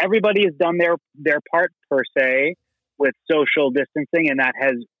 Everybody has done their part per se with social distancing, and that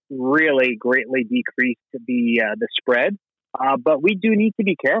has really greatly decreased the spread. But we do need to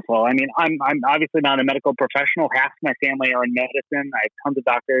be careful. I mean, I'm obviously not a medical professional. Half my family are in medicine. I have tons of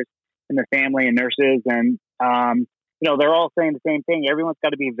doctors in the family and nurses, and they're all saying the same thing. Everyone's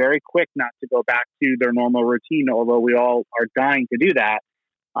got to be very quick not to go back to their normal routine, although we all are dying to do that.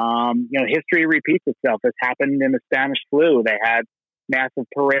 History repeats itself. This happened in the Spanish flu. They had massive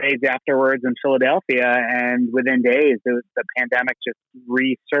parades afterwards in Philadelphia, and within days, the pandemic just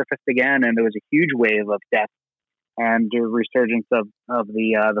resurfaced again, and there was a huge wave of death and the resurgence of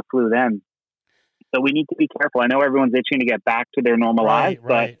the flu then. So we need to be careful. I know everyone's itching to get back to their normal lives,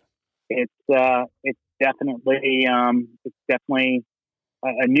 but it's definitely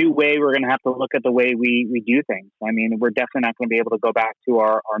a new way we're going to have to look at the way we do things. I mean, we're definitely not going to be able to go back to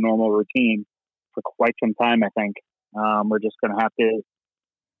our normal routine for quite some time, I think. We're just going to have to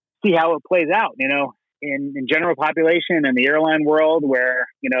see how it plays out, in general population and the airline world where,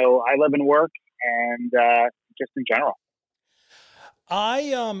 I live and work, and just in general.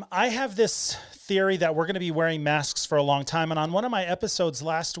 I have this theory that we're going to be wearing masks for a long time. And on one of my episodes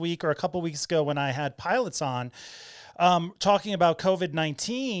last week or a couple weeks ago, when I had pilots on, talking about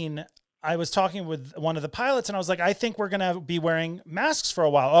COVID-19, I was talking with one of the pilots and I was like, I think we're going to be wearing masks for a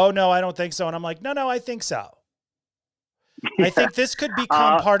while. Oh no, I don't think so. And I'm like, no, I think so. Yeah. I think this could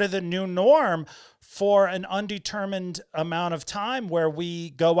become part of the new norm for an undetermined amount of time where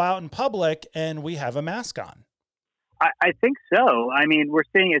we go out in public and we have a mask on. I think so. I mean, we're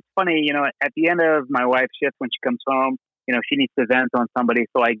seeing, it's funny, at the end of my wife's shift when she comes home, she needs to vent on somebody.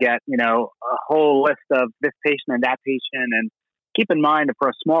 So I get, a whole list of this patient and that patient. And keep in mind that for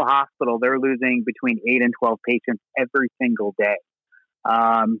a small hospital, they're losing between 8 and 12 patients every single day.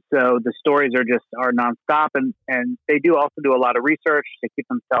 So the stories are nonstop, and they do also do a lot of research to keep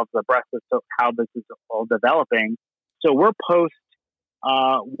themselves abreast as to how this is all developing. So we're post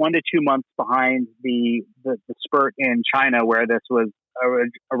 1 to 2 months behind the spurt in China where this was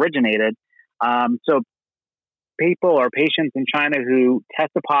originated. So people or patients in China who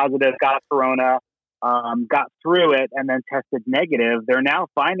tested positive, got corona, got through it, and then tested negative, they're now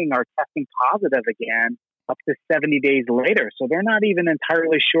finding are testing positive again up to 70 days later. So they're not even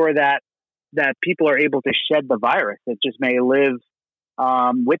entirely sure that people are able to shed the virus. It just may live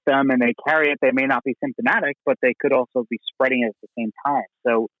with them and they carry it. They may not be symptomatic, but they could also be spreading it at the same time.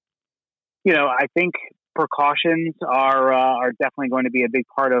 So, I think precautions are definitely going to be a big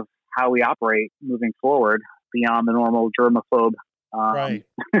part of how we operate moving forward beyond the normal germaphobe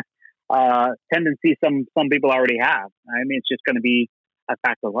tendency some people already have. I mean, it's just going to be a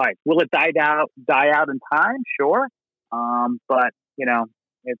fact of life. Will it die out in time? Sure. But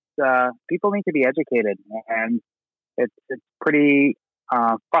it's people need to be educated, and it's pretty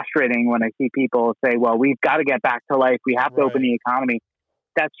frustrating when I see people say, well, we've got to get back to life. We have to open the economy.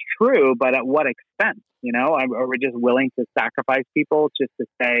 That's true, but at what expense? Are we just willing to sacrifice people just to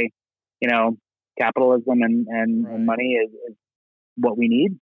say, capitalism and money is what we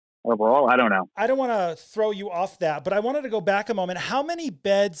need overall? I don't know. I don't want to throw you off that, but I wanted to go back a moment. How many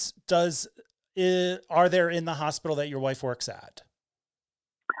beds are there in the hospital that your wife works at?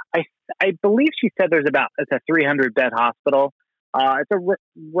 I believe she said it's a 300 bed hospital. It's a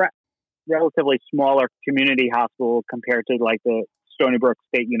relatively smaller community hospital compared to like the Stony Brook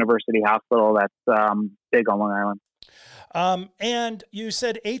State University Hospital that's big on Long Island. And you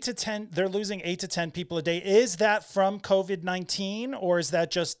said 8 to 10, they're losing 8 to 10 people a day. Is that from COVID-19 or is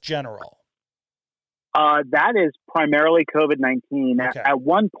that just general? That is primarily COVID-19. Okay. At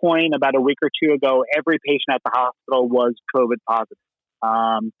one point, about a week or two ago, every patient at the hospital was COVID positive.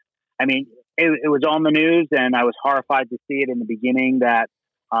 I mean, it was on the news, and I was horrified to see it in the beginning that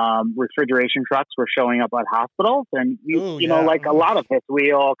refrigeration trucks were showing up at hospitals. And, like a lot of this,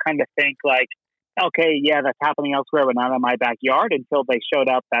 we all kind of think like, okay, yeah, that's happening elsewhere, but not in my backyard, until they showed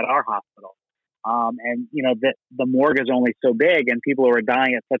up at our hospital. And, the morgue is only so big, and people were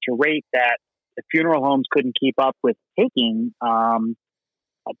dying at such a rate that the funeral homes couldn't keep up with taking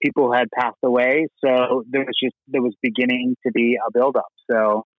people who had passed away. So there was beginning to be a buildup.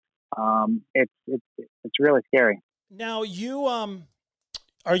 So it's really scary. Now you,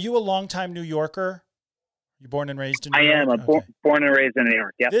 are you a longtime New Yorker? You born and raised in New York? I am born and raised in New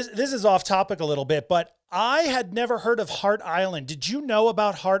York. Yeah. This is off topic a little bit, but I had never heard of Hart Island. Did you know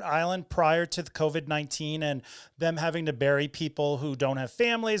about Hart Island prior to the COVID-19 and them having to bury people who don't have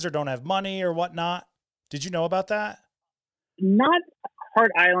families or don't have money or whatnot? Did you know about that? Not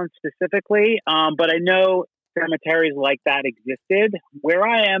Hart Island specifically, but I know cemeteries like that existed. Where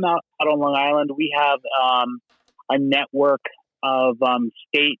I am out on Long Island, we have a network of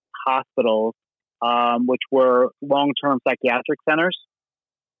state hospitals, which were long-term psychiatric centers,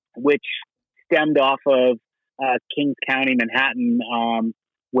 which stemmed off of Kings County, Manhattan,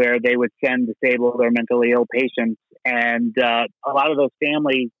 where they would send disabled or mentally ill patients. And a lot of those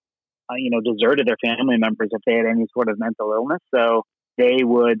families, deserted their family members if they had any sort of mental illness. So they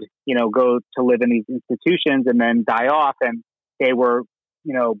would, go to live in these institutions and then die off. And they were,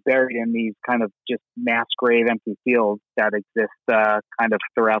 buried in these kind of just mass grave empty fields that exist kind of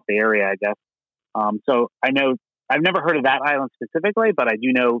throughout the area, I guess. So I know I've never heard of that island specifically, but I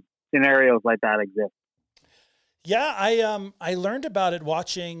do know scenarios like that exist. Yeah, I learned about it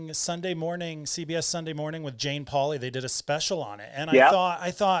watching CBS Sunday Morning with Jane Pauley. They did a special on it, and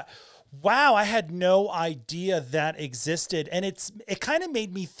I thought, wow, I had no idea that existed, and it kind of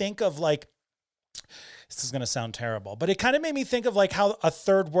made me think of like, this is going to sound terrible, but it kind of made me think of like how a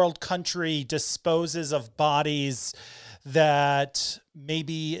third world country disposes of bodies that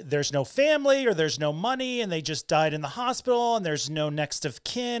maybe there's no family or there's no money and they just died in the hospital and there's no next of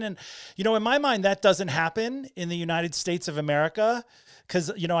kin. And, in my mind, that doesn't happen in the United States of America.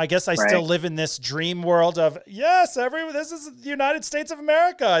 Cause I guess I still live in this dream world of, yes, this is the United States of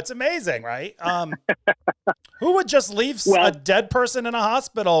America. It's amazing. Right. Who would just leave a dead person in a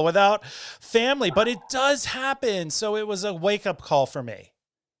hospital without family? But it does happen. So it was a wake up call for me.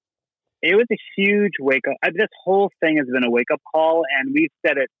 It was a huge wake up. This whole thing has been a wake up call, and we've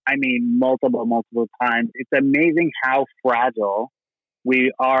said it, multiple times. It's amazing how fragile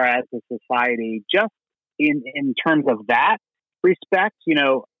we are as a society, just in terms of that respect.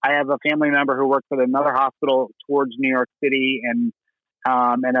 I have a family member who works at another hospital towards New York City, and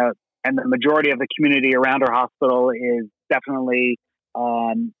the majority of the community around our hospital is definitely,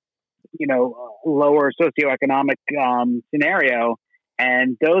 lower socioeconomic scenario.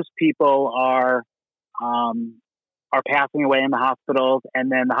 And those people are passing away in the hospitals,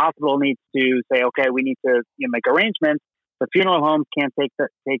 and then the hospital needs to say, okay, we need to make arrangements. The funeral homes can't take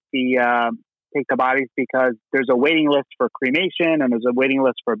the bodies because there's a waiting list for cremation and there's a waiting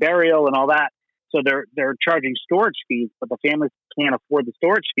list for burial and all that. So they're charging storage fees, but the families can't afford the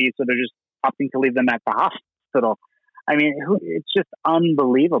storage fees, so they're just opting to leave them at the hospital. It's just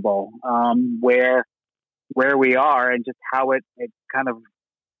unbelievable where we are and just how it kind of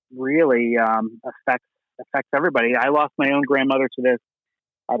really affects everybody. I lost my own grandmother to this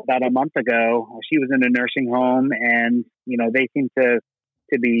about a month ago. She was in a nursing home, and they seem to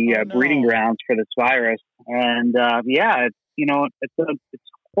be breeding grounds for this virus. And it's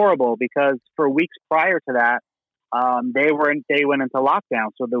horrible because for weeks prior to that, they went into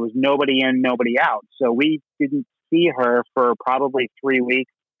lockdown, so there was nobody in, nobody out. So we didn't see her for probably 3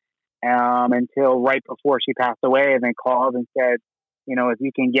 weeks. Until right before she passed away, and they called and said, if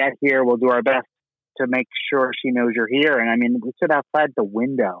you can get here, we'll do our best to make sure she knows you're here. And we stood outside the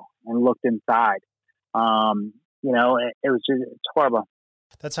window and looked inside. It was it's horrible.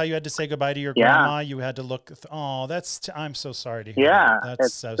 That's how you had to say goodbye to your grandma. You had to look. I'm so sorry to hear. Yeah, that.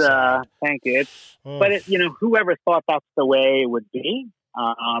 That's so sad. Thank you. But whoever thought that's the way it would be.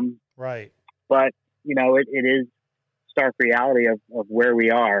 Right. But it is stark reality of where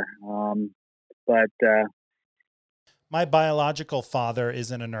we are. My biological father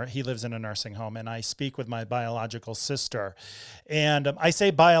is he lives in a nursing home, and I speak with my biological sister. And I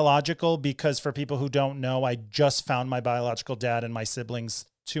say biological because for people who don't know, I just found my biological dad and my siblings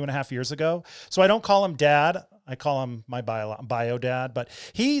 2.5 years ago. So I don't call him dad. I call him my bio dad, but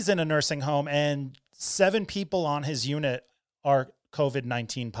he's in a nursing home and 7 people on his unit are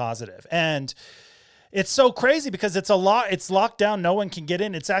COVID-19 positive. And it's so crazy because it's locked down. No one can get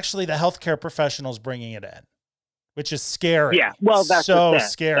in. It's actually the healthcare professionals bringing it in, which is scary. Yeah. Well, that's so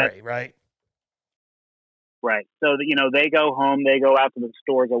scary, right? Right. So, they go home, they go out to the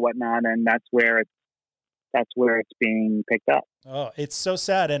stores or whatnot, and that's where it's being picked up. Oh, it's so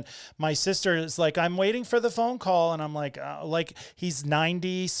sad. And my sister is like, I'm waiting for the phone call. And I'm like he's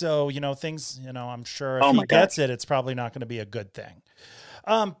 90. So, things, I'm sure if he gets it, it's probably not going to be a good thing.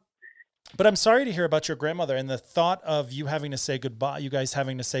 But I'm sorry to hear about your grandmother, and the thought of you having to say goodbye, you guys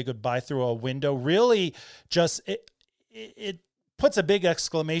having to say goodbye through a window really just, it puts a big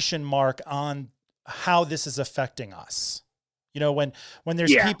exclamation mark on how this is affecting us. When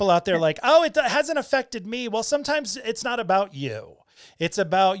there's people out there like, oh, it hasn't affected me. Well, sometimes it's not about you. It's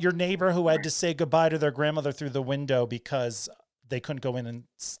about your neighbor who had to say goodbye to their grandmother through the window because they couldn't go in and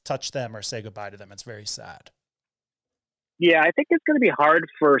touch them or say goodbye to them. It's very sad. Yeah, I think it's going to be hard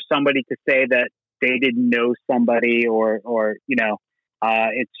for somebody to say that they didn't know somebody or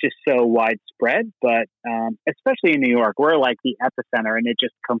it's just so widespread. But especially in New York, we're like the epicenter, and it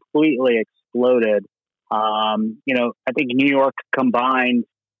just completely exploded. I think New York combined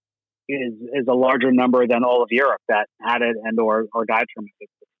is a larger number than all of Europe that had it and or died from it.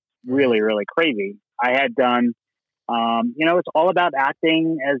 It's really, really crazy. I had done, it's all about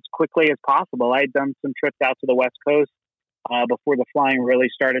acting as quickly as possible. I had done some trips out to the West Coast before the flying really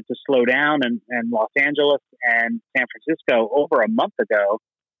started to slow down, and Los Angeles and San Francisco over a month ago,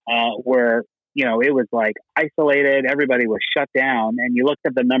 where, it was like isolated, everybody was shut down, and you looked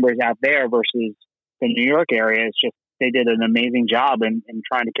at the numbers out there versus the New York area. It's just, they did an amazing job in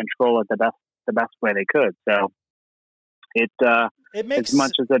trying to control it the best way they could. So it makes, as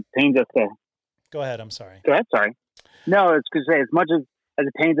much as it pains us to go ahead. I'm sorry. Go ahead. Sorry. No, it's because as much as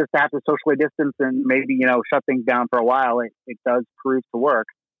it pains us to have to socially distance and maybe, shut things down for a while, it does prove to work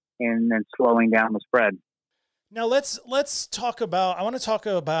in slowing down the spread. Now let's talk about, I want to talk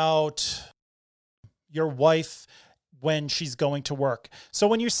about your wife when she's going to work. So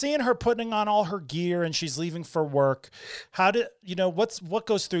when you're seeing her putting on all her gear and she's leaving for work, what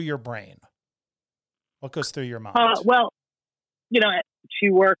goes through your brain? What goes through your mind? Well, she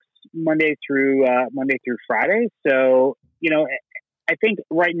works Monday through Friday. So, I think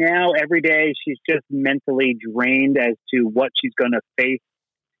right now, every day, she's just mentally drained as to what she's going to face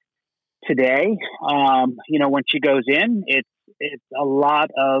today. When she goes in, it's a lot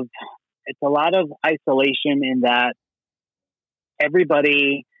of isolation in that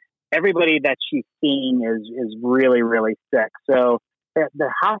everybody that she's seeing is really, really sick. So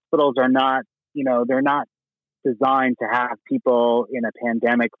the hospitals are not, they're not designed to have people in a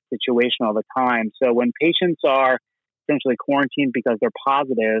pandemic situation all the time. So when patients are essentially quarantined because they're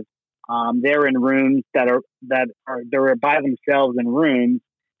positive, they're in rooms they're by themselves in rooms,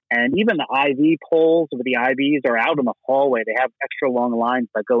 and even the IV poles or the IVs are out in the hallway. They have extra long lines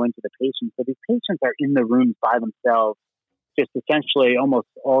that go into the patients. So these patients are in the rooms by themselves, just essentially almost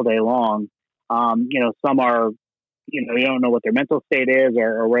all day long. Some are, you don't know what their mental state is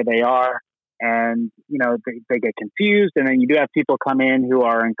or where they are. And, they get confused. And then you do have people come in who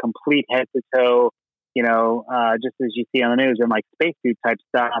are in complete head to toe, just as you see on the news, in like spacesuit type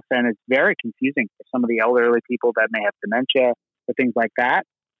stuff. And it's very confusing for some of the elderly people that may have dementia or things like that.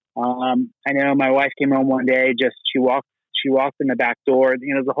 I know my wife came home one day, she walked in the back door.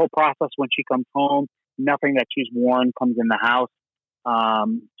 The whole process when she comes home, nothing that she's worn comes in the house.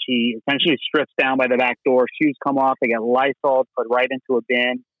 She essentially strips down by the back door. Shoes come off. They get Lysol put right into a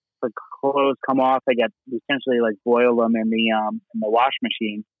bin. Her clothes come off. They get essentially like boil them in the wash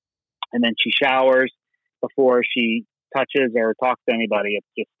machine. And then she showers before she touches or talks to anybody. It's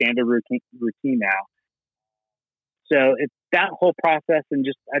just standard routine now. So it's that whole process, and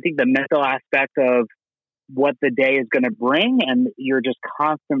just I think the mental aspect of what the day is going to bring, and you're just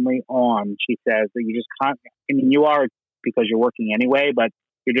constantly on. She says that you just you are, because you're working anyway, but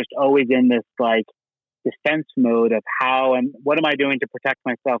you're just always in this like defense mode of how and what am I doing to protect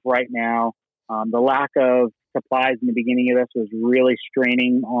myself right now. The lack of supplies in the beginning of this was really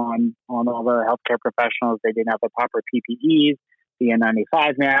straining on all the healthcare professionals. They didn't have the proper PPEs. The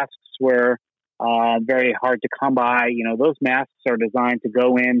N95 masks were very hard to come by. Those masks are designed to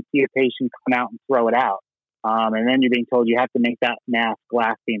go in, see a patient, come out, and throw it out. And then you're being told you have to make that mask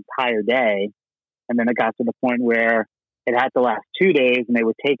last the entire day. And then it got to the point where it had to last 2 days, and they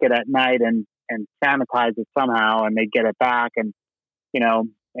would take it at night and sanitize it somehow, and they'd get it back. And,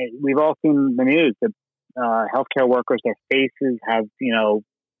 we've all seen the news that healthcare workers, their faces have,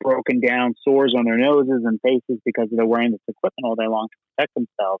 broken down, sores on their noses and faces because they're wearing this equipment all day long to protect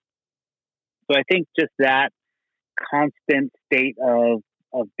themselves. So I think just that constant state of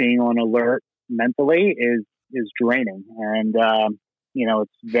being on alert mentally is draining. And,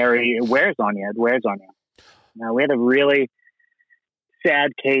 it wears on you. Now, we had a really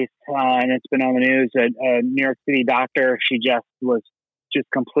sad case, and it's been on the news. A New York City doctor, she just was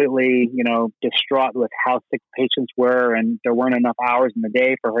completely, distraught with how sick patients were, and there weren't enough hours in the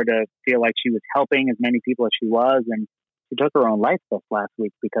day for her to feel like she was helping as many people as she was. And she took her own life this last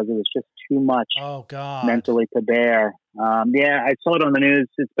week because it was just too much mentally to bear. I saw it on the news.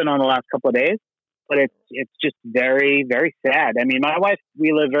 It's been on the last couple of days, but it's just very, very sad. I mean, my wife,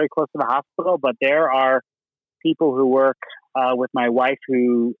 we live very close to the hospital, but there are people who work with my wife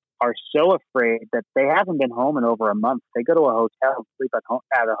who are so afraid that they haven't been home in over a month. They go to a hotel, sleep at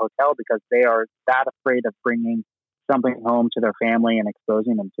a hotel because they are that afraid of bringing something home to their family and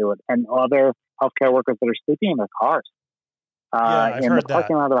exposing them to it. And other healthcare workers that are sleeping in their cars in the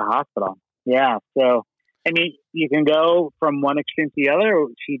parking lot of the hospital. Yeah. So, I mean, you can go from one extreme to the other.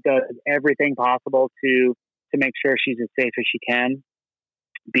 She does everything possible to make sure she's as safe as she can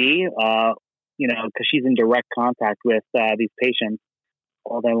be, because she's in direct contact with these patients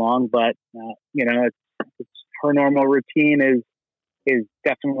all day long. But, it's her normal routine is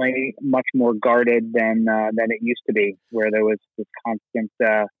definitely much more guarded than it used to be, where there was this constant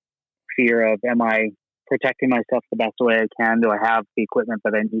fear of, am I protecting myself the best way I can? Do I have the equipment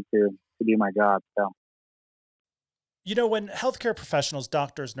that I need to do my job? So, when healthcare professionals,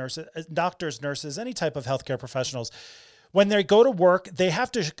 doctors, nurses, any type of healthcare professionals, when they go to work, they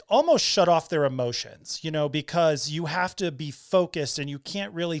have to almost shut off their emotions, because you have to be focused and you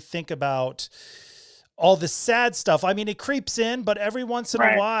can't really think about all the sad stuff. I mean, it creeps in, but every once in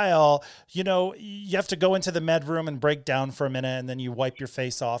a while, you have to go into the med room and break down for a minute, and then you wipe your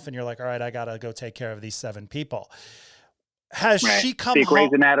face off and you're like, all right, I got to go take care of these 7 people. Has she come home? Grey's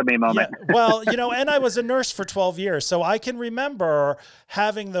Anatomy moment. Yeah, well, and I was a nurse for 12 years, so I can remember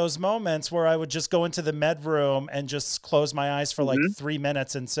having those moments where I would just go into the med room and just close my eyes for like 3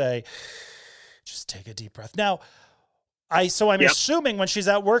 minutes and say, just take a deep breath. Now, I'm assuming when she's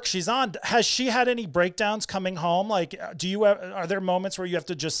at work, she's on. Has she had any breakdowns coming home? Like, are there moments where you have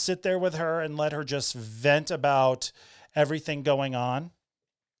to just sit there with her and let her just vent about everything going on?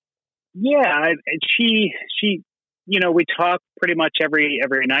 Yeah, she, we talk pretty much every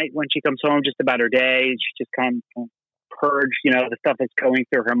night when she comes home, just about her day. She just kind of purge, the stuff that's going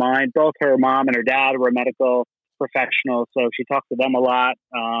through her mind. Both her mom and her dad were medical professionals, so she talks to them a lot.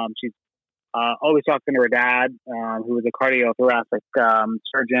 She's always talking to her dad, who was a cardiothoracic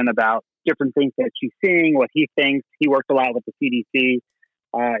surgeon, about different things that she's seeing, what he thinks. He worked a lot with the CDC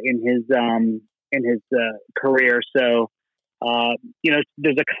in his career, so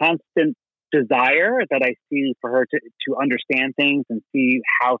there's a constant desire that I see for her to understand things and see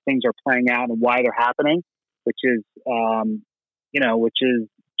how things are playing out and why they're happening, which is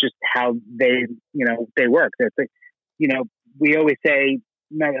just how they work. We always say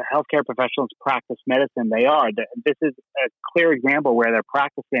healthcare professionals practice medicine. They are. This is a clear example where they're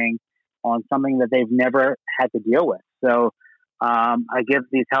practicing on something that they've never had to deal with. So I give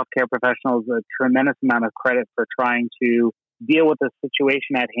these healthcare professionals a tremendous amount of credit for trying to deal with the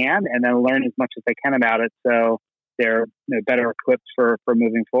situation at hand and then learn as much as they can about it, so they're better equipped for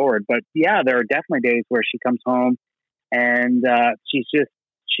moving forward. But yeah, there are definitely days where she comes home and that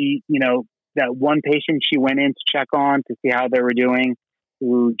one patient she went in to check on to see how they were doing,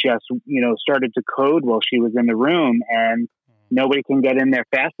 who just started to code while she was in the room, and nobody can get in there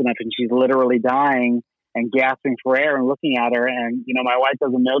fast enough, and she's literally dying and gasping for air and looking at her. And, my wife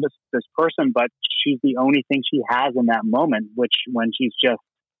doesn't know this person, but she's the only thing she has in that moment, which when she's just,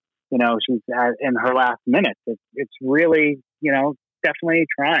 she's in her last minutes, it's really, definitely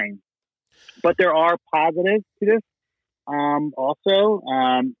trying. But there are positives to this. Also,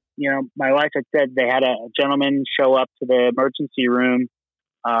 my wife had said they had a gentleman show up to the emergency room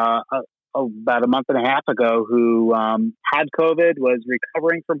about a month and a half ago who had COVID, was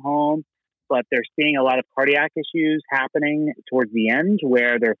recovering from home, but they're seeing a lot of cardiac issues happening towards the end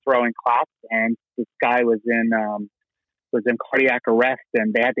where they're throwing clots, and this guy was in cardiac arrest,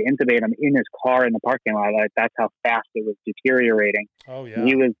 and they had to intubate him in his car in the parking lot. That's how fast it was deteriorating. Oh yeah.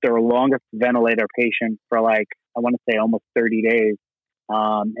 He was their longest ventilator patient for I want to say almost 30 days.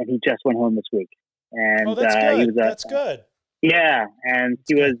 And he just went home this week. And that's good. He was that's good. Yeah, and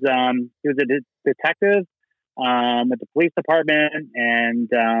he was a detective at the police department, and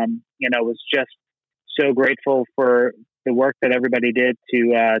was just so grateful for the work that everybody did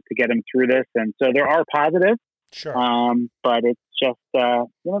to get him through this. And so there are positives, sure. But it's just the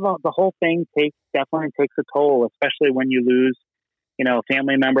whole thing definitely takes a toll, especially when you lose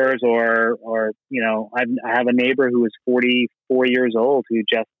family members or I have a neighbor who was 44 years old who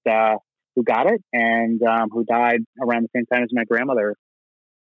just who got it and who died around the same time as my grandmother.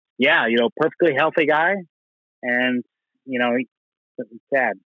 Yeah, perfectly healthy guy, and it's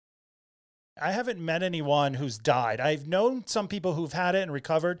sad. I haven't met anyone who's died. I've known some people who've had it and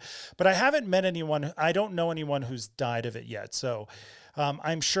recovered, but I haven't met anyone. I don't know anyone who's died of it yet. So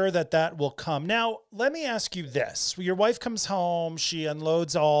I'm sure that will come. Now, let me ask you this. Your wife comes home, she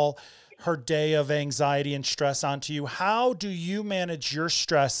unloads all her day of anxiety and stress onto you. How do you manage your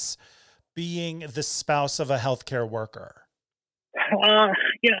stress being the spouse of a healthcare worker?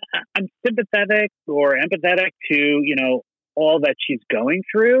 I'm sympathetic or empathetic to, all that she's going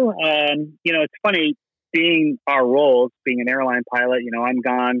through. It's funny being our roles, being an airline pilot, I'm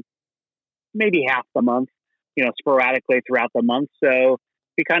gone maybe half the month, sporadically throughout the month. So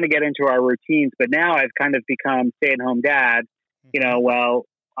we kind of get into our routines, but now I've kind of become stay-at-home dad, well,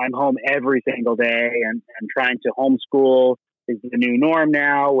 I'm home every single day and trying to homeschool is the new norm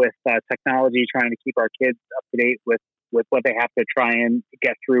now with technology, trying to keep our kids up to date with what they have to try and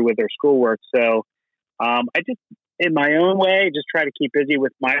get through with their schoolwork. So I just, in my own way, just try to keep busy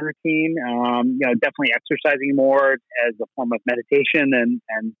with my routine, definitely exercising more as a form of meditation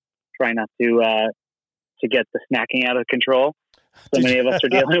and try not to get the snacking out of control so many of us are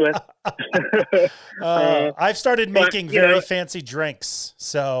dealing with. I've started making very fancy drinks.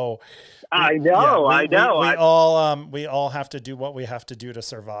 So I know. We all have to do what we have to do to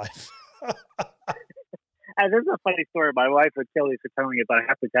survive. There's a funny story. My wife would kill me for telling it, but I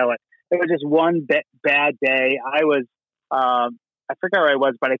have to tell it. It was just one bad day. I was, I forgot where I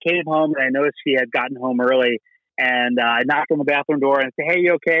was, but I came home and I noticed she had gotten home early. And I knocked on the bathroom door and I said, "Hey,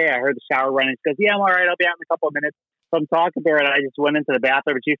 you okay?" I heard the shower running. She goes, "Yeah, I'm all right. I'll be out in a couple of minutes." So I'm talking to her and I just went into the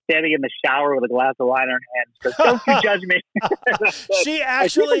bathroom and she's standing in the shower with a glass of wine in her hand. She goes, "Don't you judge me." She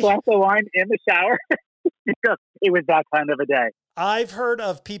actually a glass of wine in the shower. It was that kind of a day. I've heard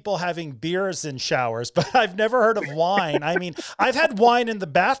of people having beers in showers, but I've never heard of wine. I mean, I've had wine in the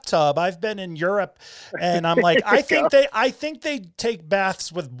bathtub. I've been in Europe, and I'm like, I think they take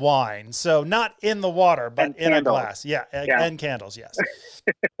baths with wine. So not in the water, but and in candles. a glass. Yeah, and candles, yes.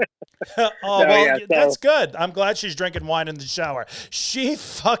 So that's good. I'm glad she's drinking wine in the shower. She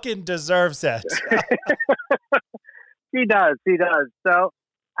fucking deserves it. She does. So,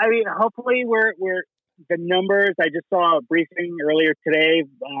 I mean, hopefully we're the numbers. I just saw a briefing earlier today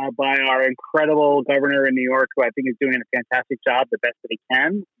by our incredible governor in New York, who I think is doing a fantastic job, the best that he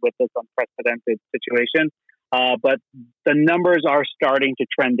can with this unprecedented situation. But the numbers are starting to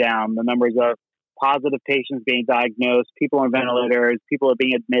trend down. The numbers of positive patients being diagnosed, people on ventilators, people are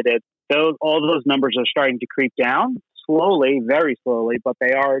being admitted. All those numbers are starting to creep down slowly, very slowly, but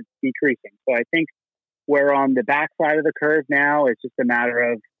they are decreasing. So I think we're on the backside of the curve now. It's just a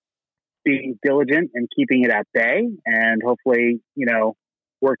matter of being diligent and keeping it at bay, and hopefully, keeping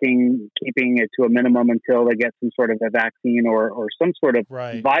it to a minimum until they get some sort of a vaccine or some sort of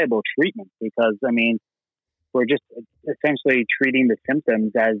viable treatment. Because, I mean, we're just essentially treating the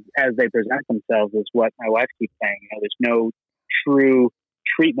symptoms as they present themselves, is what my wife keeps saying. There's no true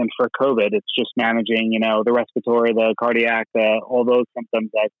treatment for COVID. It's just managing, the respiratory, the cardiac, all those symptoms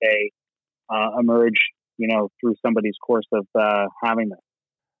as they emerge, through somebody's course of having them.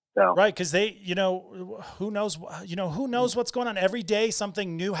 So. Right, because they, who knows what's going on. Every day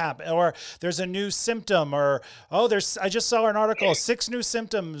something new happens, or there's a new symptom, or I just saw an article, 6 new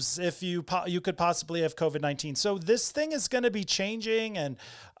symptoms if you could possibly have COVID-19. So this thing is going to be changing, and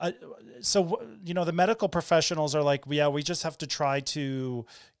the medical professionals are like, we just have to try to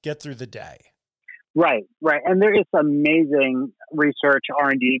get through the day. Right, and there is amazing research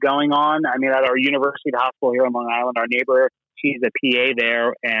R&D going on. I mean, at our university hospital here on Long Island, our neighbor, she's a PA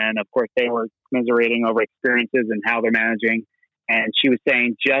there, and of course they were commiserating over experiences and how they're managing. And she was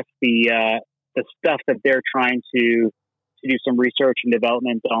saying just the stuff that they're trying to do some research and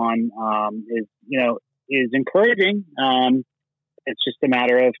development on is encouraging. It's just a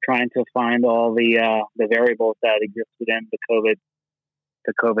matter of trying to find all the variables that existed in the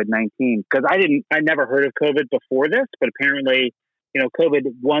COVID-19. Because I never heard of COVID before this, but apparently,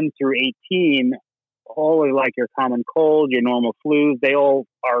 COVID 1 through 18. All are like your common cold, your normal flus. They all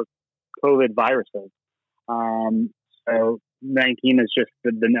are COVID viruses. So 19 is just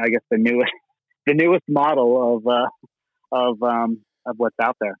the newest model of what's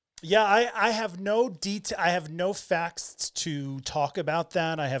out there. Yeah, I have no detail. I have no facts to talk about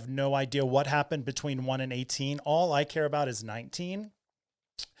that. I have no idea what happened between 1 and 18. All I care about is 19.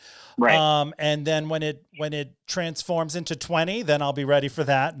 Right. And then when it transforms into 20, then I'll be ready for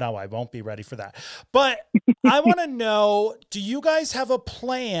that. No, I won't be ready for that. But I want to know, do you guys have a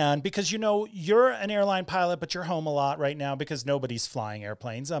plan? Because, you're an airline pilot, but you're home a lot right now because nobody's flying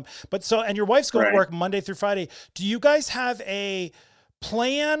airplanes. And your wife's going to work Monday through Friday. Do you guys have a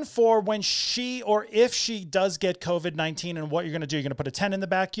plan for when she, or if she does get COVID-19, and what you're going to do? You're going to put a tent in the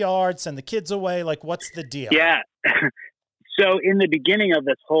backyard, send the kids away. Like, what's the deal? Yeah. So in the beginning of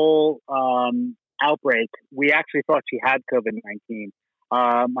this whole outbreak, we actually thought she had COVID-19.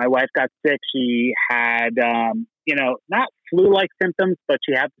 My wife got sick. She had, not flu-like symptoms, but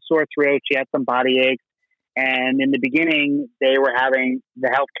she had the sore throat. She had some body aches. And in the beginning, they were having the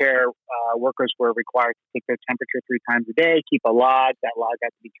healthcare workers were required to take their temperature 3 times a day, keep a log. That log had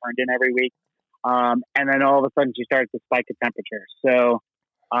to be turned in every week. And then all of a sudden, she started to spike a temperature. So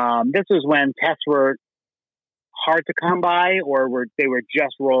this was when tests were hard to come by, or they were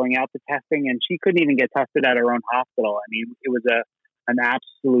just rolling out the testing, and she couldn't even get tested at her own hospital. I mean, it was an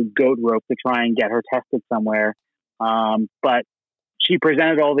absolute goat rope to try and get her tested somewhere. But she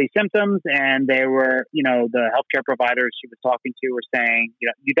presented all these symptoms, and they were, the healthcare providers she was talking to were saying,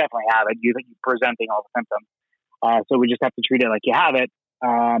 you definitely have it. You're presenting all the symptoms. So we just have to treat it like you have it.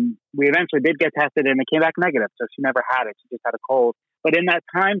 We eventually did get tested, and it came back negative. So she never had it. She just had a cold. But in that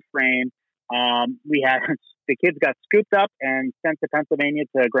time frame, we had the kids got scooped up and sent to Pennsylvania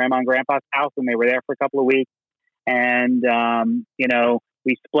to Grandma and Grandpa's house, and they were there for a couple of weeks. And,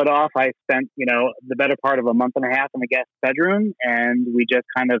 we split off. I spent, the better part of a month and a half in the guest bedroom, and we just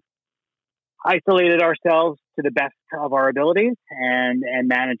kind of isolated ourselves to the best of our abilities and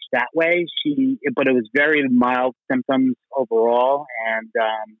managed that way. But it was very mild symptoms overall. And,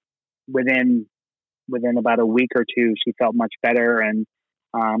 within about a week or two, she felt much better and,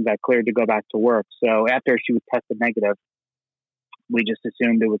 got cleared to go back to work. So after she was tested negative, we just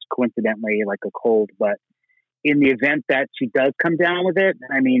assumed it was coincidentally like a cold. But in the event that she does come down with it,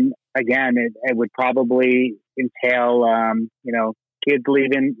 I mean, again, it would probably entail, kids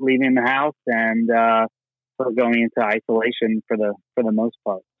leaving the house and her going into isolation for the most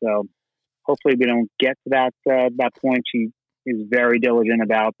part. So hopefully we don't get to that point. She is very diligent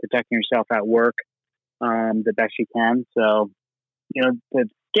about protecting herself at work the best she can. So, the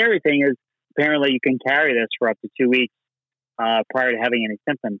scary thing is apparently you can carry this for up to 2 weeks prior to having any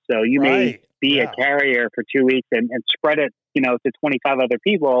symptoms. So you may be a carrier for 2 weeks and spread it, to 25 other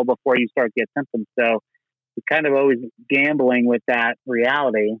people before you start to get symptoms. So you're kind of always gambling with that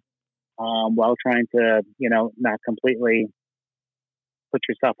reality while trying to, not completely put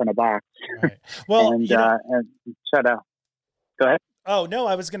yourself in a box. Right. Well, and shut up. Go ahead. Oh, no,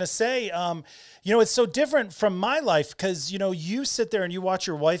 I was going to say, it's so different from my life because, you sit there and you watch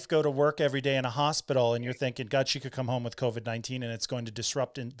your wife go to work every day in a hospital and you're thinking, God, she could come home with COVID-19 and it's going to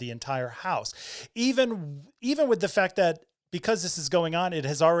disrupt the entire house. Even with the fact that because this is going on, it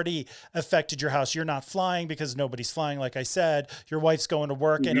has already affected your house. You're not flying because nobody's flying. Like I said, your wife's going to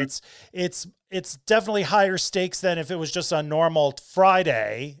work and it's definitely higher stakes than if it was just a normal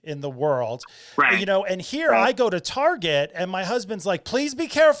Friday in the world, right. And here I go to Target and my husband's like, please be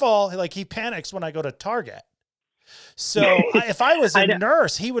careful. Like he panics when I go to Target. So if I was a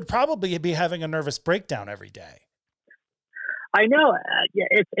nurse, he would probably be having a nervous breakdown every day. I know.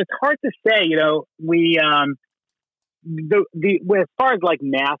 It's hard to say, we, as far as like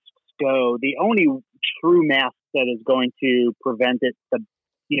masks go, the only true mask that is going to prevent it to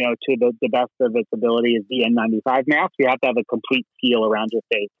the best of its ability is the N95 mask. You have to have a complete seal around your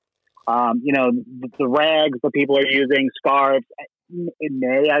face. The rags that people are using, scarves, it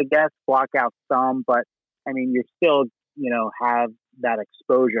may, I guess, block out some, but I mean, you still, have that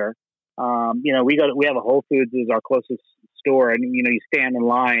exposure. We have a Whole Foods is our closest store, and you stand in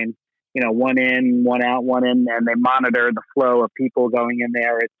line. One in, one out, one in, and they monitor the flow of people going in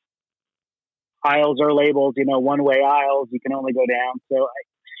there. It's aisles are labeled, one-way aisles. You can only go down. So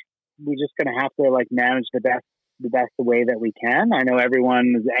we're just going to have to manage the best way that we can. I know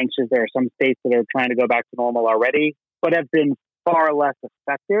everyone is anxious. There are some states that are trying to go back to normal already, but have been far less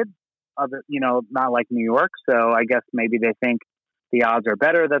affected. Not like New York. So I guess maybe they think the odds are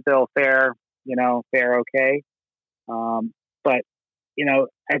better that they'll fare okay. But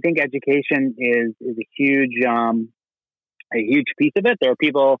I think education is a huge piece of it. There are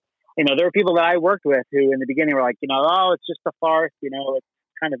people that I worked with who in the beginning were like, oh, it's just a farce, it's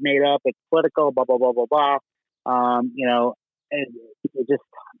kind of made up, it's political, blah, blah, blah, blah, blah.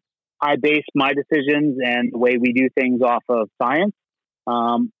 I base my decisions and the way we do things off of science.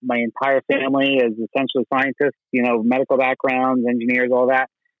 My entire family is essentially scientists, medical backgrounds, engineers, all that.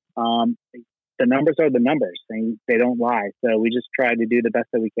 The numbers are the numbers. They don't lie. So we just try to do the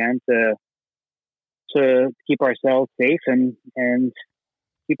best that we can to keep ourselves safe and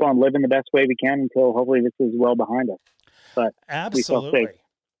keep on living the best way we can until hopefully this is well behind us. But absolutely. We feel safe.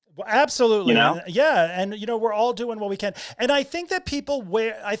 Well, absolutely. Yeah. And, we're all doing what we can. And I think that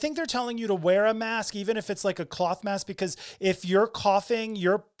I think they're telling you to wear a mask, even if it's like a cloth mask, because if you're coughing,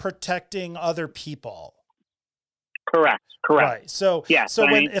 you're protecting other people. Correct. Right. So, yeah.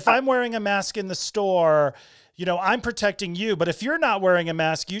 If I'm wearing a mask in the store, I'm protecting you, but if you're not wearing a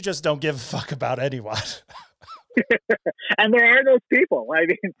mask, you just don't give a fuck about anyone. And there are those people. I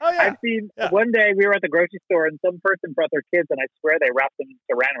mean, I've seen one day we were at the grocery store and some person brought their kids and I swear they wrapped them in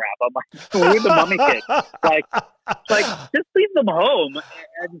saran wrap. I'm like, we're the mummy kids. Like, just leave them home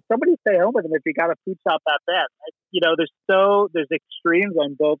and somebody stay home with them if you got a food shop that bad. There's extremes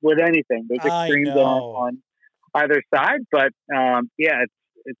on both with anything. There's extremes on either side, but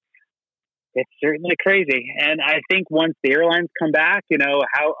it's certainly crazy. And I think once the airlines come back, we're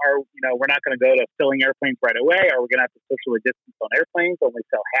not going to go to filling airplanes right away, or we're going to have to socially distance on airplanes, only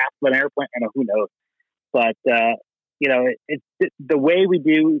sell half of an airplane, and who knows. But, the way we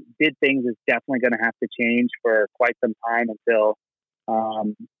did things is definitely going to have to change for quite some time until,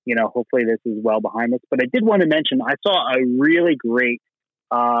 hopefully this is well behind us. But I did want to mention, I saw a really great,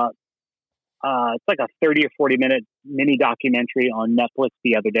 it's like a 30 or 40 minute mini documentary on Netflix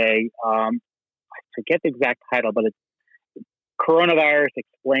the other day. I forget the exact title, but it's Coronavirus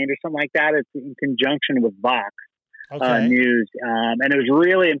Explained or something like that. It's in conjunction with Vox News. And it was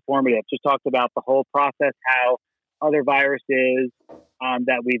really informative. Just talked about the whole process, how other viruses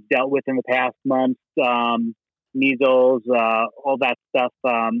that we've dealt with in the past months, measles, all that stuff,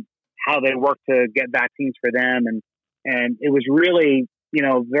 how they work to get vaccines for them. And it was really,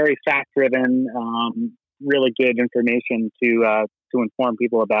 very fact-driven, really good information to inform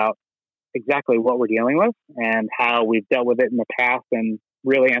people about exactly what we're dealing with and how we've dealt with it in the past, and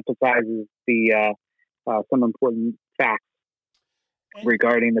really emphasizes the some important facts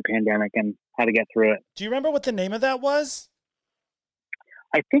regarding the pandemic and how to get through it. Do you remember what the name of that was?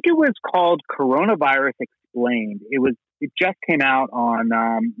 I think it was called Coronavirus Explained. It just came out on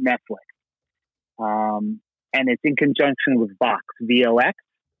Netflix, and it's in conjunction with Vox, VOX,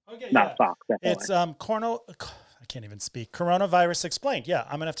 not Fox. It's I can't even speak. Coronavirus Explained. Yeah,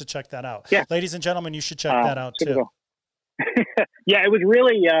 I'm gonna have to check that out. Yeah, ladies and gentlemen, you should check that out too. Cool. Yeah, it was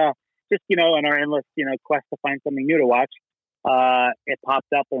really just in our endless quest to find something new to watch. It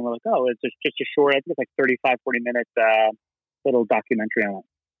popped up and we're like, oh, it's just a short, I think it's like 35, 40 minutes little documentary on it.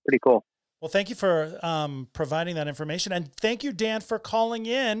 Pretty cool. Well, thank you for providing that information. And thank you, Dan, for calling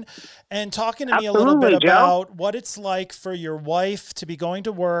in and talking to me a little bit about what it's like for your wife to be going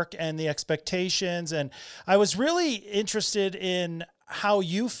to work and the expectations. And I was really interested in how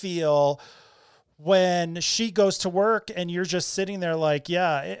you feel when she goes to work and you're just sitting there like,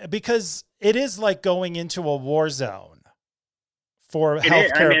 yeah, because it is like going into a war zone for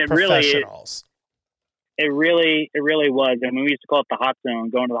healthcare professionals. It really was. I mean, we used to call it the hot zone,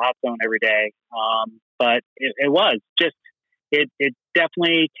 going to the hot zone every day. But it was just, it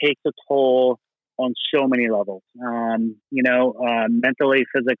definitely takes a toll on so many levels, mentally,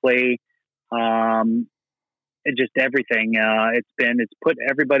 physically, just everything. It's put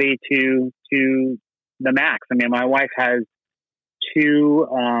everybody to the max. I mean, my wife has two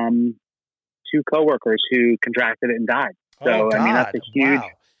coworkers who contracted it and died. So, I mean, that's a huge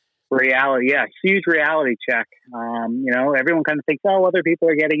huge reality check. Everyone kind of thinks, oh, other people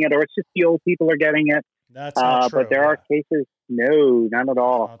are getting it, or it's just the old people are getting it. That's not true. But there are cases, no, none at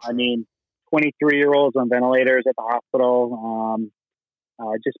all. I mean, 23-year-olds on ventilators at the hospital,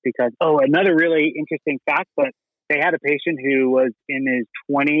 just because. Oh, another really interesting fact, but they had a patient who was in his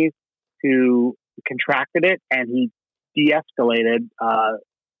 20s who contracted it, and he de-escalated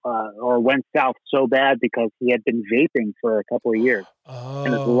or went south so bad because he had been vaping for a couple of years.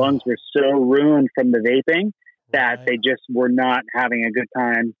 And his lungs were so ruined from the vaping that they just were not having a good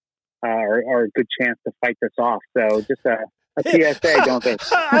time or a good chance to fight this off. So just a PSA, don't they?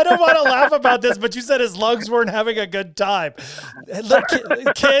 I don't want to laugh about this, but you said his lungs weren't having a good time. Look,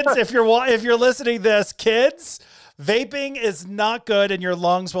 kids, if you're listening to this, kids, vaping is not good and your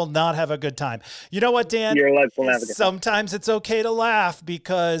lungs will not have a good time. You know what, Dan? Your lungs will have a good time. Sometimes it's okay to laugh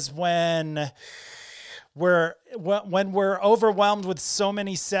because when we're overwhelmed with so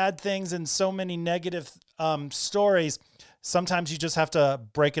many sad things and so many negative stories, sometimes you just have to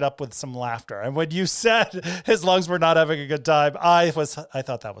break it up with some laughter. And when you said his lungs were not having a good time, I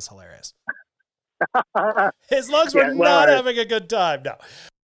thought that was hilarious. His lungs were not having a good time. No.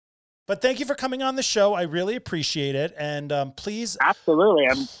 But thank you for coming on the show. I really appreciate it. And please. Absolutely.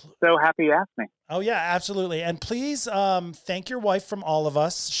 I'm so happy you asked me. Oh, yeah, absolutely. And please thank your wife from all of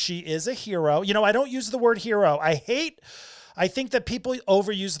us. She is a hero. I don't use the word hero. I think that people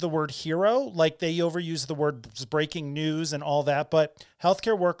overuse the word hero, like they overuse the word breaking news and all that. But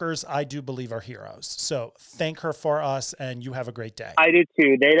healthcare workers, I do believe, are heroes. So thank her for us, and you have a great day. I do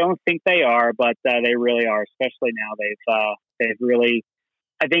too. They don't think they are, but they really are. Especially now, they've really.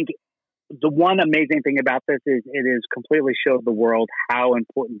 I think the one amazing thing about this is it has completely showed the world how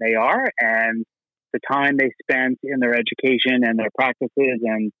important they are and the time they spent in their education and their practices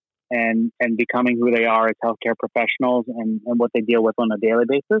and becoming who they are as healthcare professionals and what they deal with on a daily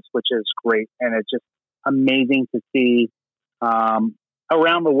basis, which is great. And it's just amazing to see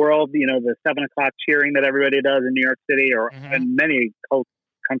around the world, the 7 o'clock cheering that everybody does in New York City or in many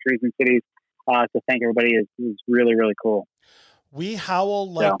countries and cities to thank everybody is really, really cool. We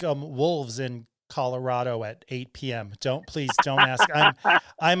howl like wolves in Colorado at 8 p.m. Don't ask.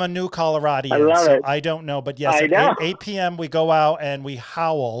 I'm a new Coloradian, I don't know. But yes, at 8 p.m. we go out and we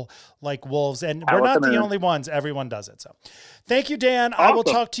howl like wolves. And we're not the only ones. Everyone does it. So thank you, Dan. Awesome. I will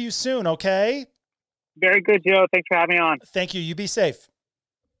talk to you soon, okay? Very good, Joe. Thanks for having me on. Thank you. You be safe.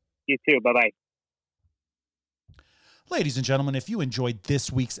 You too. Bye-bye. Ladies and gentlemen, if you enjoyed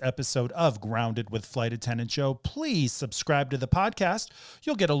this week's episode of Grounded with Flight Attendant Joe, please subscribe to the podcast.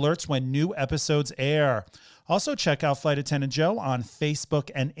 You'll get alerts when new episodes air. Also, check out Flight Attendant Joe on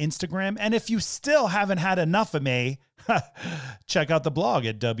Facebook and Instagram. And if you still haven't had enough of me, check out the blog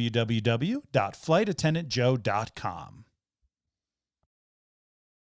at www.flightattendantjoe.com.